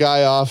jerk a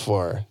guy off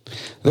for?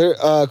 There,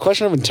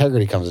 question of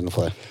integrity comes into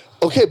play.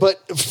 Okay, but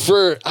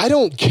I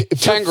don't care.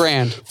 10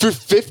 grand. For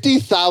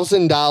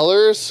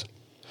 $50,000,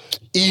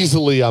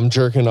 easily I'm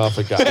jerking off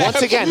a guy.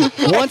 Once again,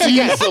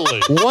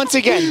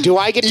 do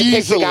I get to pick the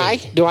Easily. guy?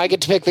 Do I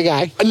get to pick the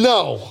guy?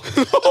 No.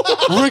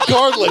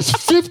 Regardless,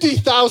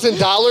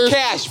 $50,000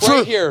 Cash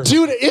right here.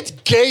 Dude, it's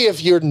gay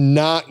if you're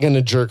not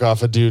gonna jerk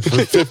off a dude for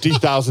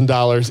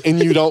 $50,000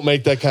 and you don't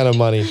make that kind of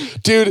money.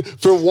 Dude,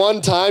 for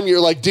one time you're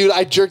like, dude,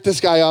 I jerked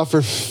this guy off for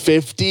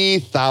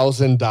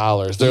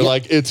 $50,000. They're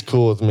like, it's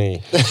cool with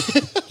me.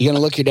 You gonna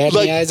look your dad in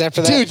Like, the eyes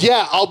after that? dude,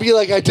 yeah, I'll be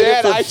like, I did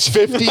Dad, it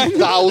for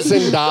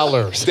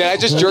 $50,000. Dad, I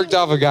just jerked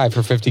off a guy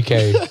for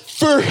 $50K.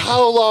 For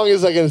how long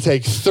is that gonna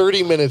take?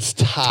 30 minutes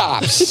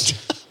tops.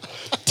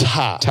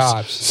 Tops.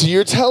 Tops. So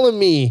you're telling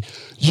me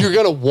you're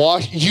gonna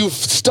you've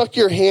stuck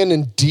your hand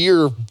in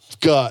deer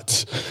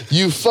guts.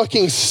 You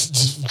fucking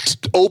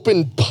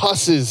open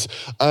pusses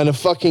on a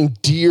fucking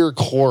deer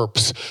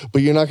corpse,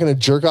 but you're not going to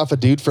jerk off a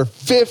dude for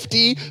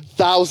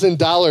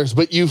 $50,000.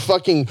 But you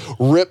fucking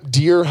rip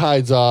deer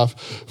hides off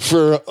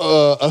for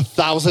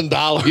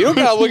 $1,000. You don't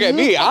gotta look at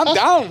me. I'm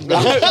down.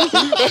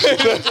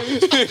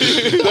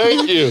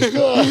 Thank you,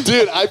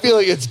 dude. I feel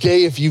like it's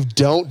gay if you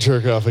don't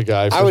jerk off a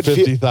guy for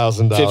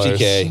 $50,000.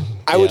 $50K.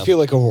 I would feel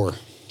like a whore.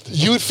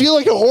 You would feel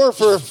like a whore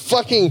for a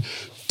fucking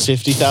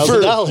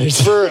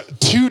 $50,000 for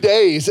 2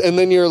 days, and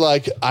then you're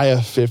like, I have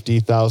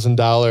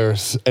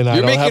 $50,000, and I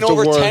You're don't have making to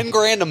over work. 10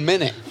 grand a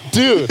minute.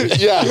 Dude.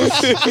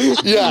 Yes,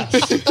 yes,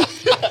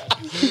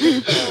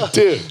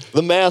 dude.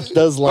 The math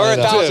does Or line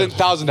up.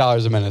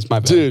 $1,000 a minute. It's my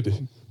bad.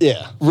 Dude,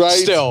 Yeah. right?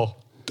 Still,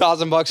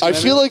 $1,000 a I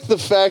minute. feel like the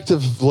fact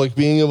of like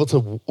being able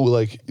to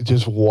like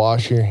just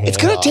wash your hands. It's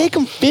gonna take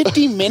him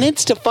 50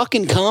 minutes to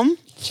fucking come.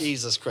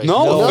 Jesus Christ.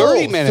 no,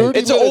 30 minutes. 30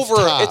 it's minutes over.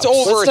 tops. It's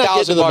over Let's not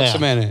get to the $1,000 math. a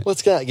minute.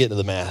 Let's not get into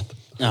the math.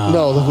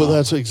 No, well,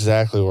 that's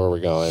exactly where we're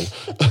going,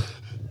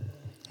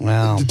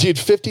 Well, dude.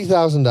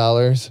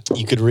 $50,000.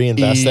 You could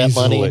reinvest that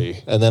money,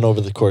 Easily. and then over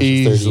the course of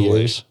 30 Easily.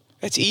 years.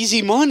 That's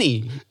easy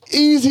money.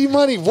 Easy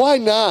money. Why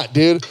not,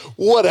 dude?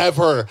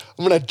 Whatever.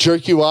 I'm gonna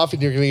jerk you off,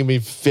 and you're gonna give me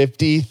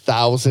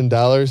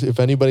 $50,000. If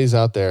anybody's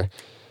out there,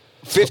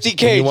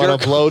 $50K. you want a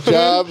jerk.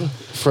 blowjob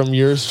from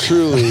yours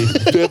truly,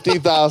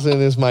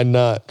 50,000 is my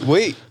nut.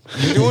 Wait,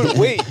 you're doing a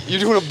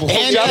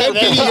blowjob. that'd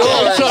be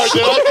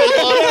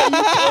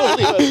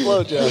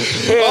All Job,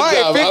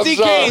 right, I'm 50K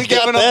sorry. is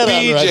giving a that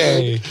on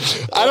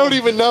BJ. I don't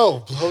even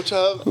know.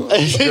 Blowjob?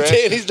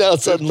 Danny's now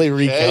suddenly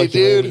recalculating.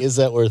 dude. Is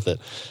that worth it?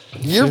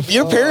 your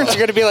parents are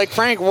gonna be like,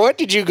 Frank, what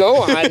did you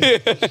go on?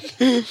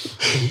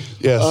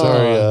 Yeah,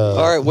 sorry.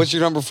 All right, what's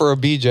your number for a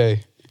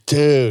BJ?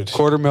 Dude.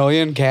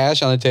 $250,000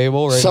 cash on the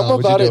table right now. Something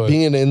What'd you about do it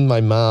being in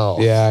my mouth.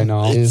 Yeah, I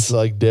know. Is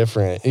like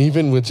different.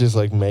 Even with just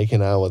like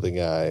making out with a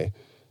guy.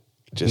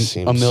 It just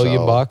seems $1 million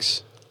so-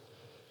 bucks.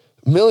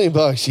 $1 million?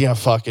 Yeah,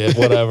 fuck it.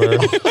 Whatever.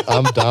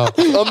 I'm down.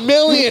 $1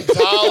 million,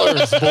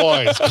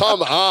 boys.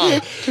 Come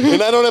on.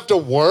 And I don't have to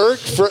work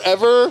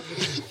forever.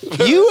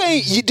 You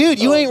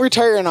ain't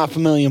retiring off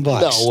 $1 million.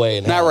 No way.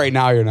 in Not hell. right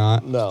now, you're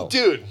not. No.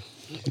 Dude.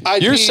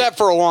 You're set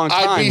for a long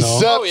time, I'd be though.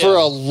 set Oh, yeah. for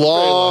a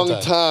long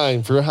long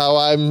time for how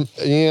I am.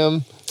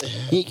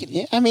 You could,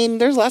 yeah, I mean,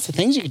 there's lots of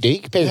things you could do. You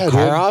could pay Yeah, the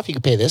car dude. off. You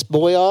could pay this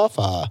boy off.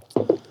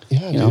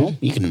 Yeah, You know,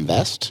 you can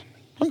invest.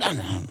 I don't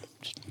know.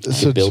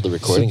 So Build a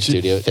recording so-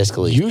 studio.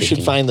 fiscally You should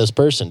speaking. find this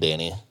person,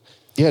 Danny.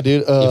 Yeah,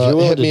 dude. If you're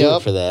willing hit to me do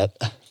up. it for that,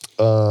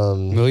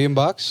 $1 million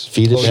bucks?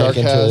 feed it back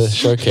into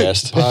Sharkcast.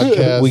 Sharkcast.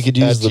 Podcast We could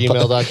use at the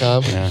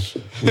gmail.com.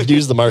 we could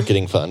use the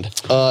marketing fund,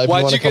 If Why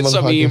wanna don't you come get on the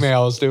some podcast-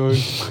 emails, dude?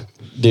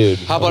 dude.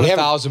 How about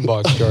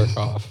 $1,000 jerk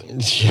off?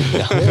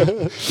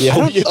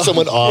 Yeah, we get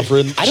someone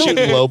offering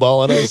shooting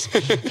lowball on us.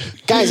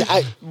 Guys,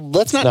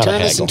 let's not Not a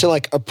turn this haggle. into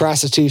like a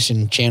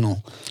prostitution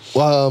channel.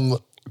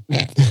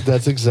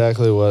 That's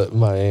exactly what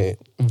my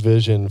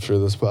vision for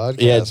this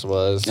podcast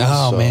was.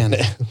 Oh, man.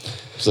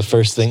 It's the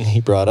first thing he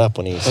brought up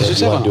when he Let's said just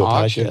he have wanted an to do a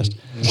auction.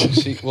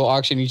 podcast. We'll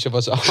auction each of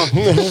us off.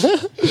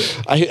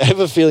 I have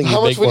a feeling you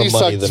How make much would more you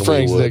money suck than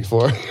Frank's we dick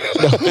would.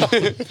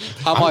 for?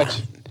 How much?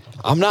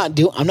 I'm not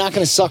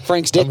gonna suck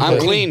Frank's dick. I'm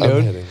clean, I'm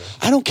dude. kidding.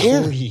 I don't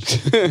care.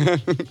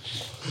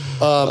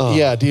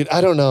 Yeah, dude. I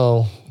don't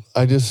know.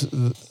 I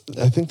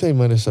think they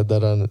might have said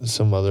that on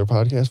some other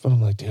podcast, but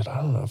I'm like, dude,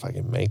 I don't know if I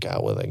can make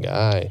out with a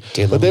guy.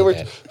 Dude, but let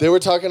me they were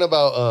talking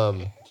about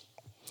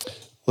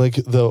like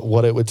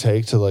what it would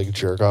take to like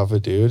jerk off a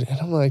dude, and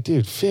I'm like,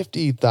 dude,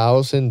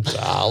 $50,000,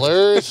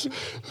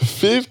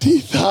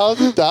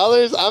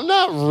 $50,000. I'm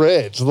not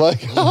rich.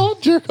 Like, I'll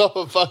jerk off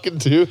a fucking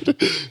dude.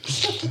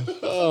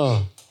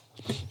 Oh.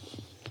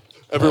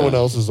 Everyone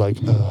else is like,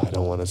 I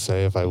don't want to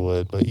say if I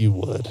would, but you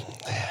would.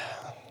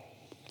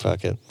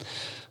 Fuck it.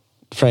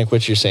 Frank,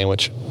 what's your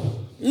sandwich?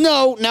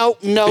 No,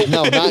 not yet.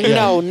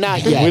 No,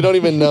 not yet. We don't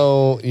even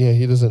know. Yeah,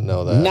 he doesn't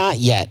know that. Not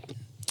yet.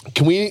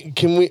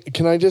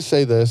 Can I just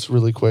say this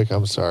really quick?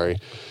 I'm sorry.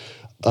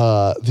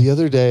 The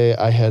other day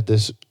I had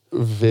this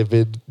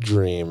vivid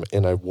dream,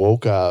 and I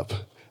woke up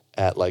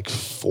at like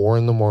 4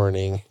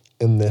 a.m,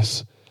 and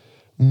this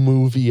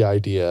movie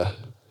idea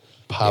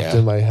popped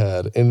in my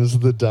head, and it's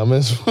the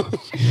dumbest.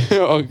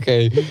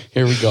 Okay,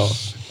 here we go.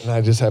 And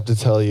I just have to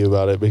tell you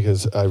about it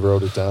because I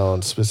wrote it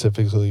down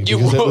specifically You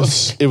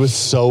because wrote- it was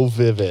so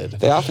vivid.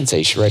 They often say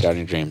you should write down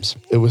your dreams.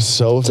 It was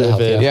so a healthy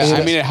vivid. Yeah, And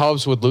I mean, it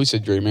helps with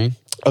lucid dreaming.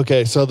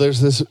 okay, so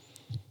there's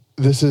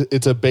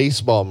it's a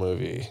baseball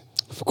movie.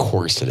 Of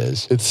course it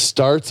is. It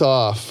starts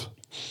off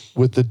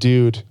with the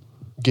dude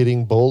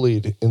getting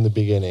bullied in the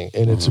beginning,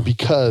 and it's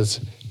because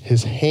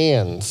his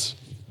hands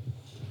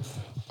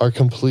are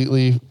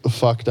completely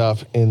fucked up,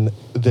 and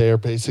they're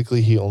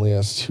basically he only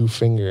has 2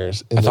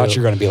 fingers. And I thought they're-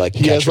 you were gonna be like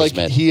he has catcher's like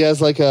mitt. he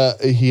has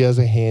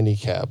a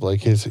handicap,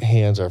 like his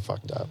hands are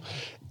fucked up,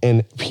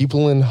 and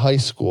people in high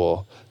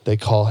school they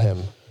call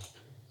him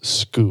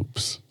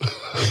Scoops.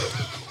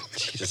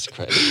 Jesus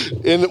Christ.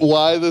 And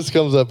why this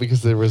comes up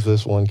because there was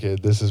this one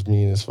kid. This is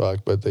mean as fuck,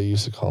 but they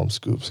used to call him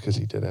Scoops because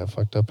he did have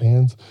fucked up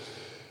hands.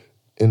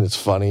 and it's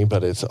funny,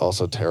 but it's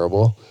also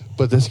terrible.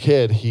 But this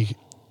kid, he's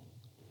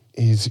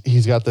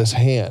got this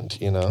hand,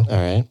 you know. All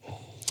right.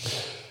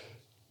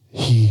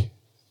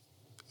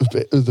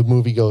 The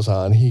movie goes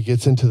on. He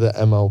gets into the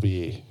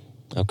MLB.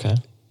 Okay.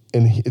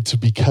 And it's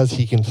because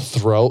he can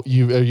throw.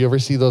 You ever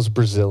see those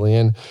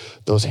Brazilian,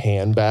 those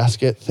hand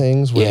basket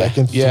things where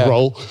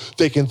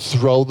they can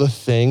throw the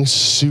thing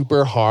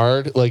super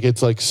hard, like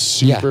it's like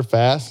super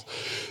fast.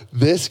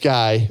 This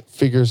guy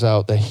figures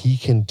out that he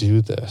can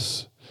do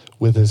this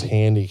with his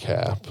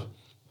handicap,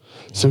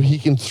 so he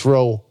can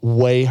throw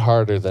way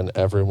harder than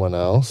everyone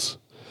else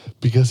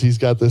because he's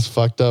got this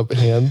fucked up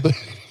hand.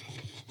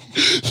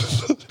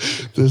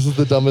 This is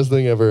the dumbest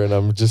thing ever, and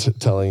I'm just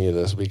telling you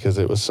this because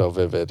it was so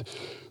vivid.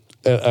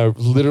 And I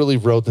literally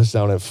wrote this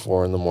down at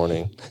 4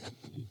 a.m.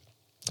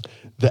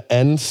 The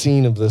end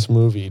scene of this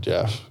movie,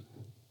 Jeff,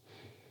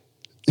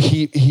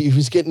 he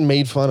was getting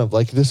made fun of.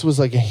 Like, this was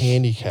like a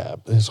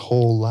handicap his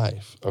whole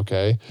life,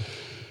 okay?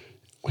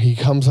 He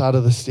comes out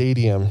of the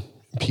stadium,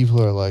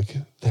 people are like,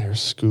 there's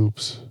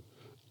Scoops.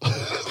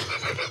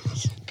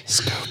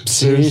 Scoops.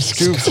 There's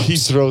Scoops. He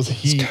throws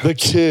heat. The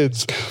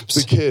kids.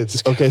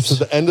 Okay, so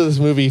the end of this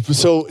movie.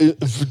 So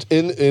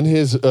in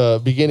his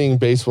beginning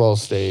baseball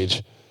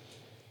stage,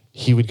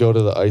 he would go to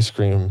the ice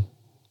cream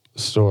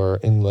store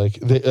and like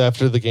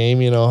after the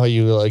game, you know how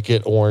you like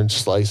get orange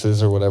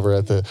slices or whatever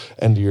at the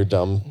end of your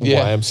dumb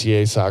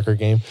YMCA soccer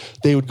game.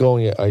 They would go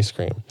and get ice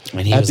cream.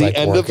 And he at was the like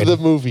end working. of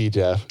the movie,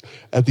 Jeff.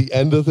 At the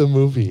end of the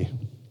movie,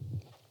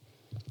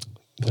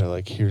 they're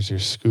like, "Here's your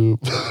scoop."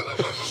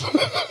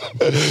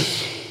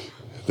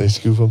 They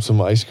scoop him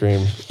some ice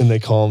cream and they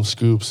call him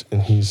Scoops,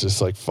 and he's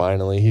just like,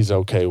 finally, he's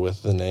okay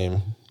with the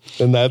name,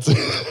 and that's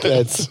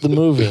the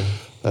movie.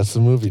 That's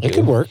the movie. It dude.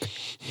 could work.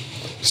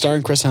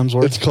 Starring Chris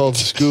Hemsworth. It's called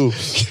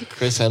Scoops.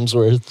 Chris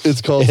Hemsworth.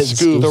 It's called And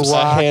Scoops. The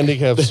A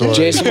handicap story.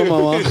 Jason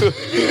Momoa.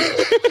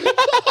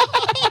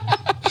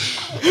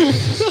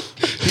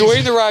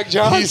 Dwayne The Rock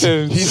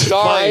Johnson. He's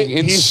starring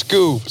in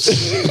Scoops.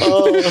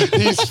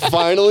 He's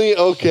finally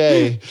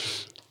okay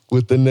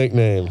with the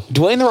nickname.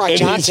 Dwayne The Rock And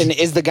Johnson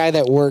is the guy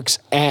that works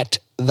at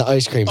the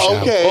ice cream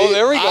shop. Okay. Oh,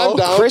 there we go. I'm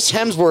down. Chris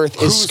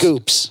Hemsworth is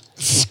Scoops.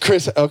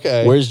 Chris.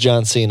 Okay. Where's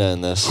John Cena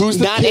in this? Who's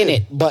the Not kid? in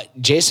it, but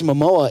Jason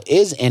Momoa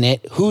is in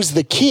it. Who's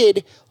the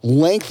kid?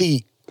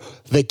 Lengthy,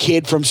 the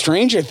kid from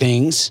Stranger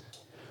Things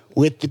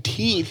with the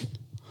teeth.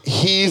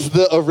 He's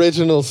the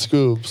original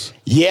Scoops.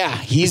 Yeah,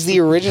 he's the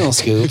original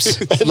Scoops.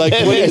 Like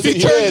when he's a He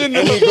turns kid into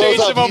and he goes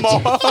Jason up.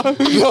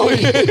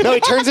 Momoa. No, he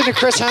turns into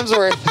Chris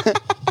Hemsworth.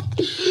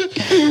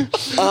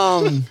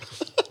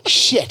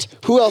 Shit.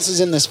 Who else is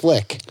in this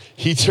flick?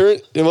 He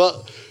turned.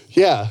 Well,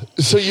 yeah.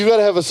 So you got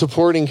to have a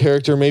supporting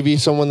character, maybe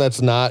someone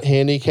that's not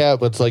handicapped,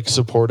 but's like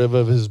supportive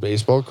of his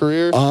baseball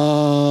career.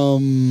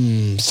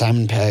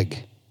 Simon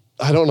Pegg.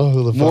 I don't know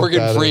who the fuck Morgan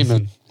that is.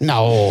 Freeman.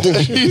 No.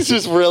 He's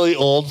just really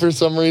old for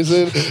some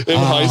reason in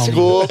high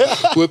school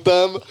with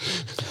them.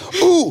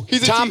 Ooh,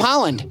 Tom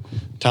Holland.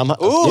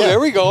 Ooh, there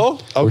we go.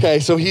 Okay,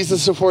 so he's a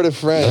supportive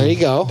friend. There you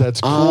go.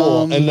 That's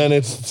cool. And then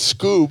it's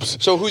Scoops.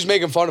 So who's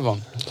making fun of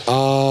him?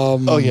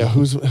 Oh yeah,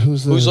 who's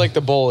Who's like the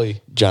bully?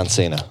 John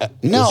Cena.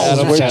 No, Adam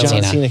not Where John John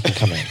Cena. Cena can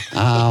come in.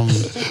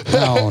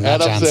 No,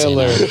 not Adam John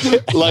Sandler,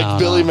 Cena. like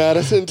Billy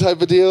Madison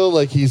type of deal.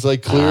 Like he's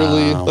like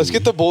clearly. Let's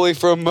get the bully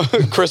from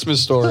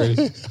Christmas Story.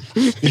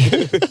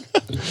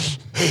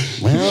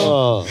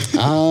 Well, At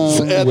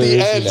Where the is he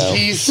end, now?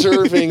 he's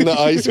serving the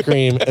ice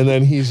cream, and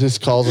then he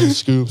just calls them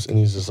Scoops, and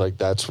he's just like,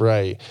 "That's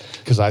right,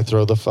 because I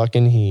throw the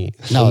fucking heat."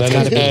 No, and it's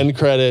then gotta his be. end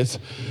credits.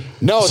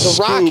 no, The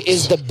Rock Scoops.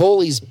 is the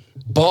bully's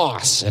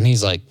boss, and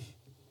he's like,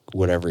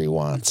 whatever he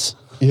wants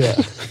Yeah,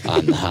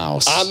 on the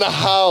house. on the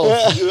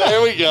house.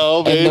 There we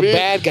go, baby. and the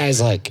bad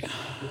guy's like,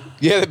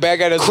 Yeah, the bad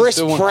guy doesn't. Chris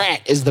still want-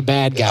 Pratt is the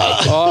bad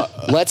guy.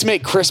 Let's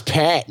make Chris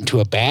Pratt into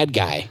a bad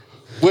guy.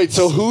 Wait,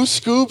 so who's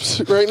Scoops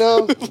right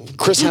now?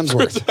 Chris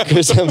Hemsworth.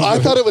 Chris Hemsworth. I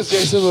thought it was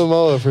Jason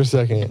Momoa for a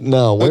second.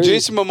 No, Well, where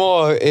Jason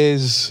Momoa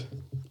is.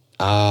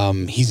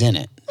 He's in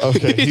it.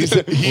 Okay,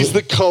 he's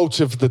the coach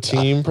of the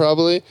team,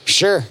 probably.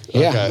 Sure.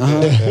 Yeah. Okay.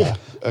 uh-huh. Yeah.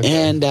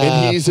 Okay. And,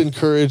 he's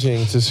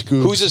encouraging to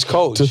Scoops. Who's his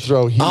coach? To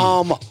throw heat.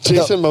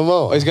 Jason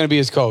Momoa. Oh, he's gonna be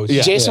his coach.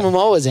 Yeah. Jason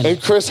Momoa is in it.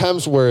 And Chris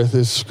Hemsworth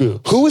is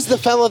Scoops. Who was the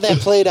fella that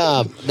played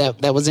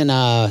that was in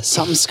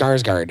something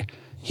Skarsgård?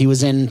 He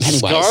was in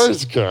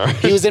Pennywise. Skarsgård.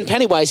 He was in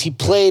Pennywise. He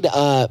played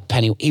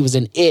He was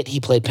in It. He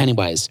played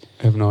Pennywise.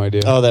 I have no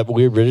idea. Oh, that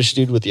weird British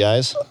dude with the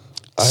eyes?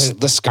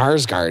 The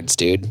Skarsgårds,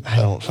 dude. I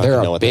don't fucking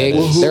They're know a what big. that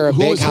is. They're a Who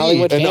big is he?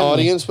 Hollywood An family.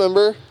 audience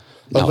member?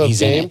 No, of a he's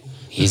game? in it.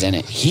 He's in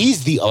it.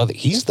 He's the other.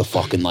 He's the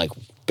fucking like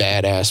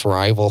badass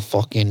rival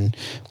fucking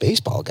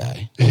baseball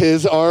guy.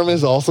 His arm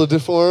is also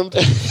deformed.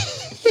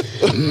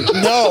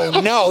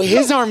 No,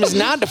 his arm is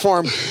not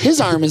deformed. His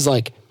arm is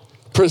like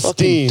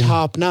Pristine. fucking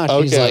top notch.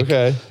 He's Okay, like,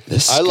 okay.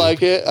 This I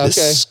like it. This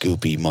Okay.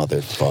 Scoopy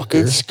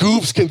motherfucker. And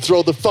Scoops can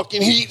throw the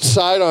fucking heat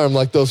sidearm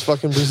like those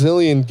fucking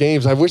Brazilian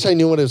games. I wish I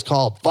knew what it was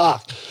called.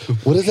 Fuck.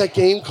 What is that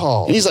game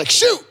called? And he's like,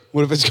 shoot.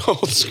 What if it's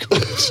called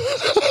Scoops?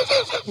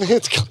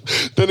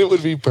 Then it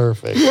would be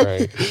perfect,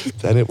 right?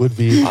 Then it would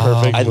be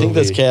perfect. I think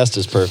this movie. cast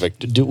is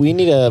perfect. Do we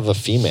need to have a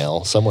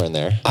female somewhere in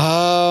there?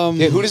 Yeah,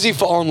 who does he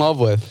fall in love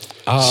with?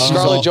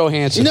 Scarlett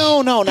Johansson.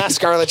 No, not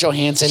Scarlett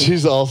Johansson.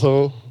 She's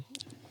also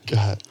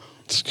got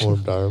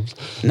formed arms.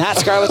 Not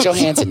Scarlett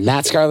Johansson.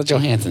 Not Scarlett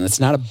Johansson. It's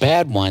not a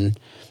bad one,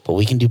 but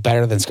we can do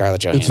better than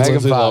Scarlett It's Johansson. Megan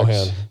Lindsay Fox.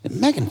 Lohan.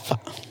 Megan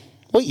Fox.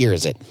 What year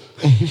is it?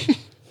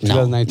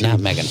 No, 2019. not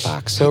Megan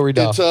Fox. Hillary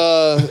Duff.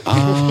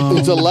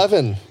 It's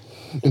 11,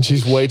 and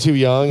she's way too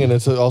young, and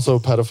it's also a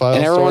pedophile.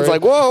 And everyone's story.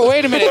 like, whoa,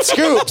 wait a minute,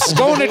 Scoops,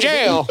 going to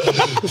jail.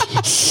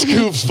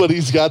 Scoops, but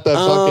he's got that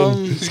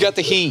fucking. He's got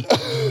the heat.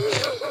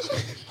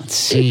 Let's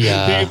see. He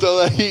can throw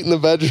that heat in the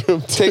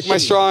bedroom. Take my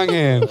strong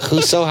hand.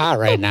 Who's so hot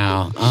right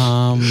now?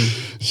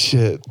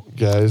 Shit,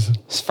 guys.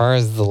 As far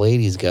as the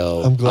ladies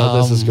go, I'm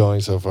glad this is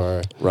going so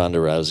far. Ronda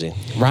Rousey.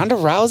 Ronda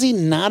Rousey,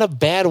 not a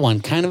bad one.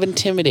 Kind of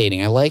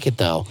intimidating. I like it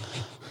though.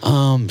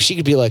 She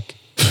could be like,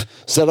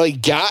 "Is that all you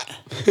got?"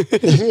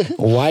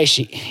 Why is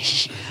she?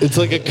 It's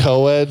like a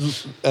co-ed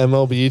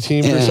MLB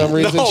team for Yeah. some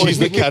reason. No. She's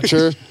the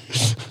catcher.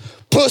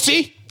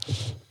 Pussy,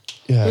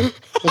 Yeah.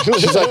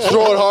 She's like,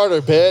 throw it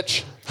harder,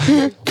 bitch.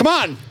 come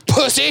on,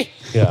 pussy.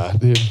 Yeah,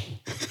 dude.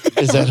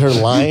 Is that her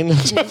line?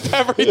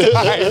 Every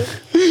time.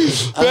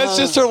 That's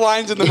just her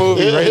lines in the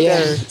movie right Yeah.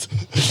 there.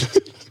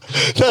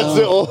 That's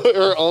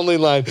her only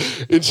line.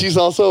 And she's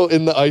also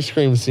in the ice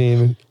cream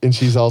scene, and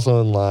she's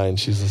also in line.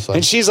 She's just like,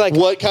 And she's like,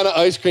 what kind of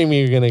ice cream are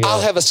you going to get? I'll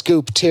have a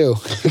scoop too.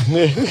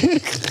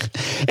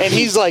 And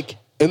he's like,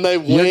 and they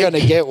you're wink.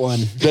 gonna get one.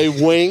 They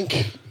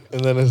wink,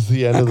 and then it's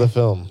the end of the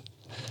film.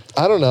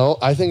 I don't know.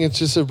 I think it's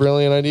just a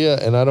brilliant idea.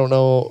 And I don't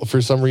know,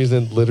 for some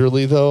reason,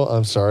 literally, though,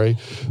 I'm sorry.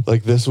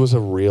 Like, this was a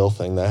real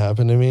thing that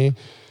happened to me.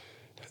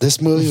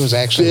 This movie was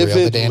actually real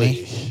to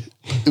Danny. Vividly.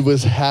 It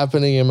was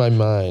happening in my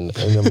mind.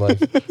 And I'm like,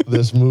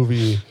 this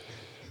movie.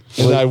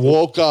 And I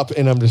woke up,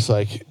 and I'm just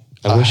like,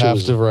 I wish it have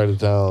was- to write it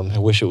down. I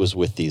wish it was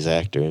with these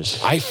actors.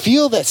 I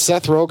feel that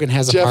Seth Rogen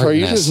has a Jeff, part are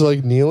in you this. just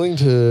like kneeling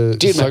to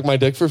Dude, suck my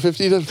dick for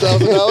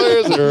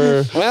 $50,000?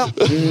 Or Well,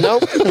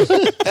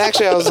 nope.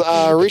 Actually, I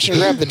was reaching to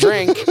grab the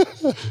drink,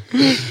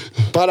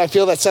 but I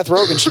feel that Seth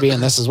Rogen should be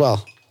in this as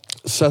well.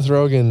 Seth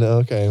Rogen?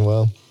 Okay,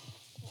 well,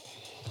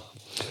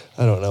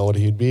 I don't know what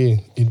he'd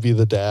be. He'd be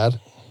the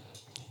dad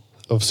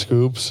of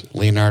Scoops.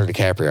 Leonardo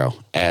DiCaprio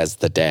as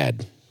the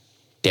dad,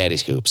 Daddy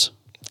Scoops.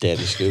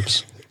 Daddy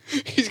Scoops.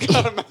 He's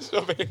got a mess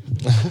up hand.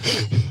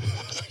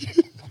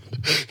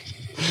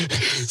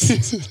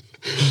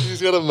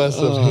 He's got a messed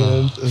up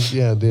hand.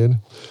 Yeah, dude.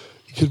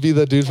 Could be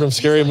that dude from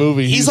Scary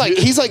Movie. He's like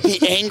the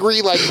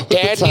angry like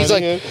dad. tiny He's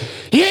like, hand.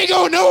 he ain't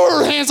going nowhere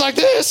with hands like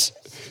this.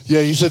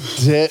 Yeah, he's a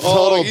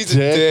total Oh, he's dick.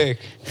 a dick.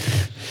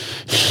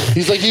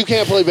 He's like, you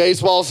can't play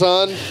baseball,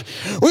 son.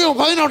 We don't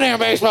play no damn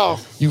baseball.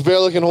 You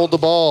barely can hold the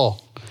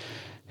ball.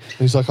 And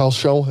he's like, I'll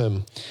show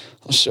him.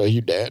 I'll show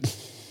you, Dad.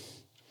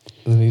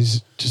 And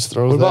he's just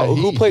throws What about that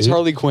who heat, plays dude.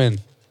 Harley Quinn?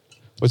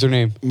 What's her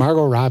name?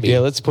 Margot Robbie. Yeah,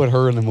 let's put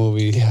her in the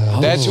movie. Yeah.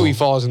 That's who he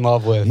falls in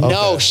love with.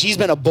 No, she's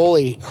been a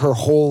bully her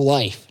whole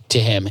life to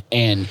him,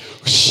 and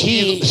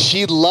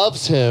She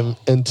loves him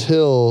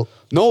until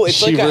No, it's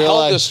she like a realized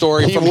Helga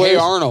story he from wears- Hey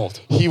Arnold.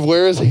 He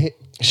wears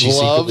She gloves.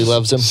 secretly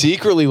loves him.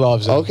 Secretly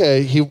loves him.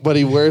 Okay, but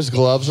he wears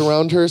gloves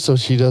around her, so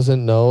she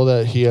doesn't know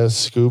that he has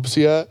scoops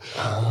yet.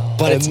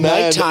 but it's And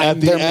then nighttime. at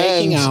the They're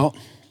making end- out.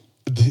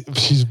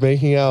 She's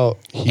making out.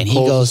 And he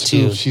pulls goes the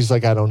scoop. to- She's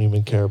like, I don't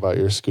even care about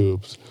your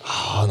scoops.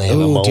 Oh, and they have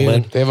a Ooh, dude.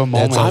 moment. They have a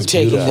moment. That I'm sounds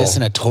taking beautiful. this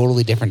in a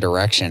totally different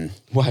direction.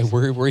 Why?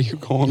 Where are you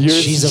going?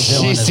 She's a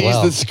villain She as sees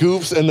well. the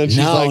scoops, and then she's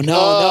No,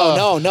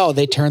 like, no.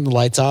 They turn the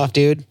lights off,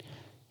 dude.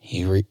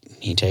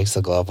 He takes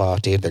the glove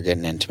off, dude. They're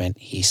getting intimate.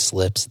 He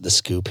slips the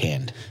scoop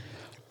hand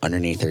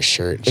underneath her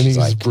shirt. And She's he's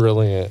like,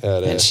 brilliant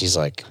at and it. she's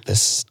like,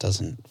 this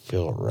doesn't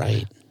feel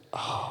right.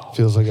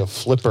 Feels like a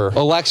flipper.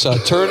 Alexa,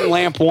 turn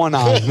lamp 1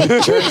 on.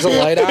 Turns the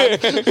light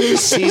on,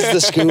 sees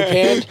the scoop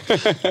hand.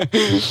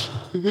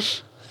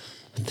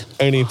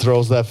 And he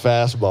throws that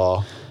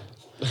fastball.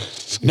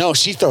 No,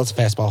 she throws a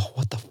fastball.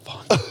 What the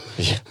fuck?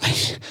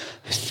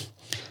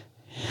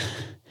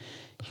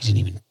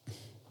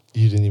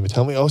 You didn't even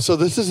tell me. Oh, so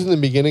this is in the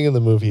beginning of the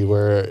movie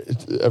where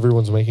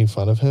everyone's making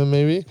fun of him,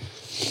 maybe?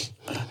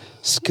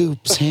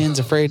 Scoop's hand's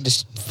afraid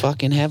to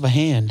fucking have a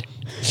hand.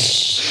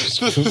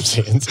 This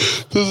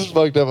is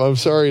fucked up. I'm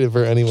sorry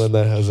for anyone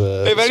that has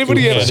a. If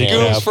anybody scoop has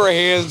handicap. scoops for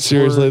hands,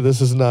 Seriously, this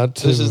is not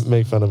to This is-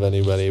 make fun of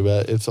anybody,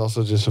 but it's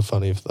also just a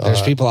funny thought.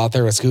 There's people out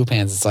there with scoop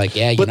hands. It's like,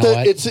 yeah, you but know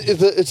what?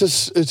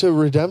 it's a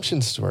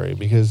redemption story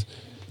because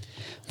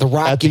The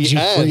Rock at gives the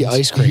you end free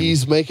ice cream.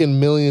 he's making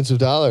millions of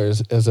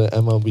dollars as an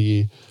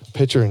MLB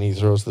pitcher, and he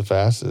throws the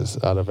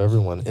fastest out of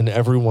everyone, and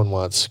everyone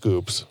wants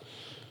scoops.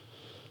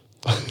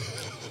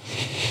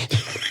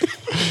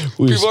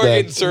 people are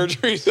getting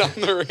surgeries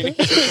on the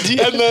range.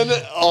 And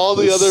then all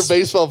the other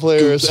baseball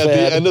players Scoops at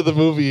fad. the end of the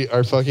movie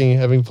are fucking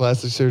having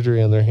plastic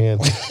surgery on their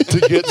hand to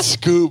get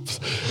scoops,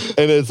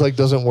 and it's like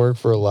doesn't work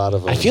for a lot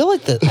of them. I feel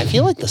like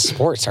the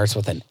sport starts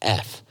with an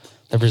F.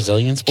 The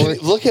Brazilian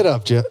sport? Look it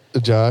up,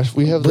 Josh.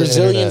 We have the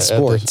Brazilian internet at the-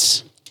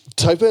 sports.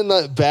 Type in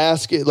that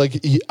basket.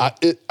 Like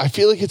I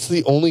feel like it's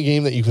the only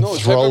game that you can No,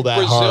 throw type that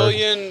in hard.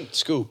 Brazilian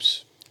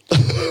scoops.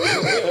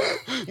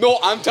 No,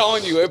 I'm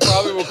telling you, it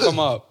probably will come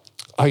up.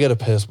 I gotta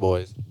piss,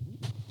 boys.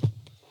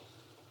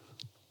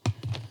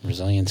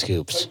 Brazilian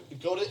scoops.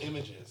 Go to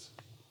images.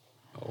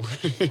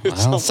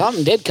 Well,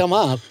 something did come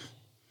up.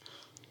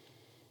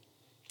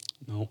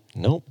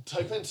 Nope.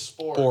 Type in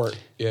sport. Sport.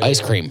 Yeah, Ice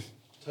yeah. cream.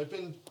 Type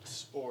in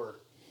sport.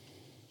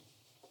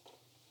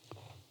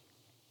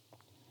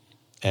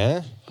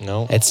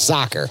 No. It's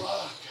soccer.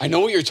 I know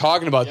what you're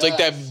talking about. It's like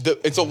Yes. that.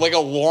 It's like a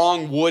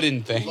long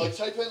wooden thing. Like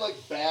type in like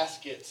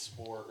basket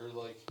sport or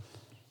like.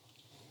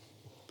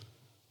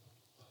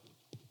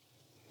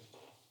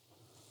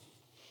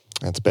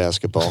 That's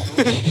basketball.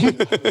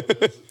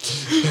 That's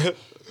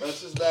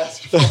just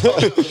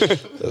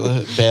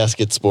basketball.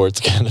 Basket sports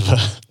kind of a.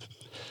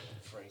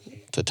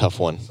 Frankie, It's a tough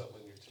one. something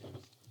in your teeth.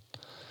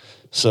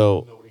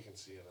 So Nobody can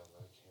see it on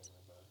the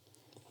camera.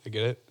 I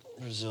get it.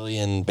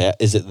 Brazilian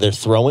is it they're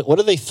throwing? What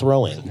are they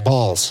throwing?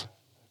 Balls.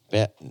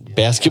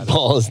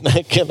 Basketball is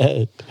not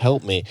gonna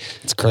help me.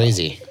 It's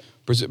crazy.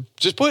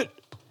 Just put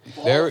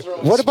there. throw.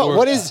 What about,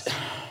 what is,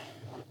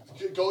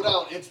 Go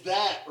down. It's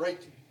that right.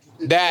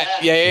 It's That?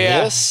 Yeah, yeah,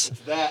 yeah. This It's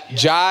that. Yeah.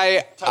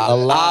 Jai Type it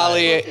in.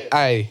 Ali. Click it.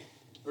 I.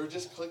 Or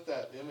just click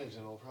that image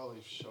and it'll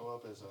probably show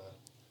up as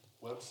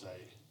a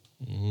website.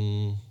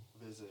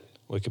 Visit.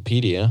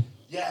 Wikipedia.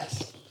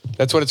 Yes.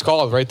 That's what it's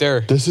called right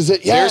there. This is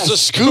it. There's Yes. the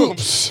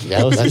scoops.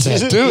 that's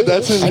it. Dude,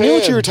 that's his I hand. knew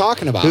what you were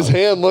talking about. His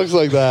hand looks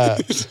like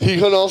that. He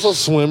can also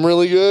swim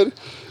really good.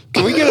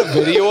 Can we get a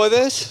video of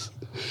this?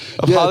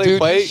 Of how they dude,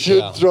 play? you should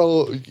Yeah.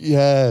 throw.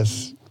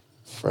 Yes.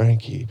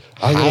 Frankie.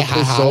 I'm going to Hi,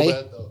 play hi, so hi.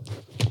 bad, though.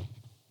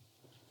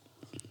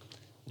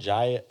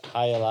 Jai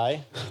Highlight.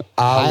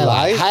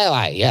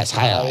 Highlight. Yes,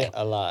 highlight. I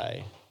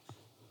Highlight.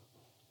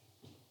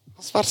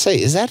 was about to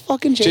say, is that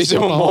fucking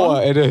Jason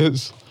Momoa, it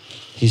is.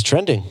 He's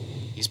trending.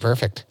 He's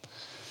perfect.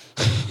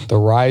 The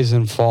rise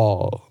and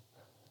fall.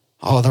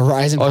 Oh, the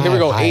rise and Oh, here we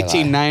go. highlight.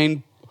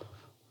 18-9.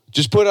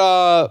 Just put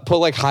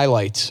like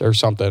highlights or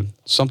something.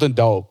 Something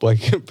dope. Like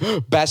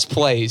best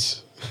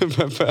plays.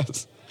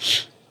 Best.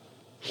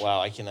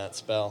 Wow, I cannot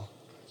spell.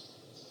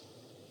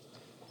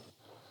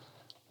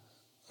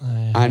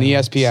 On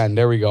ESPN.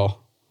 There we go. All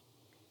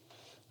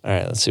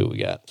right, let's see what we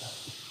got.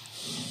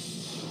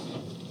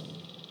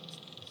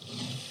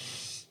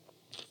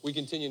 We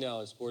continue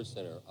now in Sports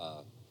Center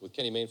with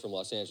Kenny Mayne from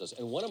Los Angeles.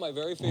 And one of my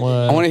very favorite... What?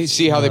 I want to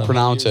see how they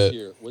pronounce years it.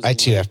 here was I the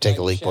too have to take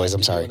a night leak, chat boys.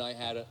 I'm that sorry. you and I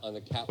had it on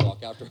the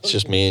catwalk after It's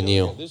just me and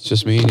you. This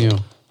Just is- me and you.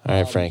 All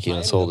right, Frankie,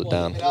 let's hold it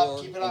down. Keep it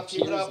up, keep it up,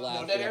 keep it Tears up. No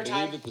laughed, dead and I air believe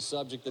time. that the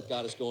subject that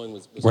got us going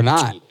was We're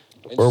not. heat.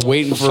 And We're so-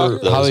 waiting for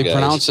Fuck how those they guys.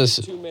 pronounce this.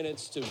 2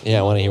 minutes to... Yeah,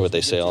 I wanna hear what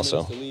they say 2 also.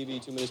 minutes to Levy,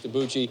 2 minutes to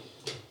Bucci.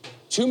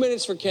 2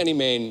 minutes for Kenny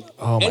Mayne.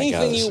 Oh, my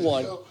Anything God. you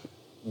want,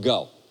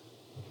 go.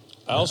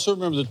 I also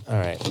remember the All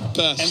right.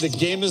 best. And the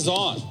game is on.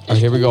 All right,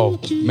 here we go.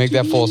 Make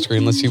that full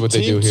screen. Let's see what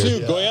they do Team here.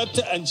 2,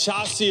 Goyeta and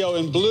Chasio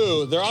in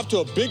blue. They're off to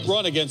a big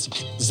run against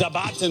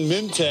Zabat and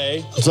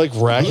Minte. It's like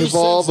Blue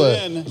racquetball, sends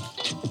but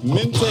in.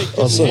 Minte a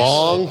gets hit.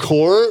 long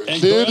court,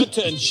 And dude.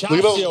 Goyeta and Look at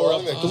how Chasio are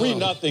long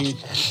up they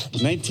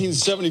 3-0.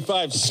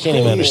 1975. Can't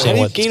even understand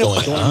what's going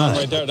on.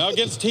 Right there. Now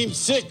against Team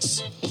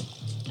 6.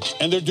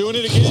 And they're doing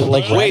it again.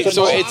 like Wait,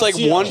 so it's like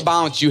Chasio. one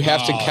bounce. You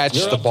have to catch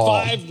They're the up ball.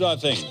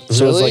 5-0.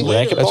 So Really? it's like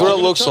racquetball. That's what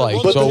it looks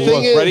like. But So the thing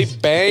look, is- ready,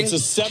 bang. It's a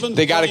 7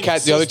 They got to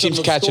catch. The other team's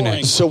catching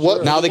it. So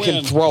what- Now they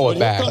can throw it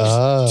back.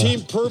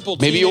 Team Purple.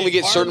 Maybe you Team only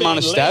get a certain amount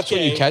of steps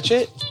when you catch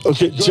it.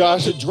 Okay,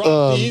 Josh, to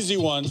drop the easy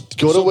one.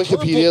 go to So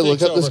Wikipedia, Purple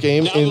look up takes this over.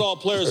 game, Now that all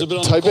players have been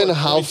on and type the in court,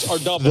 how points are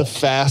double. the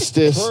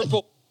fastest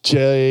Purple.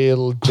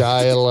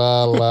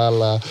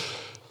 la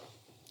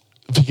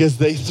because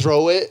they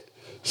throw it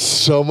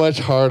so much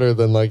harder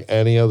than like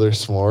any other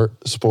sport.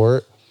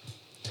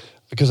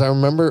 Because I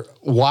remember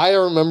why I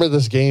remember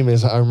this game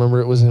is I remember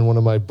it was in one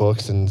of my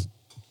books in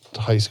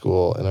high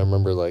school, and I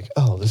remember like,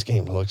 oh, this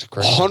game looks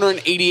great.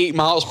 188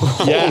 miles per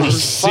hour.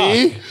 Yes,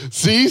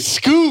 see,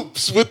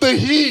 scoops with the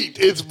heat.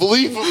 It's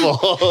believable.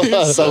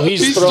 So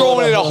He's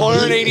throwing it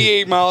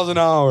 188 miles an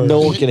hour. No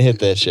one can hit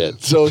that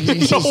shit. So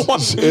he's No one-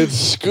 it's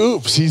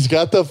scoops. He's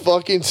got the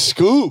fucking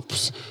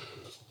scoops.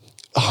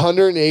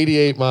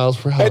 188 miles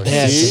per hour.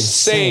 That's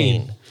See?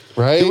 insane.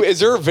 Right? Is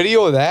there a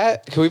video of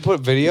that? Can we put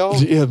video?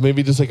 Yeah,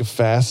 maybe just like a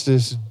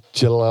fastest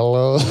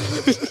Jalelo.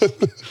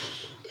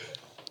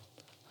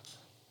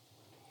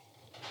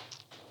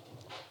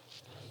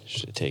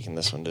 Should have taken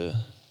this one to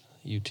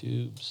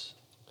YouTube's.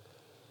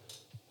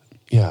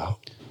 Yeah.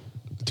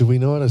 Do we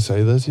know how to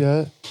say this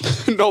yet?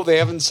 No, they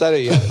haven't said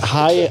it yet.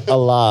 Hi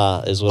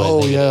Allah is what I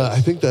Oh think. yeah, I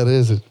think that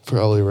is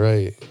probably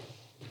right.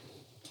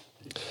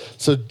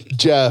 So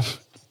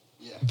Jeff,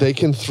 they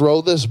can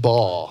throw this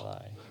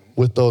ball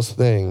with those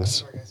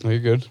things Oh, you're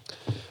good.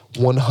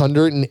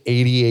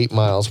 188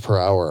 miles per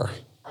hour.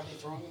 Are they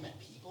throwing them at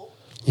people?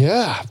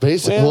 Yeah,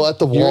 basically. Well, at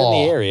the you're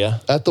wall. in the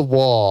area. At the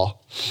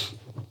wall.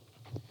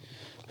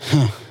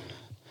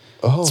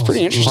 Oh, It's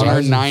pretty interesting.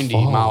 rise and 190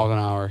 fall. miles an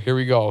hour. Here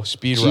we go.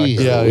 Speed Jeez.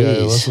 record. Yeah, yeah.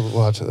 Louise. Let's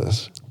watch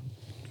this.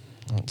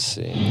 Let's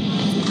see.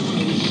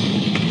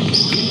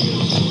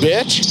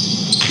 Bitch.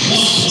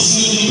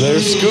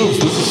 There's scoops.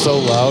 This is so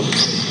loud.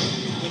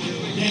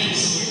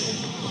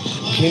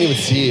 Can't even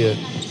see it.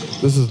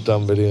 This is a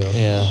dumb video.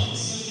 Yeah.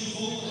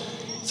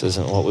 This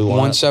isn't what we want.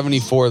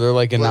 174. They're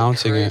like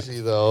announcing crazy,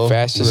 it. though,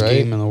 Fastest right?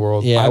 game in the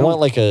world. Yeah, I don't- want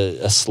like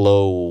a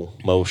slow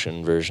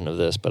motion version of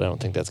this, but I don't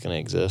think that's going to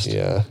exist.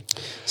 Yeah.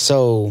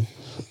 So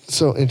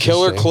So interesting.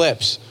 killer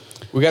clips.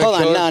 We got Hold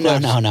on, killer no,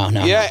 clips.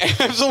 no. Yeah,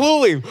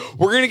 absolutely.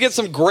 We're gonna get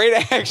some great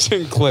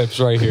action clips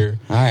right here.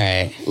 all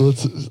right,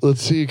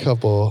 Let's see a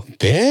couple.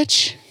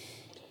 bitch.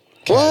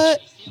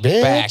 What,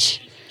 bitch? Back.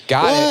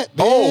 Got What, it.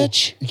 Oh,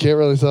 bitch? You can't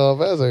really tell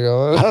how fast they're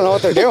going. I don't know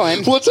what they're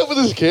doing. What's up with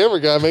this camera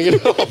guy making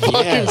it all fucking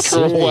Yeah,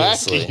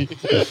 seriously.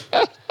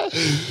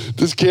 wacky?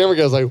 This camera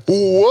guy's like,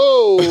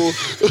 whoa,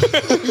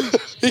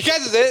 he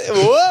catches it.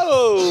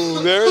 Whoa,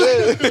 there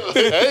it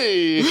is.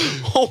 hey.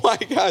 Oh my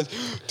gosh,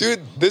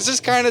 dude, this is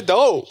kind of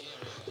dope.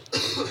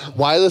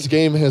 Why this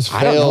game has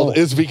I don't failed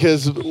know. is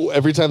because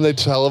every time they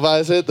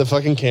televise it, the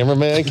fucking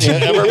cameraman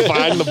can't ever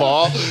find the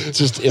ball. It's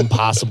just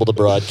impossible to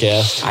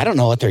broadcast. I don't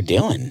know what they're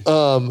doing.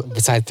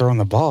 Besides throwing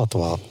the ball at the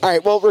wall. All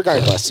right. Well,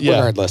 regardless. Yeah.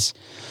 Regardless.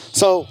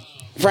 So,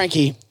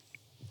 Frankie,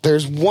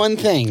 there's one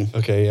thing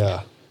Okay,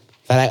 yeah.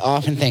 that I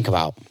often think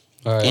about,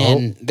 All right.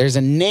 and there's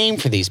a name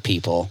for these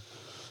people,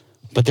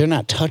 but they're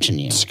not touching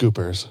you.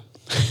 Scoopers.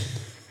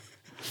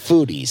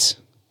 Foodies.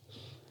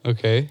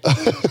 Okay.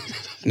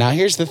 Now,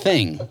 here's the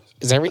thing: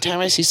 is every time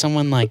I see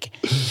someone like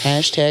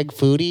hashtag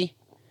foodie,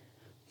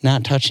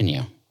 not touching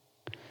you,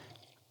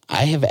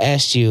 I have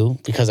asked you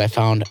because I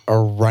found a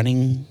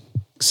running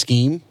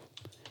scheme,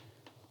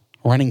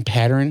 running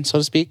pattern, so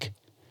to speak.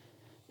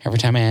 Every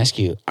time I ask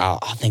you, I'll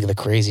think of the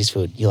craziest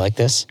food. You like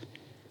this?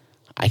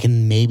 I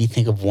can maybe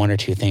think of one or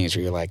two things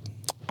where you're like,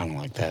 I don't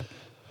like that.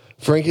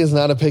 Frankie is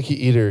not a picky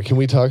eater. Can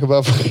we talk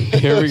about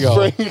Here we go.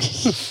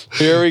 Frank's?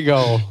 Here we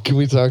go. Can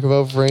we talk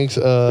about Frank's?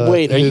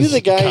 Wait, are you his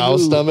the guy cow who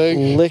stomach?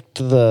 licked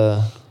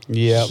the...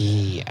 Yep.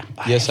 Yeah.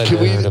 Yes, I Can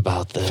did. we- Heard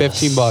about this.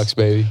 $15,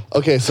 baby.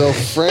 Okay, so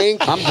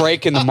Frank, I'm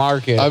breaking the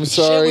market. I'm Shit,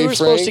 sorry, we were Frank.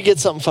 supposed to get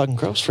something fucking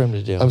gross for him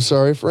to do. I'm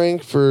sorry,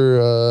 Frank,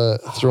 for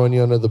throwing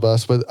you under the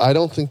bus, but I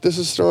don't think this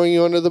is throwing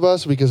you under the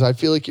bus because I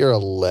feel like you're a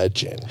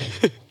legend.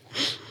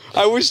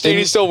 I wish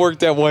Danny still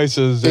worked at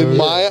Weiss's. In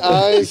my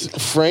eyes,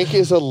 Frank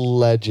is a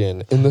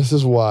legend, and this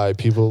is why,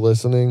 people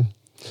listening.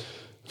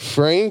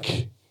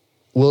 Frank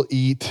will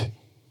eat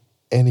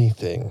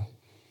anything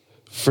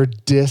for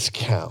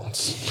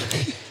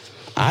discounts.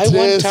 I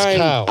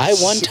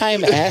one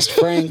time asked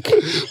Frank,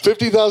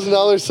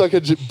 $50,000 suck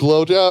a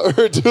blowjob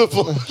or do a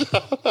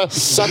blowjob,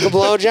 suck a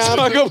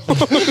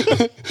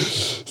blowjob.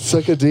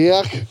 suck a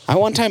dick. I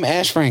one time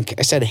asked Frank,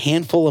 I said, a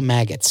handful of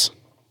maggots.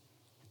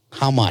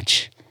 How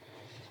much?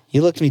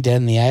 You looked me dead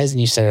in the eyes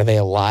and you said, are they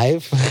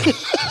alive?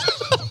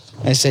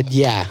 I said,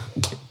 yeah,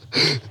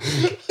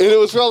 And it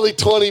was probably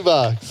 $20.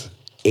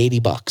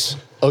 $80.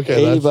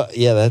 Okay, 80 that's,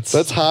 yeah,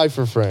 that's high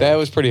for Frank. That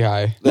was pretty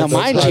high. Now,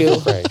 mind high you,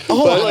 for Frank.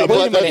 hold But- on, but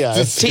wait a minute.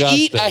 that's To eat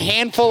a disgusting.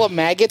 handful of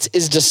maggots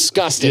is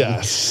disgusting.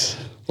 Yes.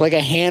 Like a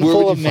Where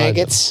handful would of you find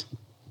maggots.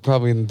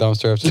 Probably in the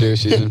dumpster after deer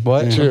season.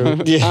 What? True.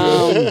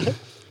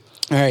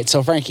 All right,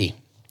 so Frankie,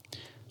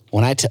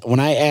 when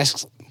I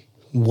ask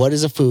what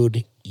is a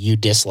food you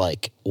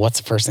dislike, what's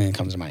the first thing that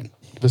comes to mind?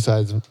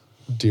 Besides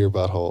deer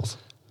buttholes.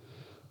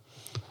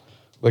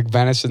 Like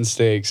venison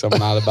steaks, I'm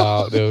not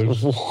about, dude.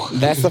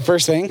 That's the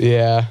first thing?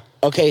 Yeah.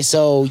 Okay,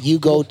 so you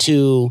go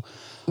to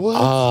What?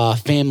 a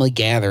family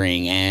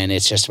gathering and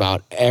it's just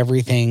about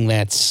everything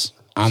that's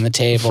on the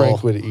table.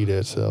 Frank would eat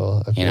it,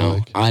 so I feel You know,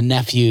 like. a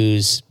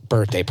nephew's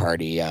birthday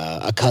party,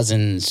 a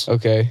cousin's.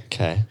 Okay.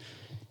 okay.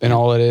 And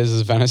all it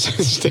is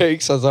venison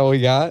steaks. That's all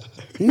we got.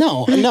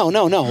 No. There's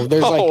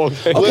Oh, like,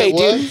 okay. okay, Wait,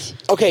 dude.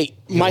 Okay,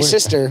 my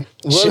sister,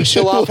 What-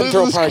 she'll what often is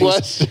throw this parties.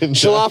 question,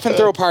 She'll Jeff? often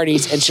throw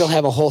parties and she'll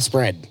have a whole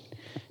spread.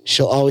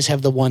 She'll always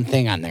have the one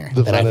thing on there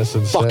The that I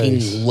venison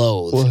fucking steaks.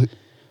 loathe. Well,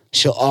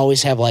 She'll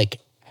always have like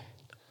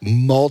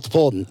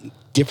multiple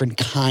different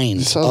it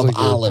kinds sounds of like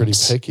you're pretty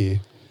olives. picky.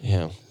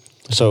 Yeah.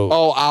 So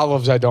Oh,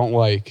 olives I don't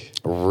like.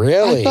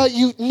 Really? I thought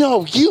you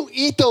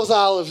eat those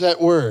olives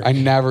at work. I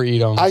never eat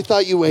them. I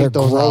thought you ate They're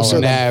those grosser olives.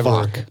 than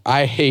never. fuck.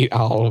 I hate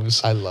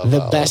olives. I love The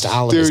olives. best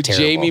olive is Dude,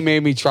 terrible. Jamie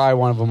made me try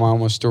one of them. I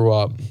almost threw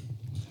up.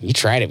 You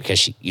tried it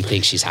because you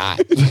think she's hot.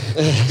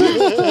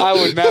 I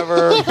would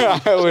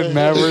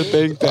never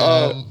think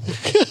that.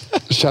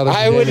 Shout out to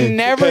I would Jamie.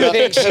 never Hit up-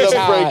 think hit she's up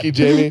hot. Frankie,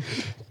 Jamie.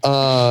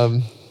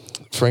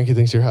 Frankie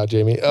thinks you're hot,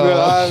 Jamie.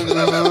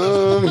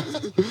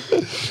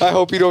 I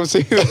hope you don't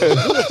see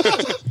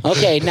that.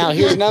 Okay, now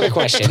here's another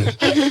question.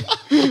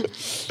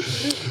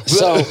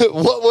 So,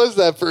 what was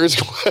that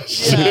first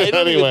question?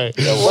 Anyway,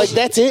 like,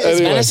 that's it? It's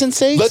Anyway, venison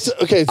steaks?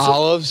 okay. So,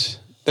 Olives.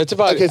 That's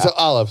about okay, so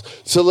olives.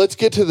 So let's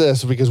get to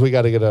this because we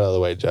got to get it out of the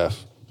way,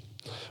 Jeff.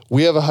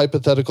 We have a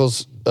hypothetical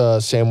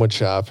sandwich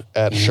shop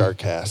at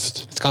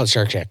Sharkcast. It's called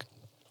Shark Shack.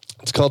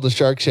 It's called the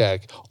Shark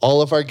Shack.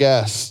 All of our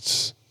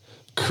guests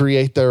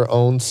create their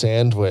own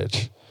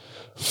sandwich.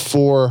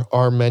 for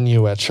our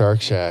menu at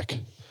Shark Shack.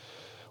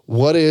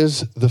 What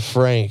is the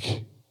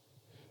Frank?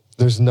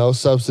 There's no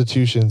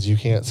substitutions. You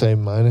can't say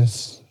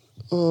minus.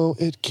 Oh,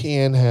 it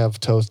can have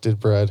toasted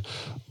bread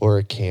or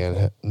it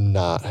can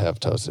not have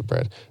toasted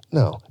bread.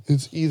 No,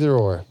 it's either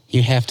or.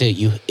 You have to.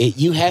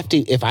 You have to.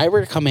 If I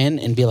were to come in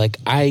and be like,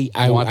 I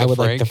would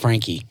like the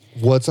Frankie.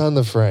 What's on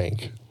the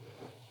Frank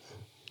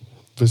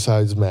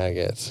besides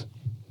maggots?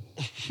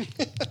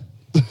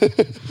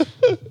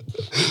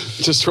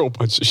 Just throw a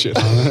bunch of shit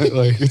on it.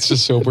 Like, it's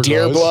just super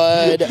Deer gross.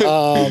 blood.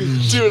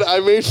 Dude, I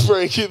made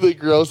Frankie the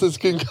grossest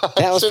concoction.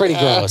 That was pretty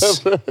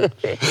gross.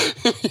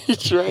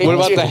 What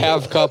about the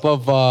half cup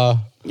of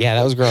Yeah,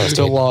 that was gross.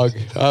 the Dude. lug?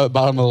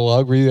 Bottom of the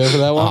lug. Were you there for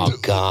that one? Oh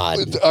God.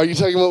 Are you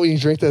talking about when you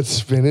drink that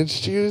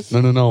spinach juice?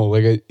 No.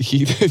 Like, they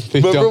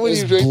Remember don't- when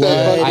you drank blood.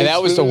 that? fucking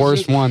that was the spinach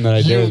worst juice? one that I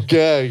You did.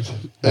 gagged.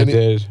 I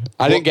did.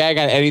 I didn't gag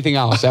on anything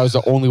else. That was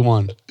the only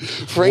one.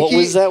 Frankie, What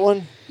was that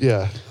one?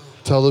 Yeah.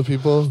 Tell the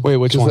people. Wait,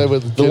 which 'cause one? they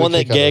would The get a one that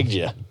kick out of it. gagged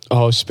you.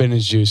 Oh,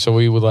 spinach juice. So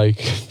we would like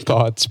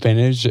thought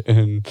spinach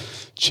and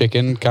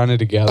chicken kind of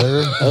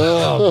together,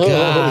 Oh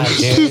God,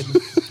 dude.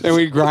 and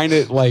we grind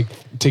it like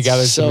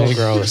together So to make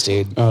gross,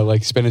 dude.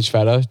 like spinach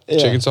feta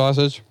chicken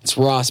sausage. It's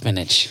raw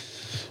spinach.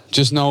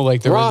 Just know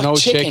like there Raw was no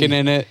chicken. chicken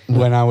in it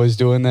when I was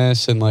doing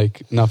this, and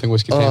like nothing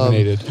was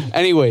contaminated.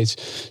 Anyways,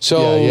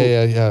 so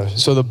Yeah.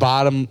 So the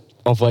bottom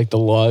of like the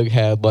lug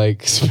had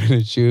like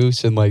spinach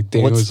juice, and like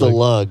Dan What's was the like,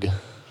 lug?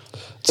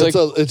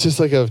 It's just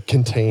like a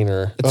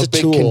container. It's a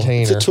big tool.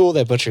 container. It's a tool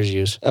that butchers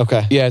use.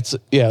 Okay. yeah, it's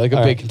like a All big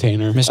right.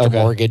 container. Mr. Okay.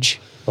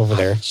 Mortgage over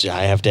there.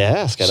 I have to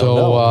ask. I So, don't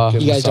know.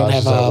 Give You guys don't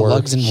have massages at work.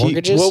 lugs and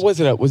mortgages? What was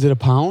it? Was it a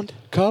pound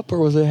cup or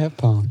was it a half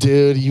pound?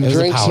 Dude, you It was a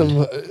drank pound.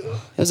 some.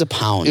 It was a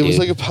pound. It was dude.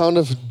 like a pound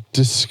of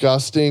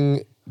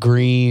disgusting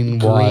Green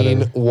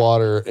green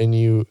water, and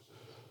you.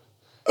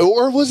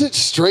 Or was it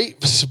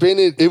straight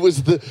spinach? It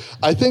was the.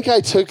 I think I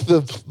took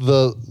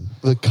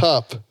the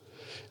cup,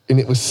 and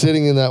it was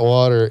sitting in that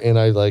water, and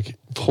I like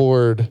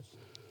poured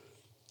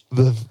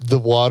the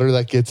water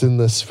that gets in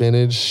the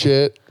spinach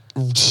shit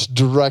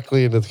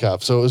directly into the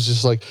cup. So it was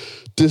just like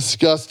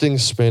disgusting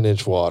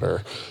spinach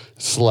water /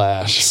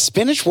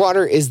 Spinach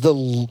water is the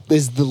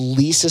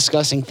least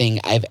disgusting thing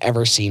I've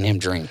ever seen him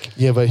drink.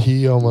 Yeah, but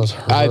he almost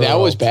hurled. that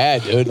was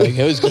bad, dude. Like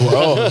it was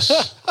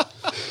gross.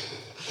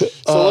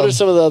 So what are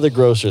some of the other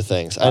grosser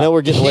things? I know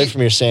we're getting away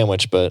from your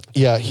sandwich, but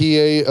Yeah, he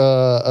ate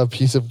a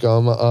piece of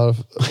gum off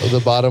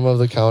the bottom of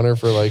the counter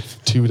for like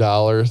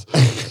 $2.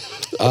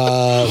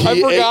 I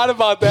forgot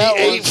about that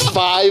He one. ate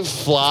 5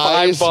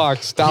 flies.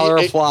 $5,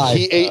 $1 a fly.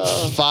 He ate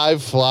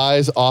 5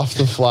 flies off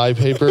the fly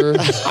paper.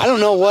 I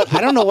don't know what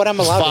I'm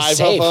allowed to 5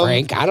 say, of 'em.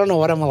 Frank. I don't know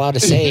what I'm allowed to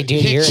say due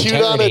to He your chewed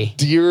on a integrity.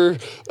 deer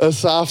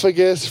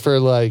esophagus for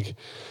like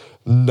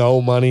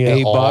no money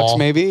at all. $8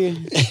 maybe.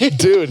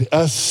 Dude,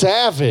 a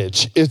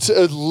savage. It's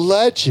a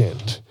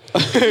legend.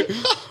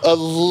 A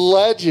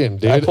legend,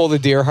 dude. I pulled a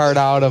deer heart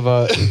out of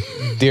a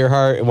deer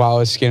heart while I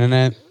was skinning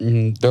it.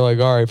 And they're like,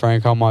 all right,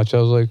 Frank, how much? I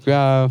was like,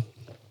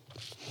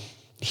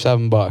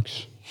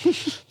 $7.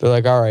 They're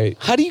like, all right.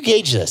 How do you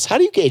gauge this? I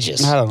don't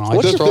know.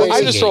 I just throw a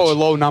gauge?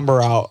 low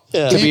number out.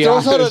 Yeah. To He be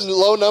throws out honest. a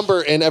low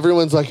number, and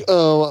everyone's like,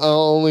 "Oh,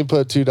 I'll only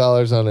put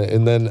 $2 on it,"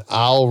 and then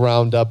I'll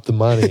round up the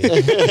money.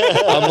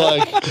 I'm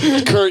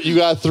like, "Kurt, you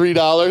got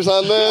 $3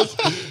 on this?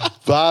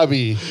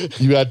 Bobby,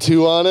 you got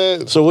 2 on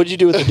it?" so what'd you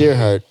do with the deer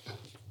heart?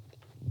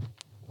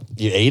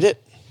 You ate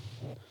it?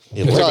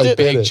 You It's licked like a it?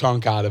 big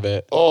chunk out of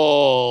it.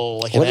 Oh,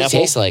 like What an did it apple?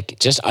 taste like?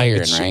 Just iron,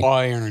 It's right?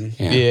 iron.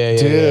 Yeah. Yeah.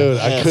 Dude,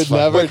 I That's could fun.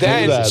 never But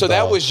then, do that. so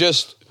that though. was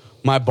just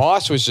my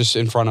boss was just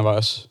in front of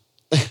us,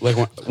 like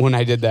when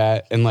I did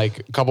that, and like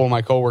a couple of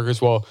my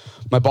coworkers. Well,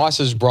 my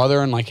boss's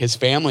brother and like his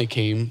family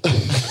came,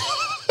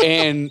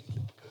 and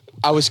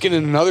I was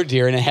skinning another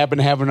deer, and it happened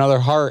to have another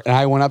heart, and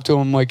I went up to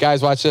him like,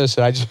 "Guys, watch this!"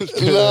 And I just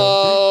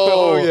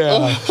oh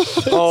yeah,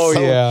 oh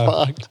yeah.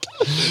 Fucked.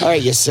 All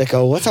right, you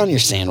sicko. What's on your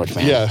sandwich,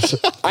 man? Yes.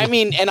 I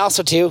mean, and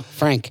also too,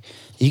 Frank,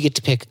 you get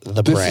to pick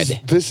the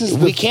bread. this is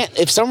we the- can't.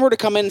 If someone were to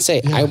come in and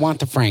say, "I want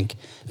the Frank,"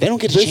 they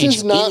don't get to This change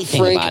is not anything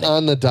Frank about it.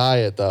 on the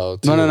diet, though.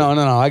 No, too.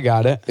 no. I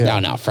got it.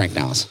 No, Frank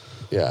knows.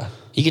 Yeah.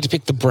 You get to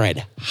pick the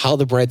bread, how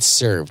the bread's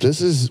served.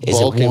 This is it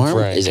Balkan warm?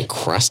 Frank. Is it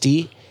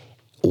crusty?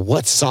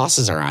 What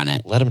sauces are on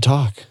it? Let him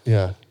talk.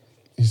 Yeah.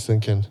 He's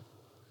thinking.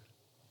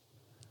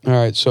 All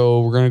right,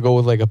 so we're gonna go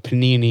with like a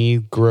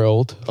panini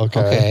grilled.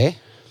 Okay.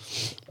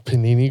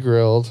 Panini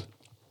grilled.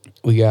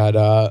 We got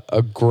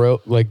a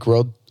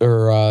grilled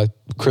or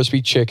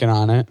crispy chicken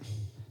on it.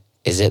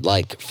 Is it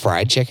like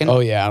fried chicken? Oh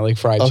yeah, like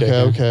fried Okay,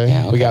 chicken. okay.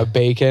 Yeah. We got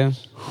bacon,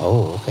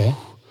 Oh, okay.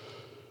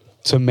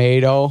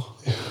 tomato,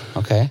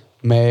 Okay.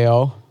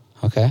 mayo.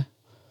 Okay.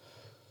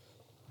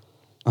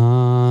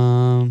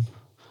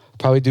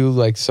 Probably do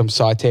like some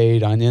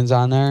sautéed onions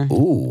on there.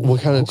 Ooh.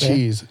 What kind of okay.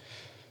 cheese?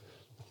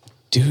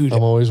 Dude,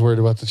 I'm always worried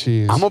about the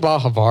cheese. I'm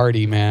about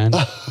Havarti, man.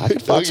 I can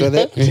fucks with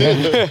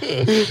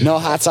it. No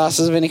hot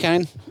sauces of any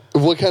kind?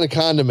 What kind of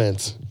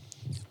condiments?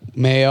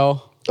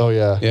 Mayo. Oh,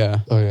 yeah. Yeah.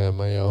 Oh, yeah,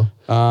 mayo.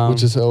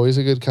 Which is always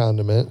a good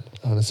condiment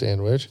on a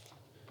sandwich.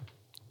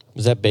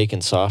 Is that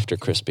bacon soft or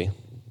crispy?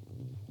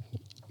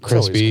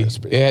 crispy.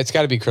 crispy. Yeah, it's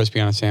got to be crispy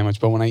on a sandwich.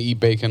 But when I eat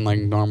bacon like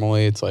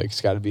normally, it's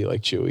got to be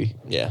like chewy.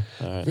 Yeah.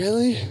 All right.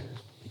 Really?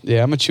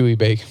 Yeah, I'm a chewy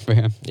bacon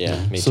fan.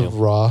 Yeah, me So too.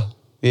 raw.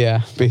 Yeah,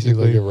 You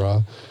basically. like it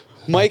raw.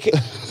 Mike,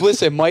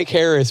 listen, Mike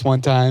Harris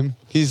one time,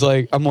 he's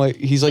like,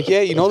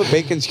 yeah, you know the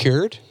bacon's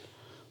cured?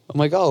 I'm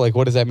like, oh, like,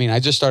 what does that mean? I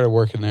just started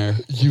working there.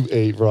 You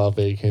ate raw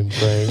bacon,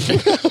 Frank.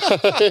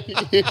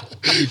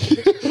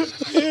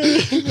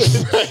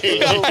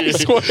 I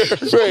swear.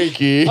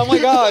 Frankie. I'm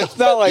like, oh, it's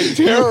not like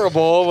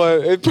terrible,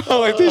 but it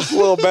probably tastes a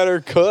little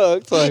better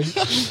cooked. Like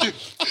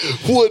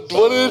What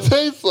did it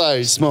taste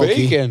like?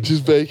 Smoky. bacon.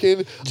 Just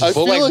bacon? I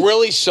But like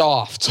really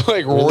soft.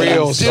 Like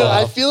real Dude,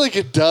 soft. I feel like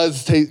it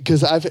does taste,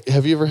 because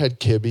have you ever had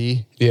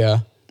kibbe? Yeah.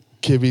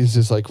 Kibbe's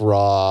just like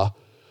raw,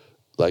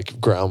 like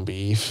ground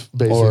beef,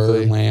 basically.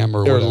 Or lamb or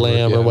whatever,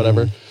 lamb or yeah.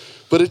 whatever.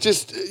 But it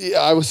just,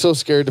 I was so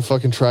scared to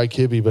fucking try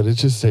kibbe, but it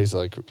just tastes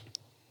like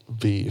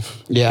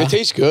beef. Yeah. It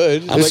tastes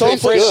good. I'm Like, so they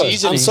put afraid.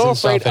 seasonings I'm so and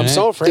stuff afraid. in I'm it.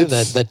 so afraid of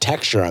It's- the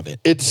texture of it.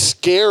 It's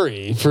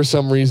scary for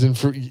some reason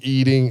for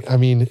eating. I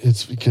mean,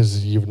 it's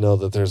because you know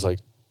that there's like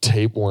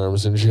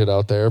tapeworms and shit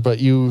out there, but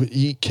you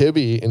eat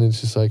kibbe and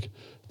it's just like,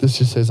 this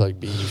just tastes like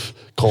beef,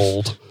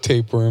 cold.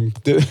 Tapeworm.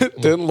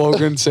 Didn't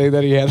Logan say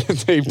that he had the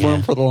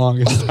tapeworm for the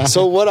longest time?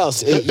 So what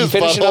else? You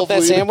finishing up that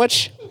butthole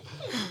sandwich?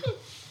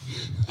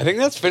 I think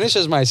that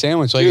finishes my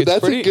sandwich. Like Dude, it's that's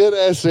pretty a good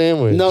ass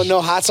sandwich.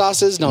 No hot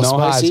sauces. No No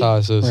hot spicy.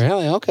 sauces.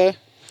 Really? Okay.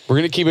 We're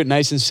gonna keep it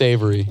nice and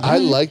savory. I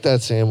like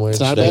that sandwich.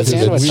 It's not a bad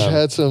sandwich. We've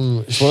had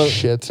some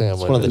shit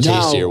sandwiches. one of the Now,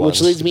 tastier which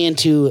ones. leads me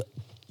into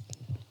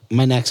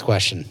my next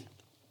question.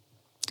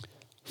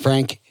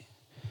 Frank,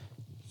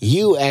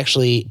 you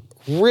actually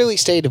really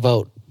stay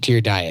devout to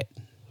your diet.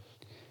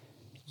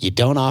 You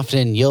don't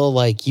often,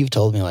 you've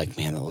told me like,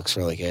 man, that looks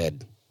really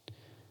good.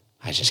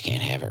 I just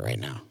can't have it right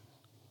now.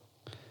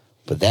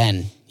 But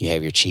then you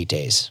have your cheat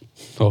days.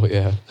 Oh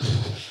yeah.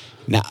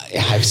 Now,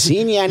 I've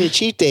seen you on your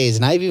cheat days,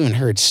 and I've even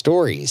heard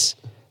stories.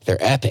 They're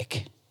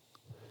epic.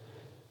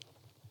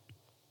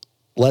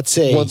 Let's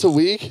say Once a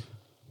week?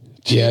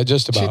 Yeah,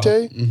 just about. Cheat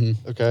day?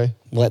 Mm-hmm. Okay.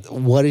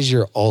 what is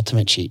your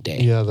ultimate cheat day?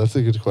 Yeah, that's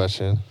a good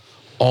question.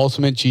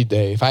 Ultimate cheat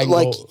day. If I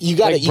Like, go, you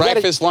gotta- like you gotta-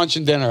 breakfast, lunch,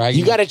 and dinner.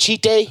 You got a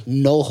cheat day,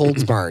 no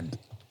holds barred.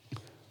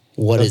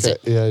 What is Okay,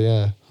 it?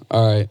 Yeah.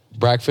 all right.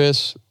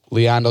 Breakfast,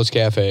 Leondo's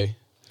Cafe.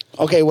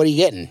 Okay, what are you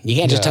getting? You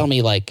can't just Yeah. tell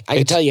me like I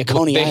can tell you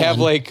Coney They Island. have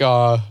like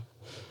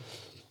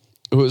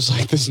it was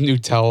like this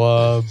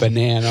Nutella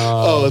banana.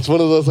 Oh, it's one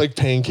of those like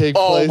pancake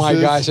Oh places. my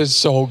gosh, it's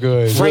so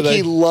good.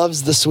 Frankie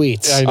loves the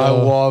sweets. I I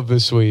know. love the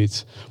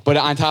sweets. But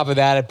on top of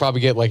that, I'd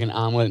probably get like an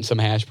omelet and some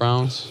hash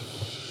browns.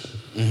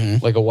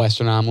 Like a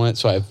Western omelet.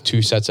 So I have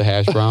 2 sets of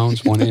hash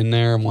browns, one in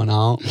there and one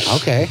out.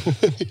 Okay.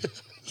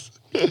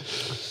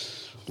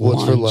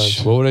 What's for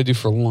lunch? What would I do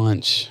for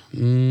lunch?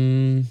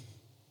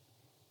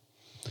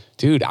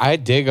 Dude, I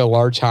dig a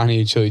large honey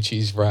and chili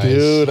cheese fries.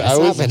 Dude, That's I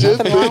was nothing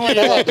just wrong with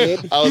that,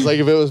 dude. I was like,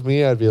 if it was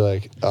me, I'd be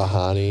like a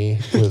honey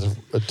with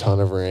a ton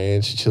of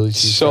ranch, chili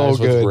cheese So fries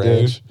good, with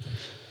ranch. dude.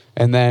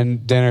 And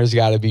then dinner's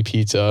got to be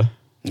pizza.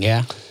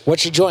 Yeah.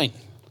 What's your joint?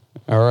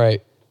 All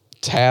right.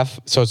 It's half,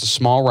 so it's a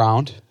small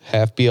round,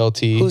 half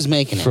BLT. Who's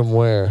making it? From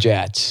where?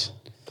 Jets?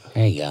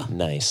 There you go.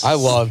 Nice. I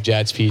love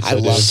Jets pizza. I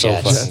dude. love It's so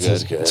Jets. fucking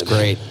Jets is good. good. It's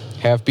great.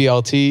 Half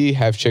BLT,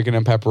 half chicken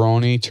and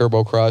pepperoni,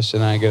 turbo crust,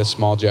 and then I get a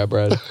small jet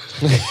bread.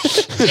 you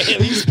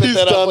spit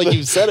that up like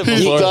you said it He's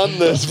before. done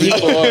this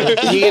before.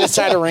 You get a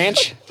side of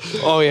ranch?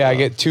 Oh yeah, I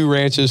get 2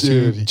 ranches,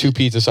 Dude, two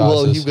pizza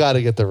Well, sauces, you got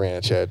to get the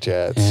ranch at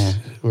Jets. Yeah.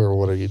 Or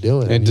what are you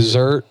doing? and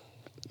dessert.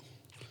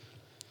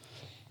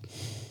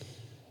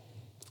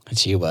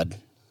 It's you, bud.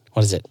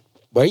 What is it?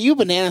 Are you a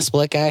banana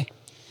split guy?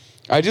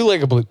 I do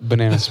like a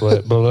banana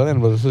split.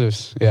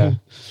 Yeah,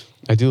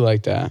 I do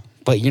like that.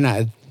 But you're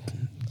not.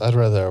 I'd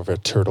rather have a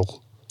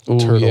turtle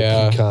Ooh,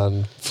 yeah.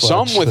 pecan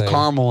Some fudge with thing.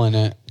 caramel in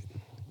it.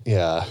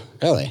 Yeah.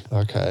 Really?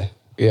 Okay.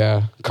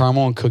 Yeah,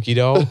 caramel and cookie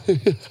dough.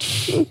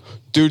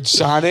 Dude,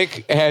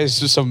 Sonic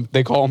has some.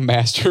 They call them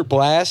Master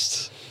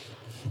Blasts.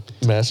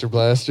 Master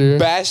Blaster.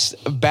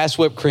 Best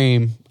whipped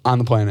cream on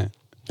the planet.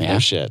 Yeah. No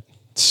shit.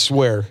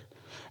 Swear.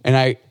 And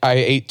I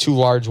ate 2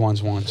 large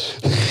ones once.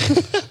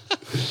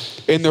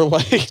 And they're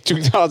like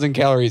 2,000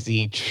 calories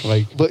each.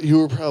 Like, But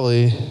you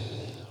probably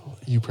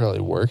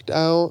worked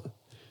out.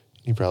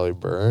 You probably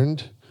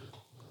burned.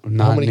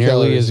 not many nearly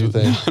calories as do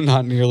you think?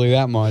 not nearly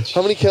that much.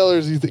 How many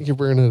calories do you think you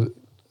burn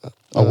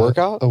A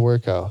workout? A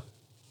workout.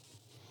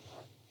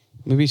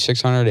 Maybe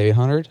 600,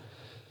 800.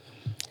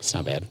 It's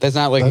not bad. That's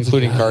not like That's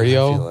including good, I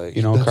feel cardio. like.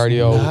 You know, That's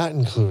cardio. Not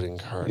including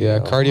cardio. Yeah,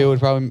 cardio would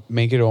probably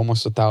make it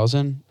almost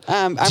 1,000.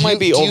 I might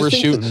be Do you think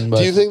overshooting, that- but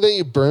do you think that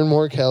you burn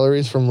more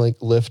calories from like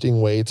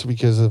lifting weights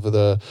because of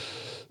the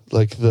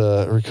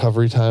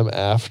recovery time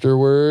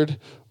afterward,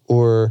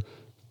 or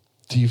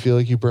do you feel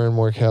like you burn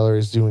more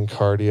calories doing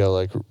cardio,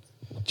 like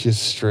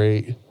just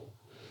straight?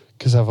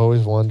 Because I've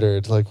always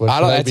wondered, like, what I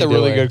don't. should That's be a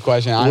really doing? good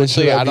question. What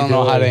Honestly, should I be don't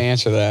know how to doing?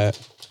 answer that.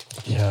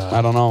 Yeah,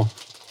 I don't know.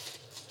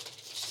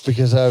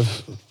 because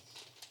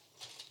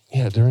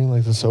during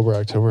like the sober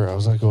October, I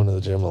was like going to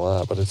the gym a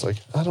lot, but it's like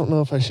I don't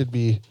know if I should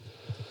be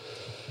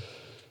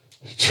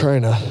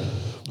trying to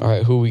All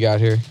right, who we got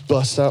here?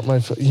 bust out my.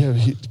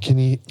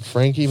 Can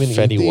Frank even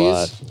Fetty eat these?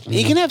 Wad.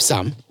 You can have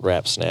some.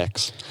 Wrap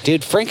snacks.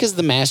 Dude, Frank is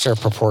the master of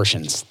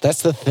proportions.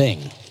 That's the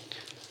thing.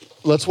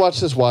 Let's watch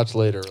this watch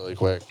later really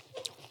quick.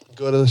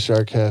 Go to the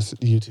Sharkcast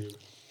YouTube.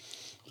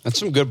 That's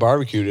some good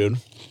barbecue, dude.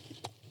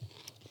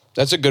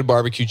 That's a good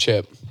barbecue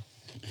chip.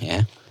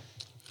 Yeah.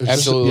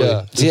 Absolutely.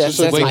 Yeah. See, that's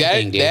Like my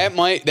thing,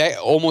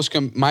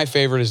 dude. My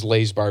favorite is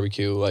Lay's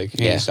barbecue, like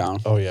hands Yeah. down.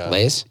 Oh yeah.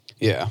 Lay's?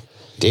 Yeah.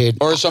 Dude.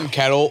 Or some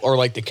kettle, or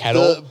like the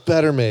kettle. The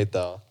better made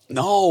though.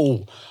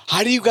 No.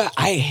 How do you got?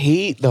 I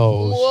hate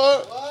those.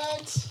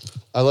 What?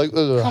 I like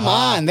those. Come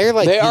on. They're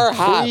like They are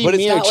hot, but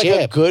it's not like a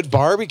chip. good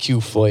barbecue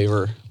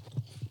flavor.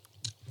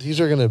 These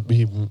are gonna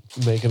be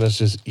making us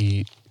just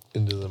eat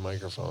into the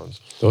microphones.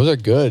 Those are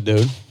good,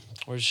 dude.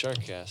 Where's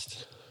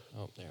Sharkcast?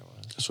 Oh, there it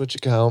was. Switch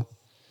account.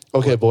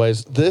 Okay,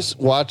 boys. This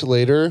watch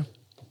later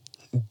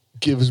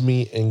gives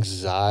me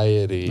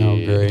anxiety.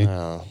 Oh, great.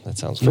 Oh, that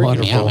sounds Freaking great.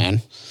 me out,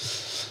 man.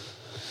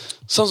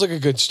 Sounds like a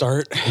good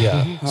start.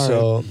 Yeah. All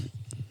So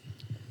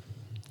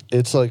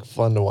it's like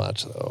fun to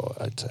watch, though.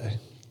 I'd say.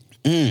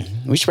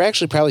 We should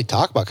actually probably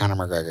talk about Conor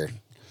McGregor.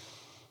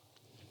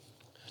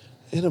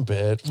 In a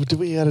bit. Do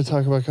we got to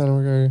talk about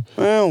Conor McGregor?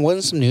 Well,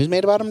 wasn't some news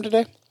made about him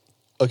today?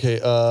 Okay.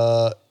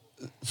 The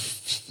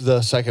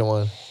second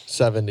one,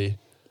 70.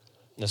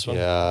 This one?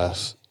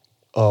 Yes.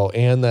 Oh,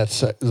 and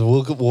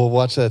we'll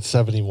watch that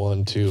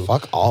 71 too.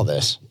 Fuck all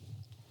this.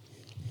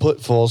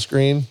 Put full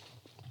screen.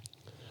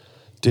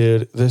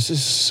 Dude, this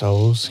is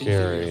so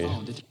scary.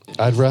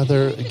 I'd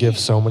rather give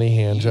so many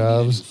hand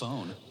jobs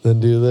than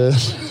do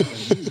this.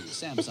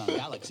 Samsung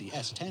Galaxy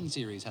S10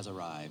 series has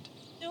arried.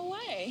 No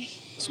way.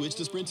 Switch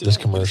to Sprint This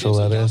commercial,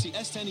 that is.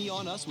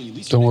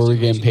 Don't worry, we're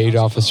getting paid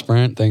off of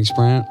Sprint. Thanks,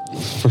 Sprint,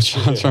 for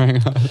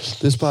sponsoring us.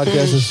 This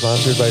podcast is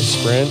sponsored by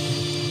Sprint.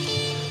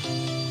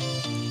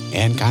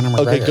 And Conor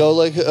McGregor. Okay, go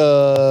like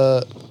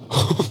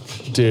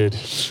dude.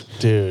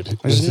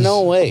 There's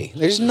no way.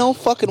 There's no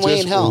fucking way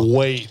in hell.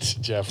 Wait,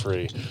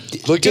 Jeffrey.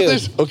 Look Dude. at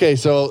this. Okay,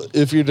 so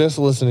if you're just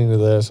listening to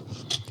this,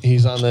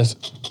 he's on this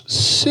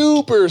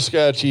super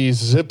sketchy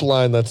zip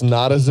line that's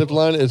not a zip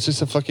line. It's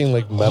just a fucking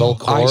like metal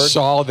cord I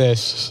saw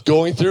this.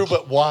 going through,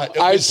 but why?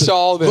 I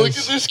saw this. Look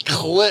at this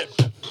clip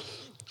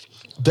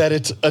that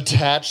it's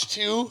attached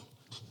to.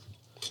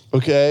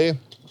 Okay.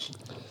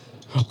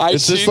 I've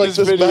It's just seen like this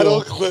this video.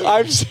 metal clip.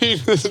 I've seen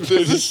this video.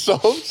 This is so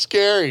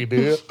scary,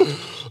 dude.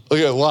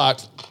 Okay,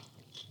 watch.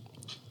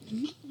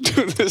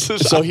 Dude, this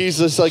is So he's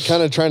just like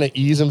kind of trying to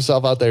ease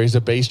himself out there. He's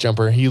a base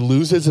jumper. He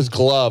loses his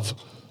glove.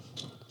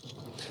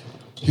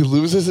 He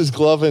loses his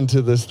glove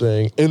into this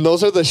thing. And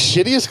those are the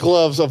shittiest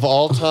gloves of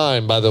all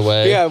time, by the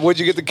way. Yeah, would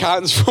you get the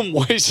cottons from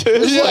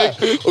Weiss's? Yeah.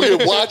 Like,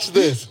 Okay, watch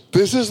this.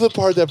 This is the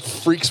part that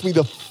freaks me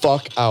the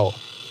fuck out.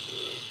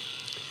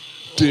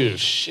 Dude.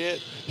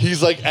 Shit.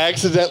 He's like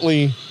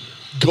accidentally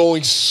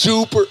going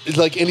super,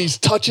 like, and he's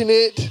touching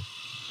it.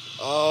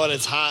 Oh, and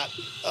it's hot.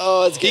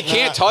 Oh, it's he getting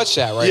can't hot. touch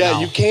that right Yeah,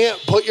 now. you can't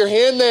put your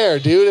hand there,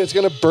 dude. It's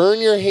going to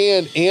burn your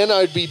hand. And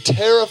I'd be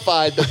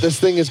terrified that this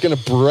thing is going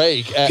to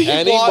break at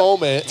any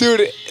moment. Dude,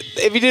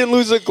 if he didn't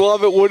lose a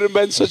glove, it wouldn't have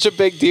been such a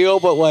big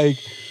deal, but like,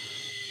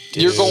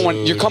 you're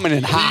coming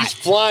in hot. He's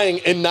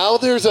flying, and now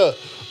there's a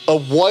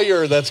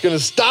wire that's going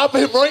to stop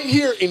him right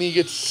here, and he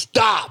gets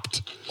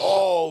stopped.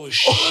 Oh,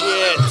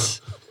 shit.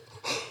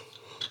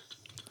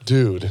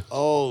 Dude.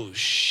 Oh,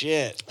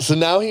 shit. So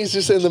now he's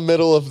just in the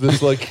middle of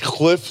this, like,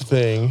 cliff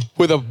thing.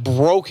 With a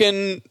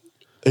broken...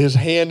 His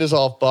hand is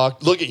all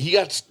fucked. Look, he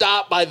got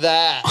stopped by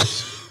that.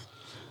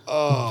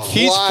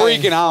 He's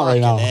freaking out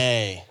right now.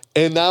 Hey.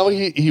 And now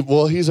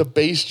he's a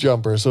base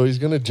jumper, so he's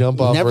going to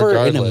jump off Never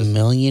regardless. in a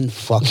million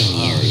fucking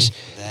years.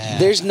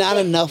 There's not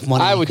enough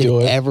money I you would could do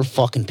it. ever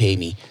fucking pay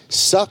me.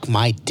 Suck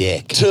my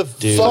dick. To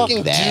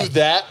fucking that. do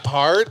that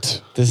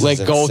part This Like,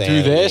 is go through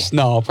insanity. this?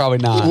 No, probably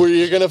not. where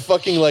you're going to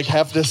fucking, like,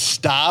 have to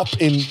stop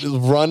and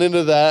run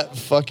into that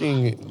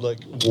fucking, like,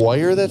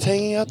 wire that's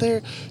hanging out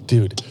there?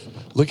 Dude,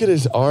 look at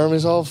his arm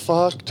is all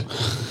fucked.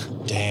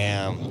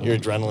 Damn. Your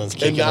adrenaline's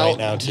And kicking now, right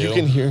now, too. you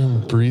can hear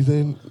him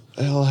breathing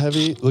hell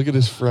heavy. Look at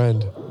his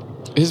friend.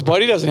 His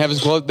buddy doesn't have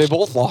his glove. They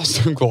both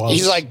lost their gloves.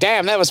 He's like,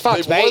 damn, that was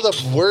fucked, They wore mate.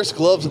 the worst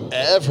gloves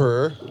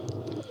ever.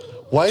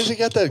 Why has he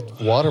got that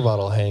water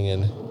bottle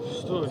hanging?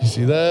 You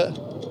see that?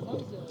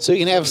 So you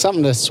can have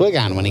something to swig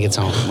on when he gets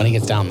home, when he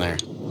gets down there.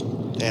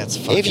 That's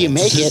fucking If you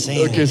make it.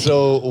 insane. Okay,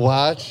 so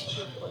watch.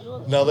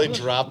 Now they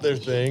drop their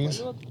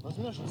things.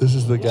 This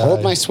is the guy.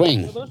 Hold my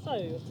swing.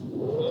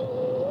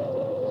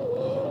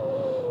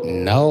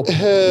 Nope.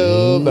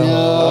 Hell no.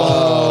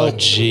 Oh,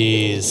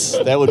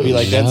 jeez. That would be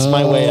like, that's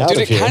my way out Dude,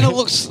 of it here. kind of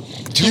looks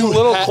too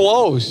little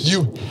close.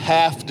 You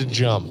have to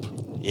jump.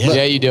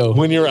 Yeah, you do.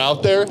 When you're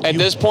out there, At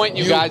this point,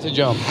 you got to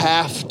jump.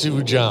 have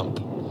to jump.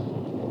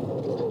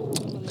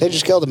 They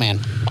just killed a man.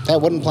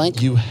 That wooden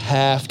plank. You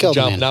have to Killed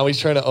jump. man. Now he's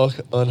trying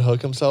to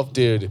unhook himself.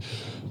 Dude,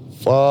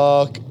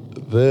 fuck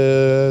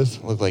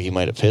this. Looked like he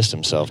might have pissed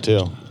himself,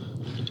 too.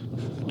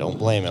 Don't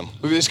blame him.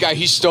 Look at this guy.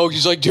 He's stoked.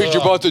 He's like, dude,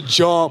 you're about to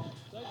jump.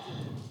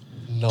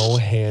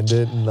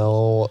 No-handed,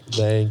 no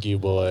thank you,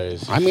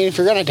 boys. I mean, if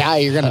you're gonna die,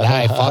 you're gonna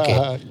die. Fuck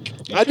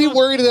it. I'd be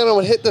worried that I'm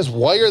gonna hit this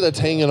wire that's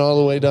hanging all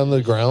the way down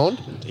the ground.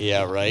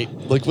 Yeah, right.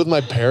 Like with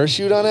my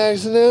parachute on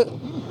accident.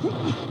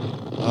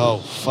 Oh,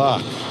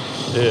 fuck.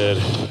 Dude.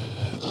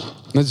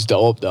 That's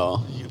dope,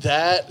 though.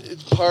 That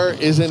part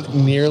isn't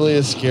nearly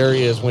as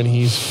scary as when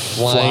he's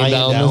flying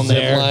down the zip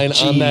there. line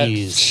on that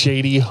Jeez.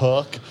 shady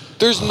hook.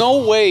 There's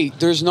no way.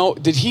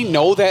 Did he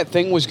know that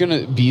thing was going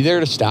to be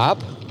there to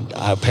stop?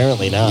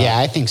 Apparently not. Yeah,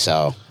 I think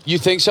so. You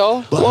think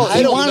so? Well,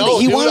 I don't know,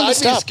 he dude. wanted to I'd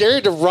stop. be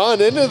scared to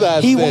run into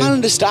that He thing.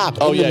 wanted to stop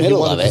Oh, in yeah, the he middle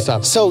wanted of to it.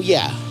 stop. So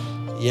yeah,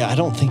 Yeah, I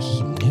don't think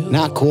he knew.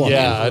 not cool.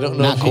 Yeah, man. I don't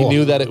know Not if cool. he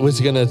knew that it was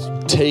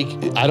gonna take.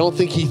 I don't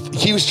think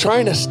he was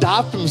trying to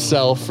stop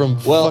himself from.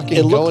 Well, fucking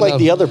it looked going like on.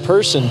 the other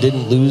person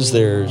didn't lose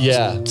their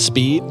Yeah.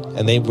 speed,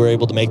 and they were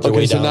able to make their way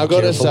Okay, so down. now go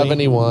to carefully.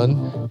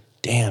 71.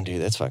 Damn,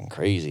 dude, that's fucking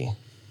crazy.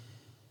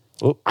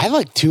 I have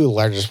like 2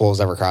 largest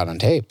wolves ever caught on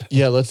tape.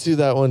 Yeah, let's do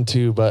that one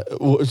too. But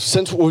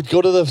since we'll go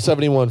to the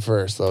 71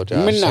 first, though, Josh.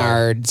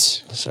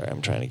 Menards. Sorry,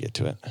 I'm trying to get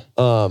to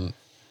it.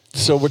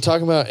 So we're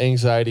talking about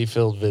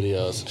anxiety-filled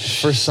videos.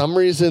 For some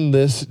reason,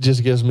 this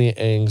just gives me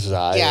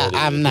anxiety. Yeah,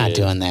 I'm not dude.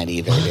 doing that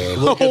either, dude.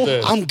 Look at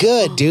this. I'm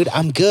good, dude.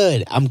 I'm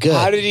good.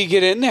 How did he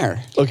get in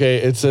there? Okay,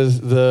 it says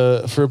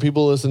for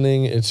people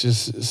listening, it's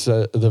just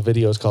the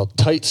video is called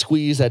 "Tight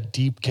Squeeze at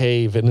Deep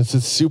Cave," and it's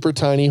a super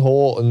tiny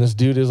hole, and this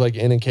dude is like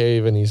in a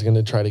cave, and he's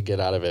gonna try to get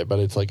out of it, but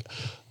it's like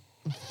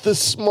the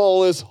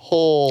smallest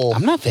hole.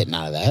 I'm not fitting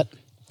out of that.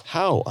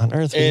 How on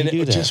earth would And you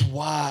do that? just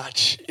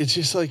watch. It's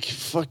just like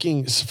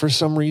fucking. For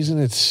some reason,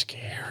 it's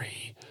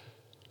scary.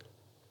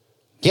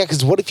 Yeah,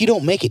 because what if you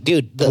don't make it,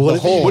 dude? The What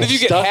if hole. What if you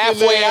get Stuck in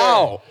halfway there.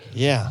 out?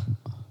 Yeah.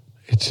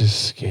 It's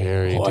just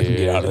scary, Oh, I dude. can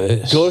get out of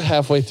this. Go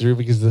halfway through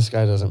because this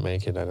guy doesn't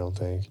make it. I don't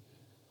think.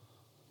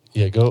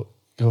 Yeah, go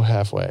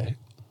halfway.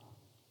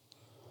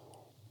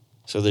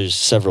 So there's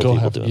several Go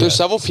people half- doing There's that.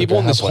 several So people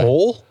go in this halfway.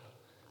 hole?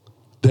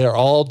 They're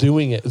all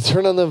doing it.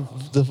 Turn on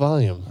the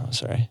volume. Oh,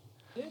 sorry.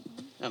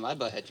 My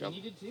butt had trouble.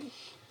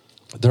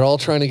 They're all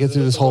trying to get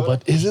through this hole,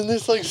 but isn't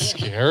this like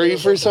scary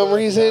for some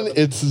reason?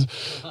 It's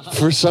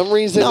for some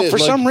reason. No, for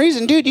some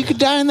reason, dude, you could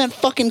die in that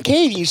fucking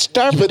cave. You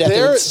starve to But death. It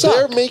would they're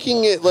suck.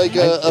 making it like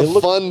a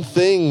fun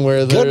thing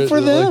where they're Good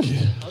for them.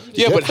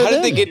 Yeah, Good but for how did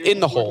them. they get in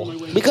the hole?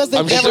 Because they've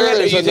I'm never sure had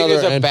there's you think another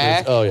there's a entrance.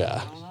 back? Oh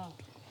yeah.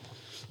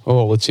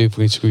 Oh, let's see if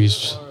we can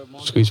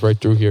squeeze right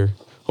through here.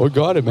 Oh,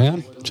 got it,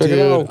 man. Check Dude,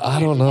 it out. I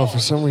don't know. For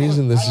some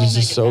reason, this is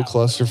just so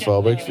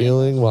claustrophobic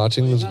feeling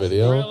watching this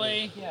video.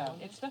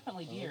 It's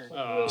definitely deer.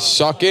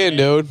 Suck in,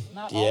 dude.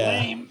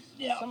 Yeah.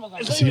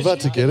 Is he about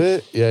to get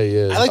it? Yeah, he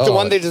is. I like the Oh,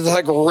 one that's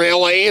like,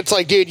 really? It's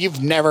like, dude,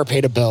 you've never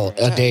paid a bill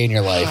a day in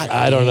your life.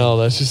 I don't know.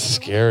 That's just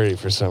scary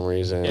for some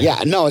reason. Yeah,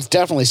 no, it's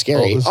definitely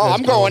scary. Oh, this Oh, guy's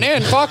I'm going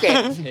in. Fuck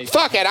it.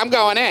 Fuck it. I'm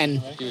going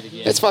in.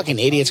 It's fucking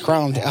idiots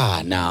crawling.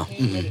 Ah, no.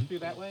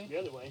 Mm-mm.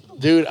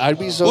 Dude, I'd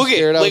be so Look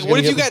scared. at I was like, what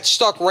gonna if you get- got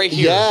stuck right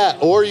here? Yeah,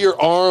 or your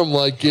arm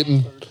like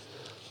getting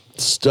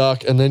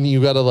stuck, and then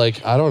you gotta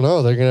like, I don't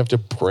know. They're gonna have to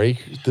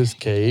break this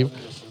cave.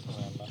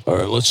 All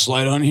right, let's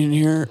slide on in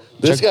here.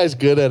 This guy's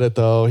good at it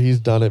though. He's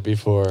done it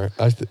before.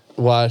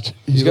 Watch.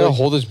 He's got to like-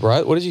 hold his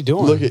breath. What is he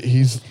doing? Look at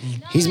he's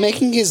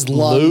making his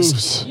lungs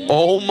loose.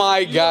 Oh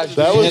my gosh,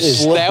 That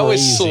was that was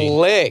crazy.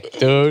 slick,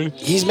 dude.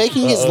 He's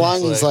making his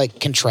lungs slick. like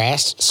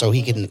contrast so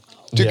he can.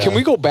 Dude, Yeah. can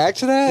we go back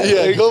to that?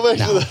 Yeah, Like, go back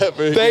to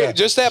that. Yeah.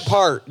 Just that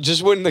part.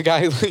 Just when the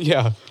guy,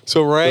 yeah.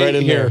 So right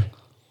in here. there.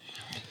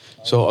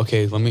 So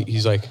okay,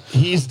 he's like,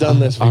 He's done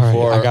this all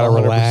before. right, I gotta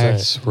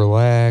 100%.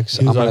 relax.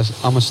 I'm He's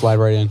gonna slide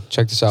right in.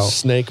 Check this out.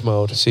 Snake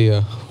mode. See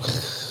ya.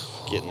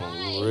 Getting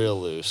real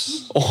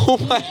loose. Oh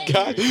my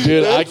god,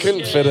 Dude, I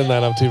couldn't fit in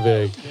that. I'm too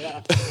big.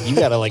 You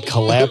gotta like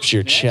collapse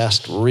your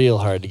chest real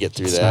hard to get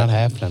through It's that. not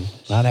happening.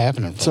 Not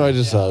happening. So I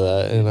just saw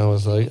that and I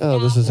was like, oh,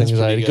 this is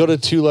anxiety. Go to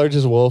 2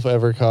 largest wolf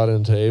ever caught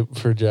in tape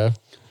for Jeff.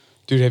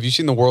 dude, have you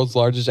seen the world's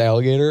largest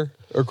alligator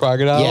or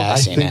crocodile? Yeah, I've I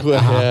seen think it. we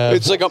have.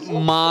 It's like a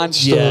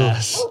monster.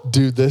 Yes.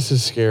 Dude, this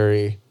is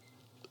scary.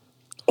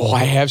 Oh,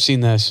 I have seen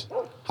this.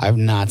 I've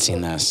not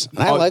seen this. And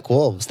I Oh. like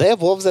wolves. They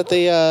have wolves at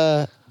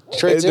the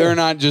trade zoo. They're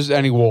not just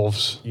any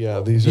wolves. Yeah,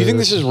 these You are. think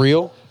this is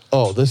real?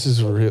 Oh, this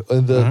is real.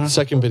 And the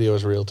second video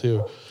is real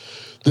too.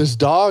 This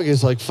dog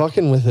is like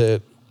fucking with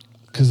it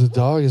because the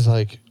dog is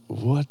like,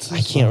 what's this?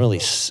 I can't really.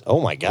 Oh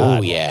my god.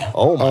 Oh, yeah.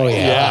 Oh my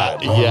Yeah,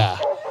 god. yeah.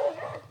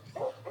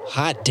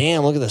 Hot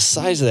damn! Look at the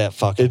size of that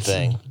fucking It's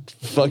thing.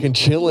 fucking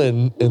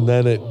chilling and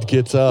then it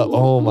gets up.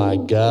 Oh my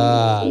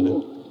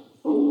God.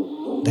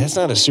 That's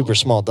not a super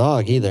small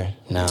dog either.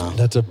 No.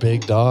 That's a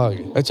big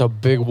dog. That's a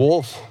big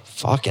wolf.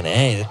 Fucking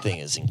A, that thing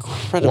is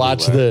incredible.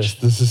 Watch this.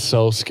 This is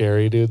so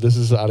scary, dude. This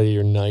is out of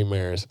your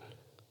nightmares.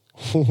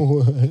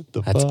 What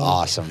the That's fuck?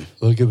 awesome.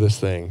 Look at this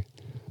thing.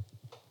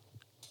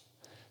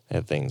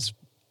 That thing's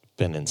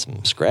been in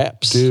some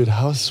scraps. Dude,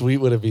 how sweet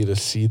would it be to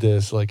see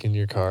this like in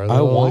your car?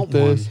 I want like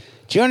this? one.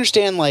 Do you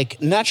understand?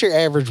 Like, not your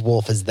average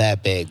wolf is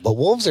that big, but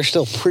wolves are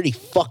still pretty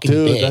fucking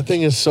Dude, big. that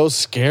thing is so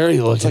scary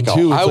looking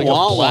too. I It's like a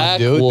want one, black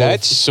dude. wolf.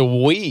 That's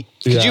sweet.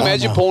 Could Yeah. you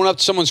imagine I know. pulling up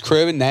to someone's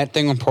crib and that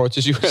thing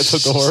approaches you at the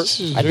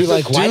door? I'd be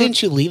like, why dude-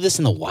 didn't you leave this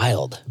in the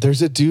wild?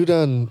 There's a dude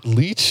on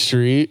Leach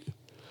Street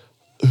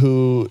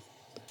who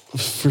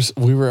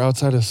we were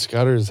outside of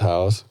Scudder's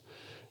house,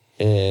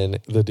 and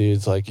the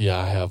dude's like, "Yeah,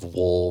 I have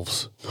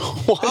wolves."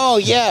 Oh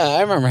yeah,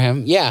 I remember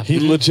him. Yeah, He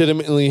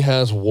legitimately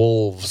has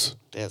wolves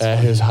That's at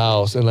funny. his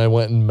house, and I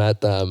went and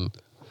met them.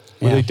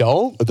 Were they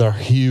dope? They're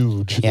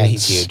huge. Yeah, and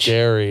he's huge.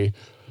 Scary,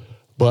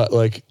 but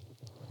like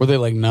Were they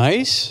like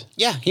nice?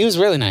 yeah, he was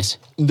really nice.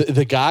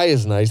 the guy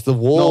is nice. The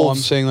wolves. No, I'm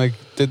saying like,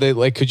 did they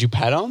like? Could you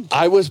pet them?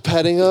 I was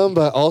petting them,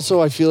 but also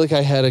I feel like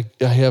I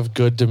have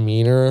good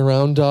demeanor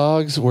around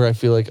dogs. Where I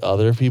feel like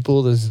other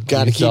people,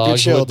 Gotta these keep it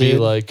dogs chill, would be dude.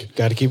 like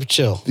Got to keep it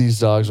chill. these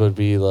dogs would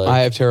be like.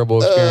 I have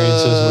terrible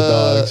experiences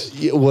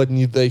with dogs.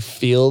 When they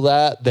feel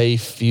that, they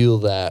feel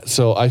that.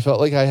 So I felt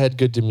like I had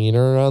good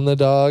demeanor around the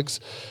dogs,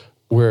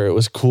 where it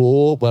was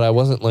cool, but I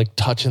wasn't like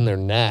touching their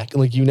neck.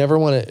 Like you never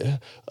want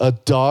a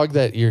dog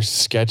that you're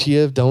sketchy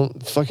of.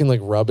 Don't fucking like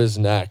rub his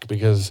neck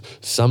because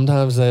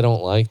sometimes they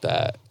don't like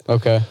that,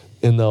 Okay.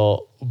 and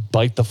they'll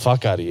bite the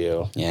fuck out of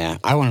you. Yeah,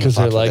 I wanted to 'Cause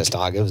fuck they're with like- this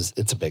dog.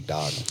 It's a big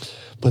dog.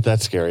 But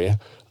that's scary.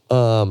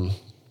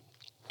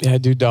 Yeah,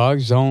 dude,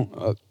 dogs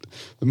don't.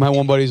 My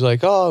one buddy's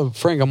like, "Oh,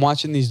 Frank, I'm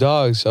watching these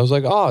dogs." I was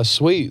like, "Oh,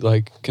 sweet.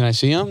 Like, can I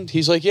see them?"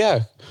 He's like,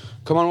 "Yeah,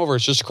 come on over.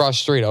 It's just across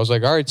the street." I was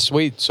like, "All right,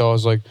 sweet." So I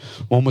was like,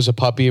 one was a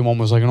puppy and one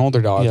was like an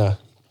older dog. Yeah.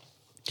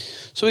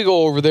 So we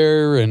go over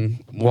there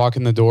and walk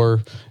in the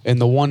door, and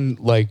the one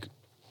like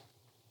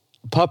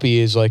puppy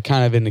is like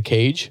kind of in the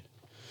cage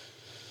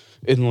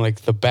in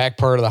like the back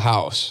part of the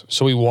house.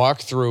 So we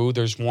walk through.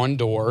 There's one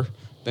door.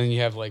 Then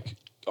you have like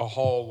a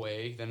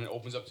hallway. Then it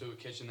opens up to a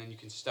kitchen. Then you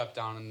can step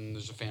down, and then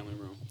there's a family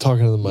room.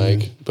 Talking to the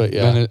mic, but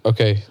yeah. Then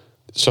okay.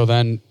 So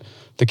then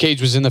the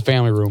cage was in the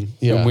family room.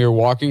 Yeah. And we were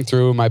walking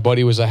through. And my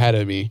buddy was ahead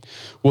of me.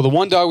 Well, the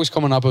one dog was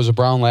coming up. It was a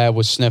brown lab,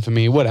 was sniffing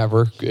me.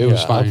 Whatever. It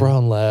was Yeah, fine. A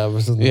brown lab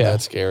isn't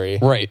that scary.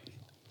 Right.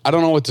 I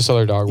don't know what this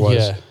other dog was.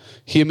 Yeah.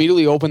 He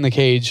immediately opened the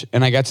cage,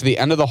 and I got to the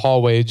end of the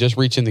hallway, just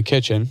reaching the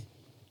kitchen.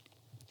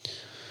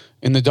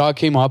 And the dog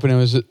came up, and it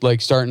was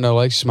like starting to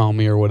like smell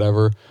me or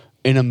whatever.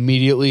 And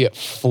immediately it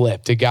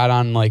flipped. It got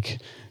on like,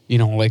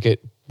 like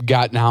it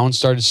got down,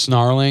 started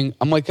snarling.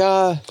 I'm like,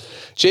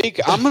 Jake,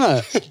 I'm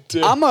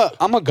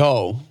gonna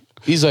go.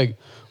 He's like,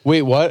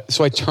 wait, what?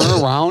 So I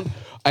turn around,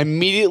 I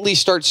immediately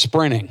start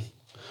sprinting.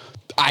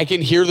 I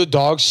can hear the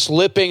dog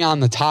slipping on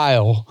the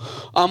tile.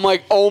 I'm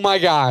like, oh my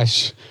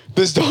gosh,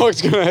 this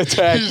dog's gonna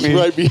attack He's me.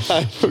 right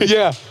behind me.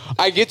 Yeah.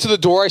 I get to the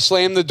door, I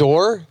slam the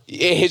door,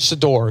 it hits the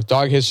door.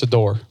 Dog hits the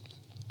door.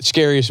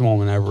 Scariest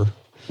moment ever.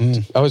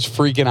 I was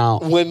freaking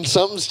out. When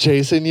something's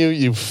chasing you,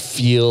 you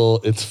feel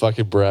its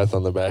fucking breath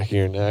on the back of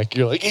your neck.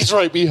 You're like, he's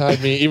right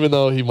behind me, even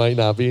though he might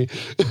not be.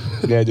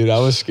 Yeah, dude, I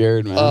was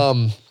scared,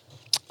 man.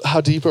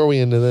 How deep are we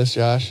into this,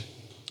 Josh?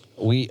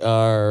 We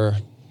are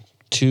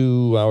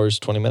 2 hours,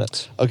 20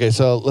 minutes. Okay,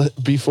 so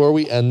before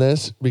we end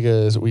this,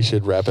 because we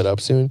should wrap it up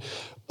soon,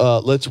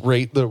 let's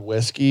rate the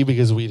whiskey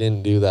because we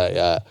didn't do that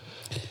yet.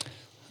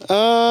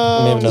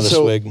 Maybe another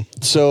swig.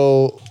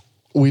 So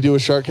we do a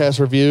Sharkcast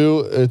review.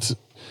 It's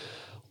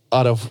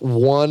out of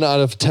 1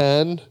 out of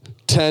 10,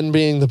 10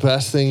 being the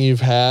best thing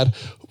you've had.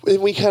 And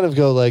we kind of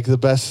go like the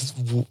best,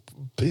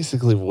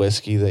 basically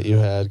whiskey that you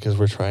had because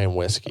we're trying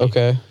whiskey.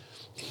 Okay.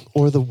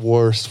 Or the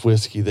worst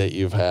whiskey that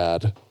you've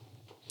had.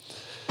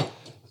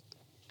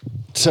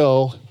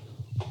 So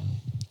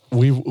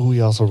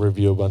we also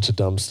review a bunch of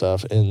dumb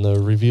stuff, and the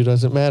review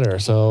doesn't matter.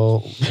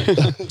 So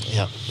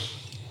Yeah.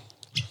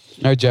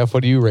 All right, Jeff,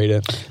 what do you rate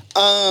it?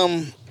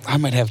 I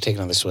might have to take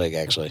another swig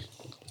actually.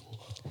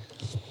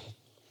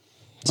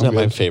 It's not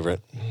my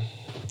favorite.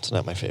 It's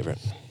not my favorite.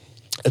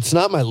 it's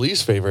not my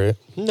least favorite.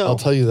 No. I'll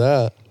tell you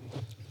that.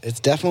 It's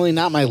definitely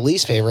not my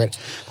least favorite.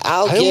 I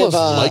almost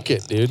like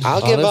it, dude. I'll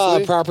give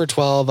honestly. Proper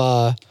 12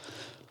 out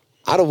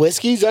of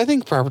whiskeys. I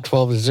think Proper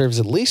 12 deserves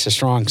at least a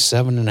strong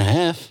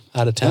 7.5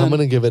 out of 10. I'm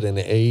gonna give it an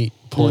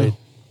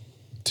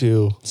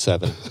 8.2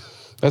 7.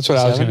 That's what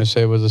I was 7? going to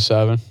say was a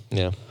 7.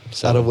 Yeah.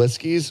 out of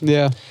whiskeys.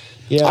 Yeah.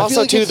 Yeah. I also,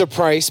 feel like to it's- the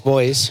price,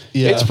 boys.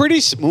 Yeah, It's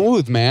pretty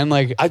smooth, man.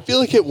 Like, I feel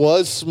like it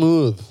was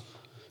smooth.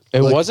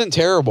 it like- wasn't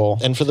terrible.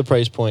 And for the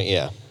price point,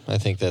 yeah. I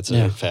think that's a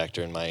Yeah.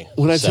 factor in my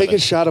When I 7. take a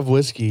shot of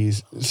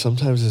whiskeys,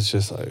 sometimes it's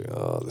just like,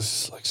 oh,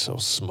 this is like so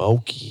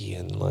smoky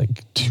and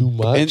like too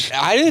much. And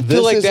I didn't This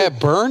feel like isn't- that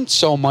burned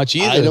so much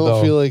either, I don't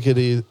though. feel like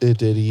it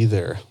did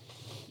either.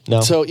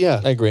 No. So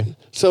yeah, I agree.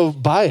 So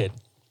buy it.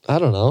 I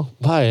don't know.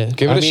 Buy it.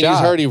 Give it I a mean, shot.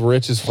 He's already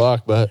rich as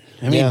fuck, but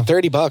I mean, Yeah.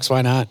 $30,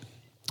 why not?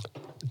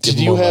 did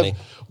him you more have? money.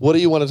 What do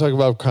you want to talk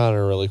about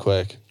Connor really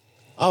quick?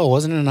 Oh,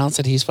 wasn't it announced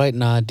that he's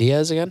fighting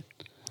Diaz again?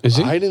 Is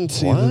he? I didn't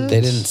see What? that.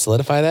 They didn't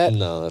solidify that?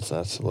 No, that's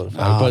not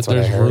solidified. Oh, but that's what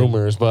I there's heard.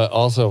 rumors. But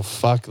also,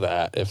 fuck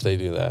that if they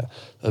do that.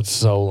 That's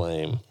so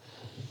lame.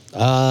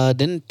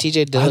 Didn't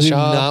TJ I do Dillashaw?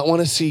 not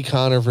want to see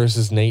Conor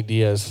versus Nate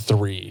Diaz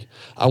 3.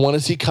 I want to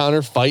see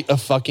Conor fight a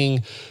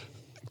fucking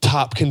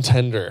top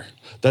contender.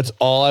 That's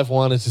all I've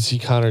wanted to see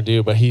Conor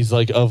do, but he's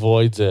like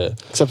avoids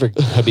it. Except for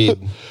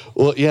Khabib.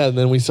 Well, yeah, and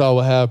then we saw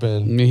what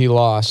happened. He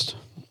lost.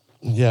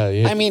 Yeah,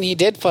 yeah. I mean, he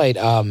did fight.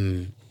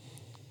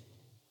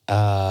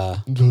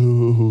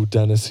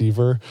 Dennis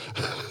Seaver.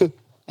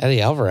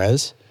 Eddie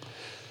Alvarez.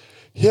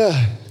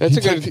 Yeah, That's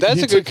a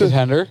good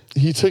contender.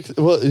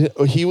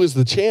 He was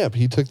the champ.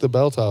 He took the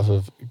belt off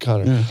of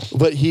Conor.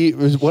 But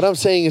what I'm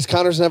saying is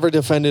Conor's never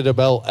defended a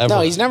belt ever.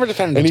 No, he's never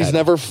defended and a he's title.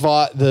 never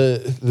fought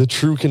the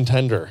true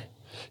contender.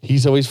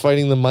 He's always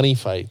fighting the money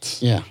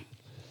fights. Yeah.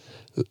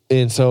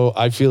 And so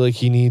I feel like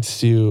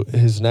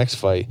his next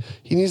fight,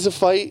 he needs to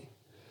fight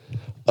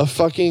a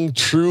fucking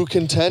true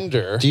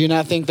contender. Do you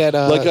not think that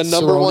like a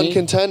number Cerrone- one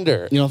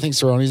contender? You don't think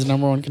Cerrone's the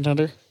number one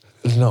contender?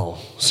 No,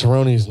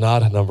 Cerrone's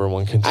not a number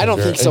one contender. I don't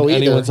think so in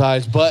either. anyone's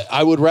eyes, but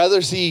I would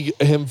rather see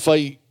him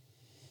fight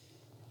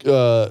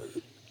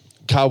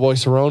Cowboy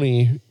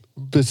Cerrone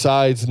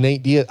besides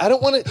Nate Diaz. I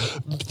don't want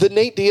to. The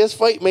Nate Diaz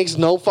fight makes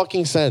no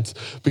fucking sense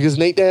because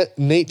Nate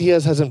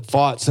Diaz hasn't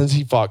fought since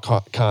he fought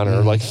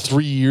Conor like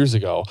 3 years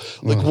ago.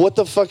 Like, what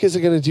the fuck is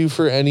it going to do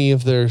for any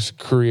of their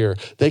career?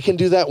 They can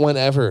do that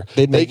whenever.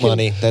 They'd make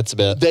money. That's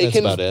about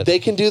it. They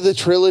can do the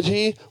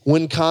trilogy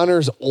when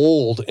Conor's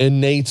old and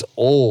Nate's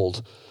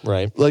old.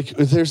 Right. Like,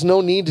 there's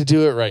no need to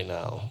do it right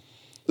now.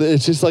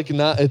 It's just like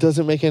it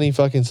doesn't make any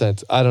fucking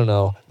sense. I don't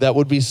know. That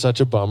would be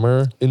such a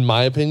bummer, in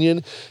my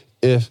opinion,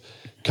 if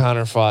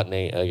Conor fought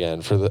Nate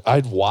again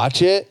I'd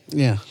watch it.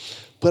 Yeah.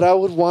 But I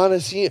would want to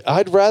see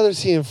I'd rather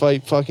see him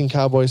fight fucking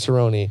Cowboy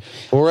Cerrone.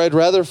 Or I'd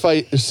rather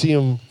see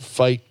him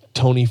fight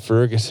Tony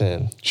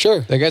Ferguson.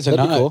 Sure. That guy's a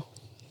That'd be nut. cool.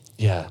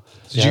 Yeah.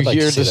 Did you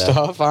hear the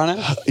stuff on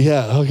it?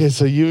 Yeah. Okay.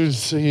 So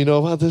you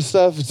know about this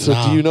stuff? So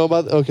Nah. do you know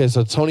about? Okay.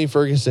 So Tony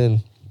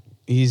Ferguson,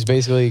 He's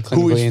basically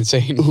clinically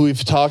insane. who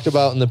we've talked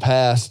about in the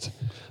past.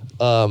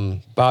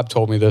 Bob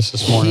told me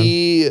this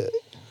morning.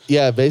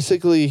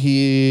 Basically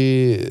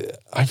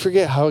I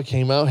forget how it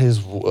came out.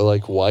 His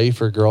like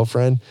wife or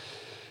girlfriend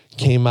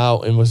came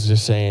out and was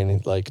just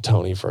saying like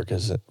Tony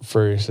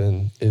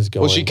Ferguson is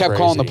going. Well, she kept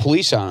calling the crazy.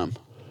 police on him.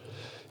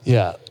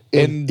 Yeah.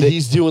 And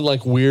he's doing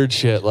like weird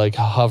shit, like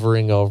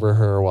hovering over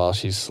her while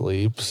she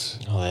sleeps.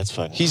 Oh, that's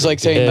fucking. He's like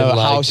saying And, the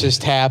like, house is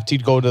tapped.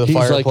 He'd go to the He's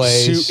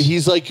fireplace.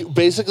 he's like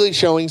basically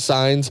showing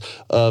signs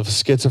of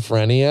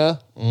schizophrenia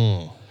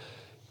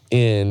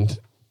and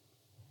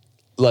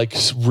like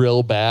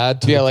real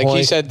bad. To yeah, the like he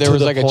point- said, there to was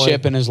the like a point-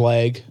 chip in his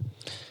leg.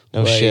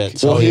 No like-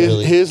 shit. Well, So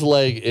he his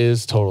leg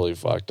is totally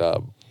fucked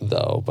up,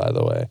 though. By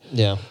the way,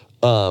 yeah.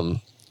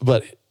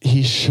 but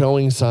he's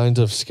showing signs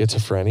of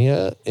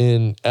schizophrenia,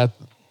 and at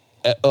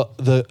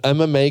the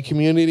MMA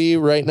community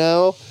right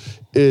now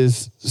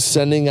is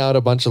sending out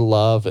a bunch of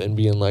love and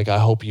being like, I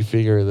hope you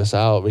figure this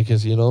out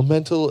because, you know,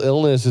 mental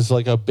illness is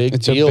like a big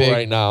deal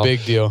right now.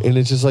 Big deal. And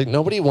it's just like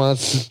nobody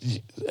wants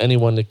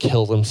anyone to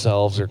kill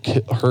themselves or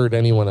hurt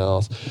anyone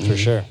else. For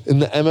sure.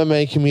 And the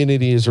MMA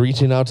community is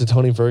reaching out to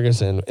Tony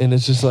Ferguson, and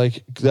it's just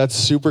like, that's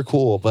super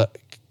cool. But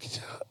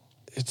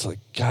it's like,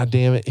 God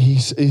damn it.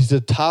 He's a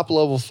top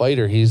level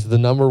fighter. He's the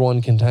number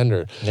one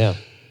contender. Yeah.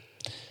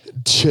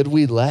 Should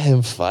we let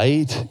him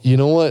fight? You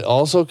know what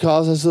also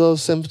causes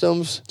those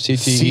symptoms?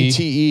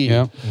 CTE.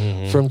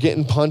 Yeah. From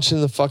getting punched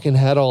in the fucking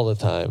head all the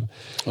time.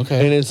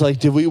 Okay. And it's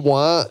like,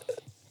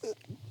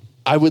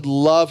 I would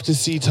love to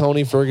see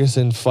Tony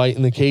Ferguson fight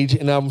in the cage,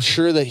 and I'm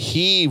sure that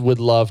he would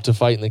love to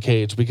fight in the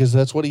cage because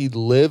that's what he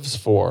lives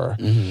for.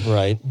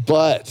 Right.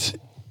 But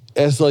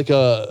as like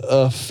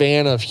a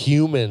fan of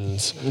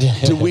humans,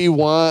 do we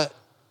want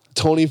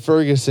Tony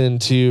Ferguson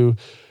to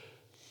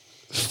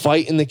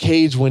fight in the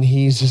cage when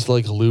he's just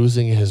like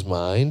losing his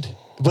mind?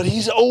 But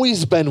he's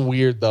always been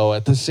weird though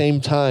at the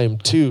same time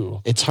too.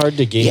 It's hard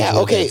to gauge. Yeah.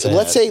 where Okay. that's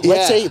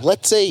at.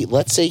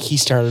 Let's say he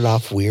started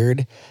off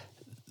weird.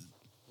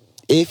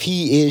 If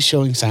he is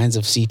showing signs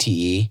of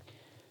CTE,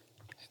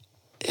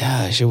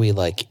 should we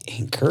like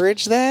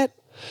encourage that?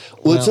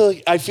 Well, it's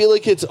like, I feel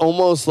like it's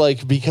almost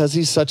like because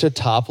he's such a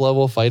top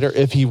level fighter,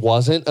 if he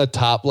wasn't a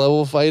top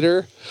level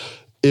fighter,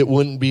 it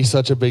wouldn't be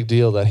such a big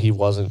deal that he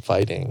wasn't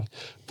fighting.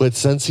 But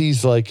since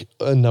he's like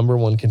a number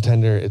one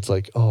contender, it's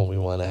like, oh, we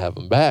want to have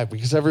him back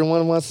because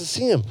everyone wants to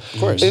see him. Of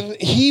course. And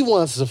he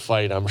wants to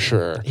fight, I'm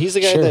sure. He's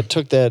the guy that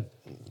took that.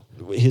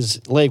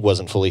 His leg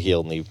wasn't fully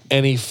healed,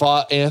 and he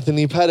fought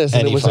Anthony Pettis,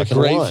 and And it he was a fucking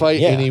great won. fight,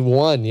 Yeah. and he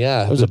won.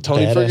 Yeah, It was a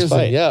Tony badass Ferguson.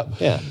 fight. Yeah,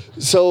 Yeah.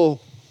 So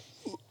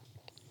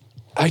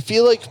I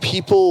feel like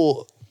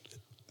people,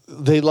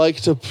 they like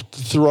to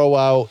throw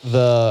out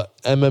the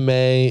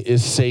MMA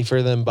is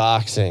safer than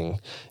boxing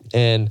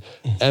and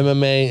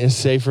MMA is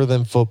safer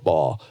than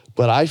football.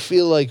 But I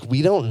feel like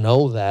we don't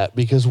know that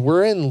because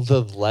we're in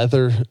the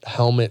leather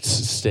helmets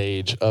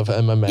stage of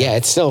MMA. Yeah,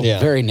 it's still Yeah.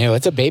 very new.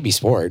 It's a baby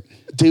sport.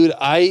 Dude,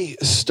 I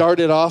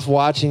started off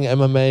watching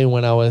MMA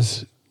when I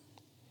was,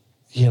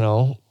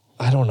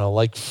 I don't know,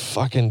 like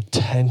fucking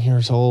 10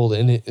 years old.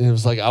 And it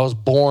was like, I was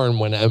born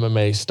when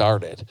MMA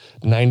started,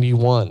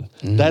 91.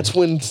 That's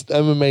when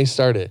MMA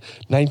started,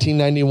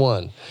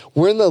 1991.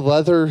 We're in the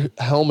leather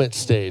helmet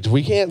stage.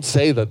 We can't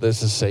say that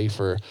this is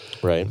safer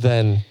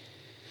than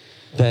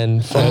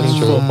fucking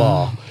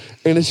football.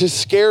 And it's just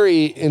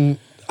scary. And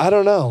I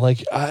don't know,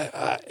 like,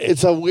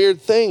 it's a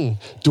weird thing.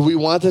 Do we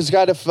want this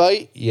guy to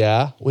fight?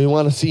 Yeah. We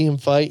want to see him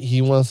fight.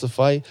 He wants to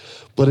fight.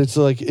 But it's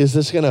like, is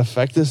this going to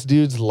affect this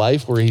dude's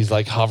life where he's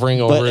like hovering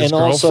over his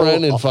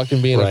girlfriend and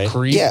fucking being a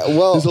creep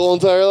his whole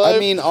entire life? I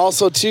mean,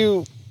 also,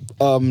 too,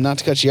 not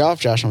to cut you off,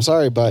 Josh, I'm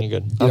sorry, but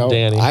I'm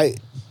Danny.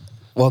 Josh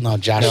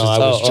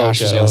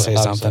was going to say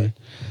something.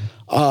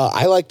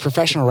 I like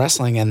professional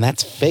wrestling, and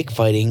that's fake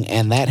fighting,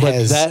 and that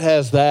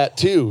has that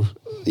too.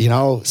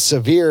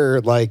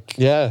 Severe, like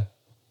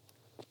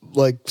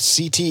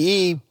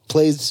CTE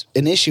plays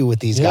an issue with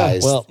these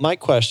guys. Well, my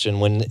question,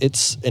 when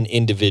it's an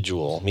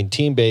individual, I mean,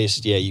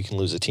 team-based, you can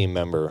lose a team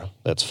member.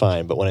 That's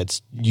fine. But when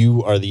it's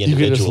you are the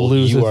individual,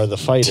 you are the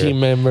fighter. Team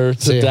member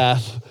to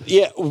death.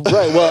 Yeah, right.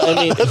 Well, I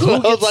mean,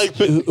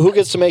 who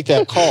gets to make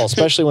that call,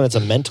 especially when it's a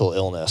mental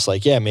illness?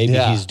 Like, maybe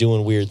he's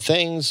doing weird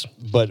things,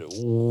 but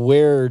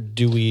where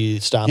do we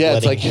stop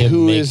letting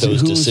him make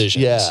those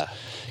decisions? Yeah.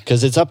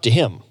 Because it's up to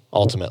him,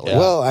 ultimately.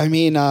 Well, I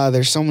mean,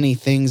 there's so many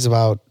things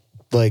about,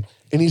 like...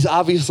 And he's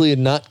obviously a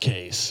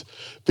nutcase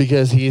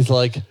because he's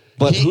like...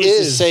 But who's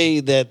to say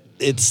that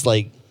it's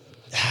like...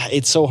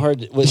 It's so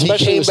hard...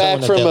 Especially he came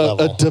back from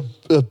a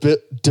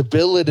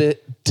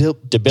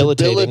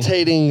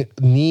debilitating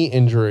knee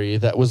injury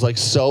that was like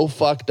so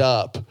fucked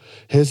up.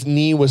 His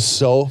knee was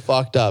so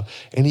fucked up.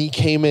 And he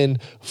came in,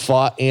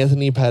 fought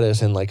Anthony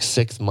Pettis in like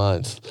 6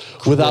 months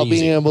without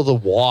being able to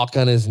walk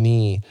on his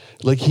knee.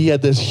 Like he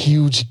had this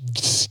huge...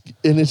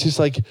 And it's just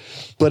like...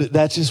 But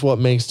that's just what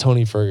makes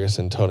Tony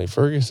Ferguson.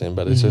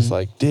 But it's just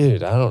like,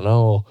 dude, I don't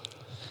know.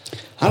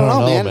 I don't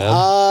know,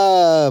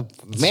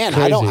 man.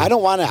 I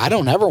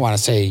don't ever want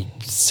to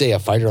say a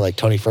fighter like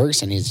Tony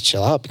Ferguson needs to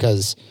chill out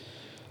because,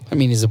 I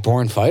mean, he's a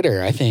born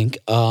fighter, I think.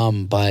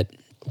 But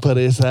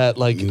is that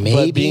like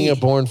maybe being a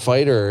born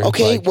fighter?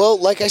 Okay, well,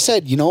 like I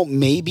said,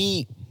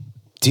 maybe,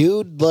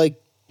 dude,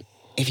 like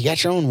if you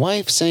got your own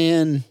wife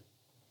saying,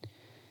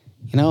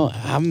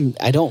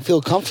 I don't feel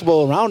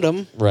comfortable around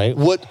him. Right.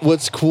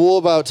 What's cool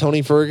about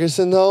Tony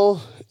Ferguson though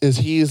is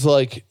he's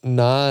like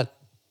not.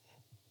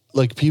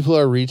 Like, people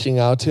are reaching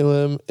out to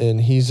him, and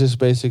he's just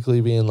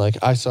basically being like,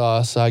 I saw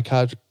a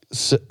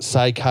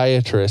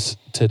psychiatrist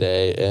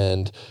today,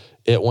 and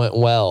it went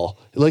well.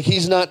 Like,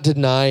 he's not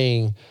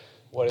denying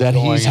that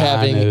he's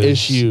having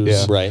issues.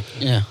 Yeah. Right.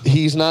 Yeah.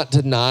 He's not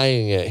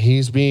denying it.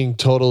 He's being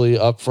totally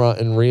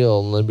upfront and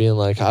real and then being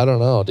like, I don't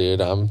know,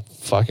 dude, I'm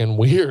fucking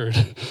weird.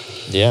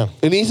 Yeah.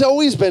 And he's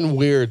always been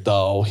weird,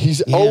 though.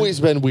 He's always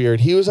been weird.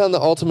 He was on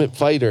The Ultimate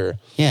Fighter.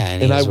 Yeah.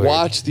 And I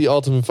watched The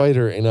Ultimate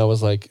Fighter, and I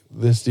was like,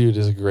 this dude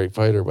is a great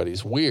fighter, but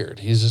he's weird.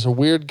 He's just a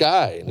weird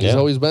guy. And he's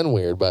always been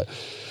weird, but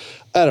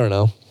I don't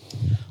know.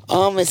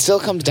 It still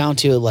comes down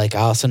to, like,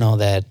 I also know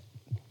that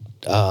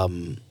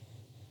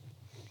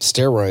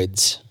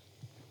steroids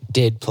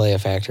did play a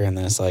factor in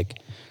this. Like,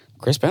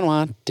 Chris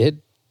Benoit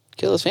did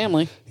kill his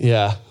family.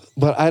 Yeah.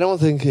 But I don't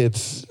think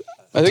it's...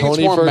 I think it's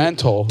more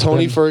mental.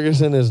 Tony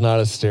Ferguson is not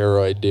a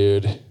steroid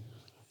dude.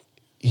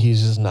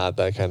 He's just not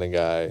that kind of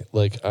guy.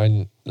 Like,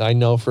 I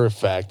know for a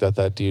fact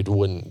that dude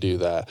wouldn't do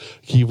that.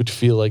 He would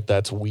feel like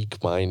that's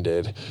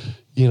weak-minded.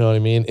 You know what I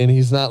mean? And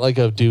he's not like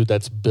a dude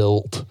that's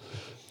built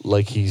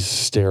like he's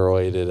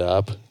steroided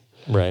up.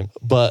 Right.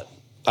 But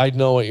I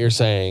know what you're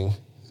saying,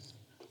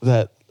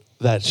 that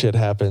shit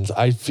happens.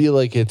 I feel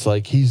like it's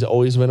like he's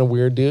always been a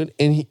weird dude.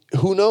 And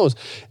who knows?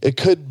 It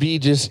could be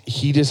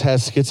he just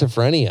has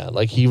schizophrenia.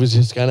 Like he was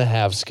just going to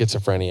have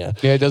schizophrenia.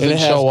 Yeah, it doesn't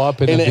show up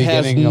in the beginning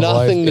of life. And it has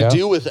nothing to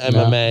do with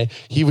MMA. No.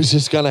 He was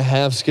just going to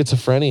have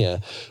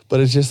schizophrenia.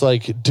 But it's just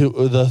like,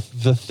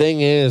 the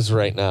thing is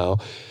right now,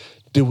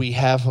 do we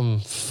have him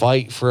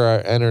fight for our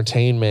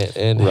entertainment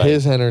and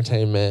his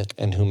entertainment?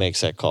 And who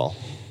makes that call?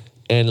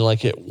 And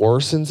like it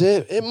worsens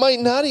it? It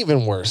might not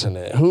even worsen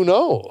it. Who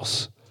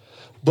knows?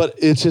 But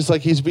it's just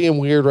like he's being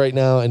weird right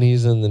now, and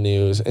he's in the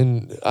news.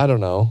 And I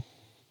don't know.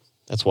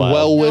 That's why.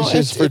 Well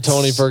wishes for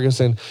Tony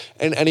Ferguson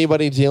and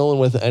anybody dealing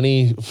with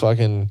any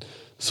fucking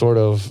sort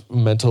of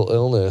mental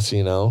illness,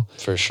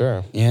 For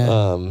sure. Yeah.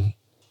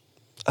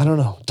 I don't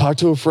know. Talk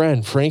to a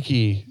friend.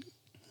 Frankie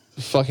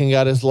fucking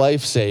got his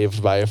life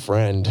saved by a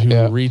friend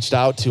who reached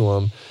out to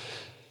him.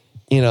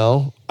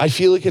 I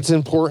feel like it's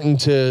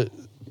important to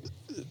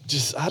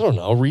just, I don't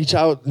know, reach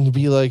out and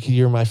be like,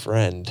 you're my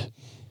friend.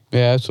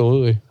 Yeah,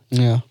 absolutely.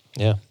 Yeah.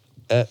 Yeah.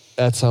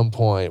 At some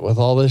point, with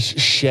all this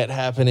shit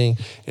happening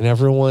and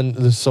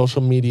the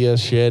social media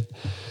shit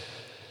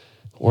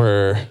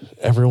where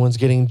everyone's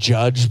getting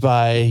judged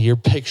by your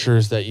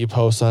pictures that you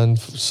post on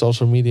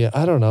social media.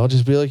 I don't know.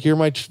 Just be like, you're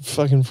my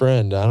fucking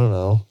friend. I don't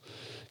know.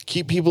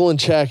 Keep people in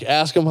check.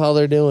 Ask them how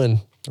they're doing.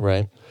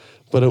 Right.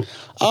 But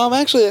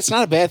actually, that's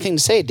not a bad thing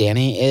to say,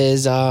 Danny,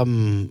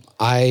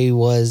 I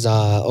was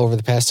over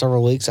the past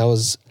several weeks, I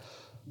was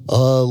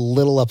a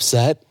little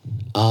upset,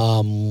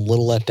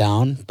 little let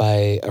down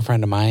by a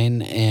friend of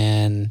mine,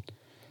 and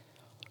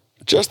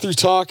just through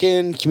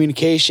talking,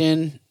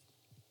 communication,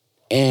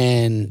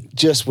 and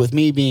just with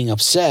me being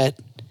upset,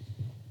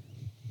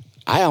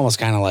 I almost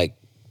kind of like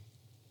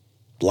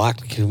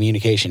locked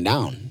communication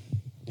down.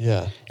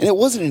 Yeah. And it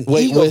wasn't an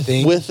ego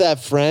thing. With that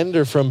friend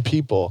or from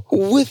people?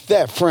 With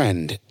that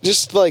friend.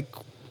 Just like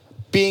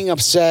being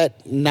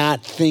upset,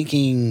 not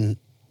thinking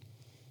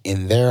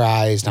in their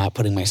eyes, not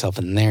putting myself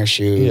in their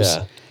shoes.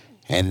 Yeah.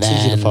 And It's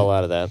then easy to fall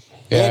out of that.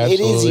 Yeah, it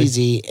is absolutely.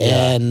 easy.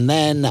 Yeah. And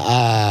then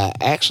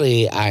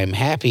actually I'm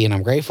happy and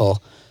I'm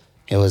grateful.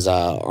 It was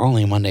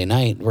only Monday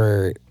night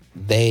where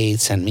they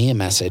sent me a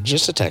message,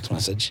 just a text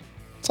message.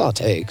 That's all it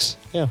takes.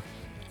 Yeah.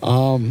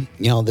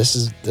 This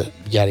is the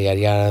yada yada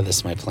yada. This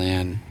is my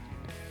plan.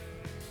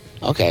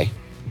 Okay,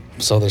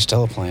 so there's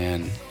still a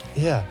plan.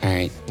 Yeah. All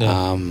right. Yeah.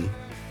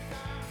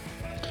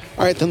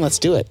 All right, then let's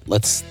do it.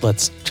 Let's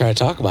try to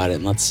talk about it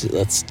and let's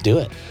do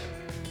it.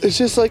 It's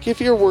just like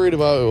if you're worried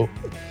about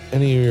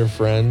any of your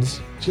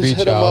friends, just Reach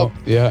hit them out. up.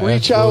 Yeah,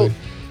 reach absolutely.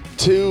 out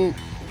to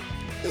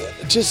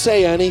just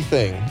say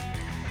anything.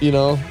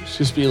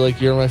 Just be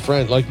like, you're my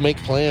friend. Like, make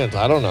plans.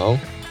 I don't know.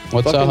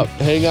 What's Fucking up?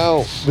 Hang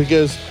out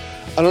because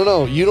I don't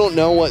know. You don't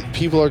know what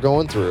people are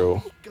going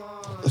through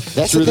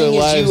That's through the their thing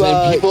lives, is you.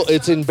 and people.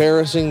 It's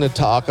embarrassing to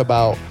talk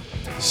about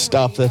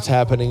stuff that's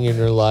happening in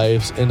your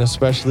lives, and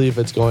especially if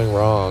it's going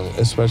wrong.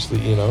 Especially,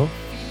 Yeah,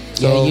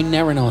 So, you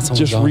never know what someone's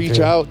just going reach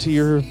through. out to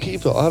your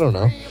people. I don't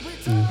know.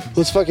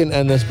 Let's fucking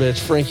end this bitch.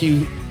 Frank,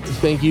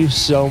 thank you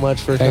so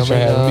much for Thanks for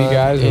coming having me, on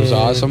guys. It was and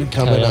awesome.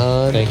 Coming Yeah,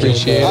 on. thank you.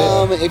 Appreciate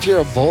it. If you're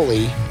a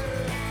bully,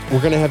 We're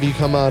going to have you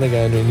come on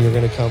again, and you're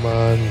going to come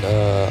on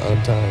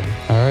time.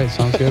 All right,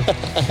 sounds good.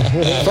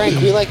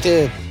 Frank, we like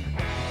to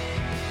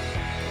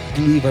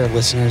leave our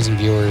listeners and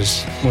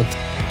viewers with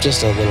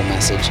just a little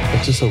message.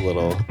 Just a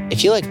little.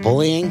 If you like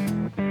bullying,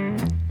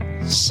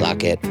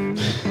 suck it.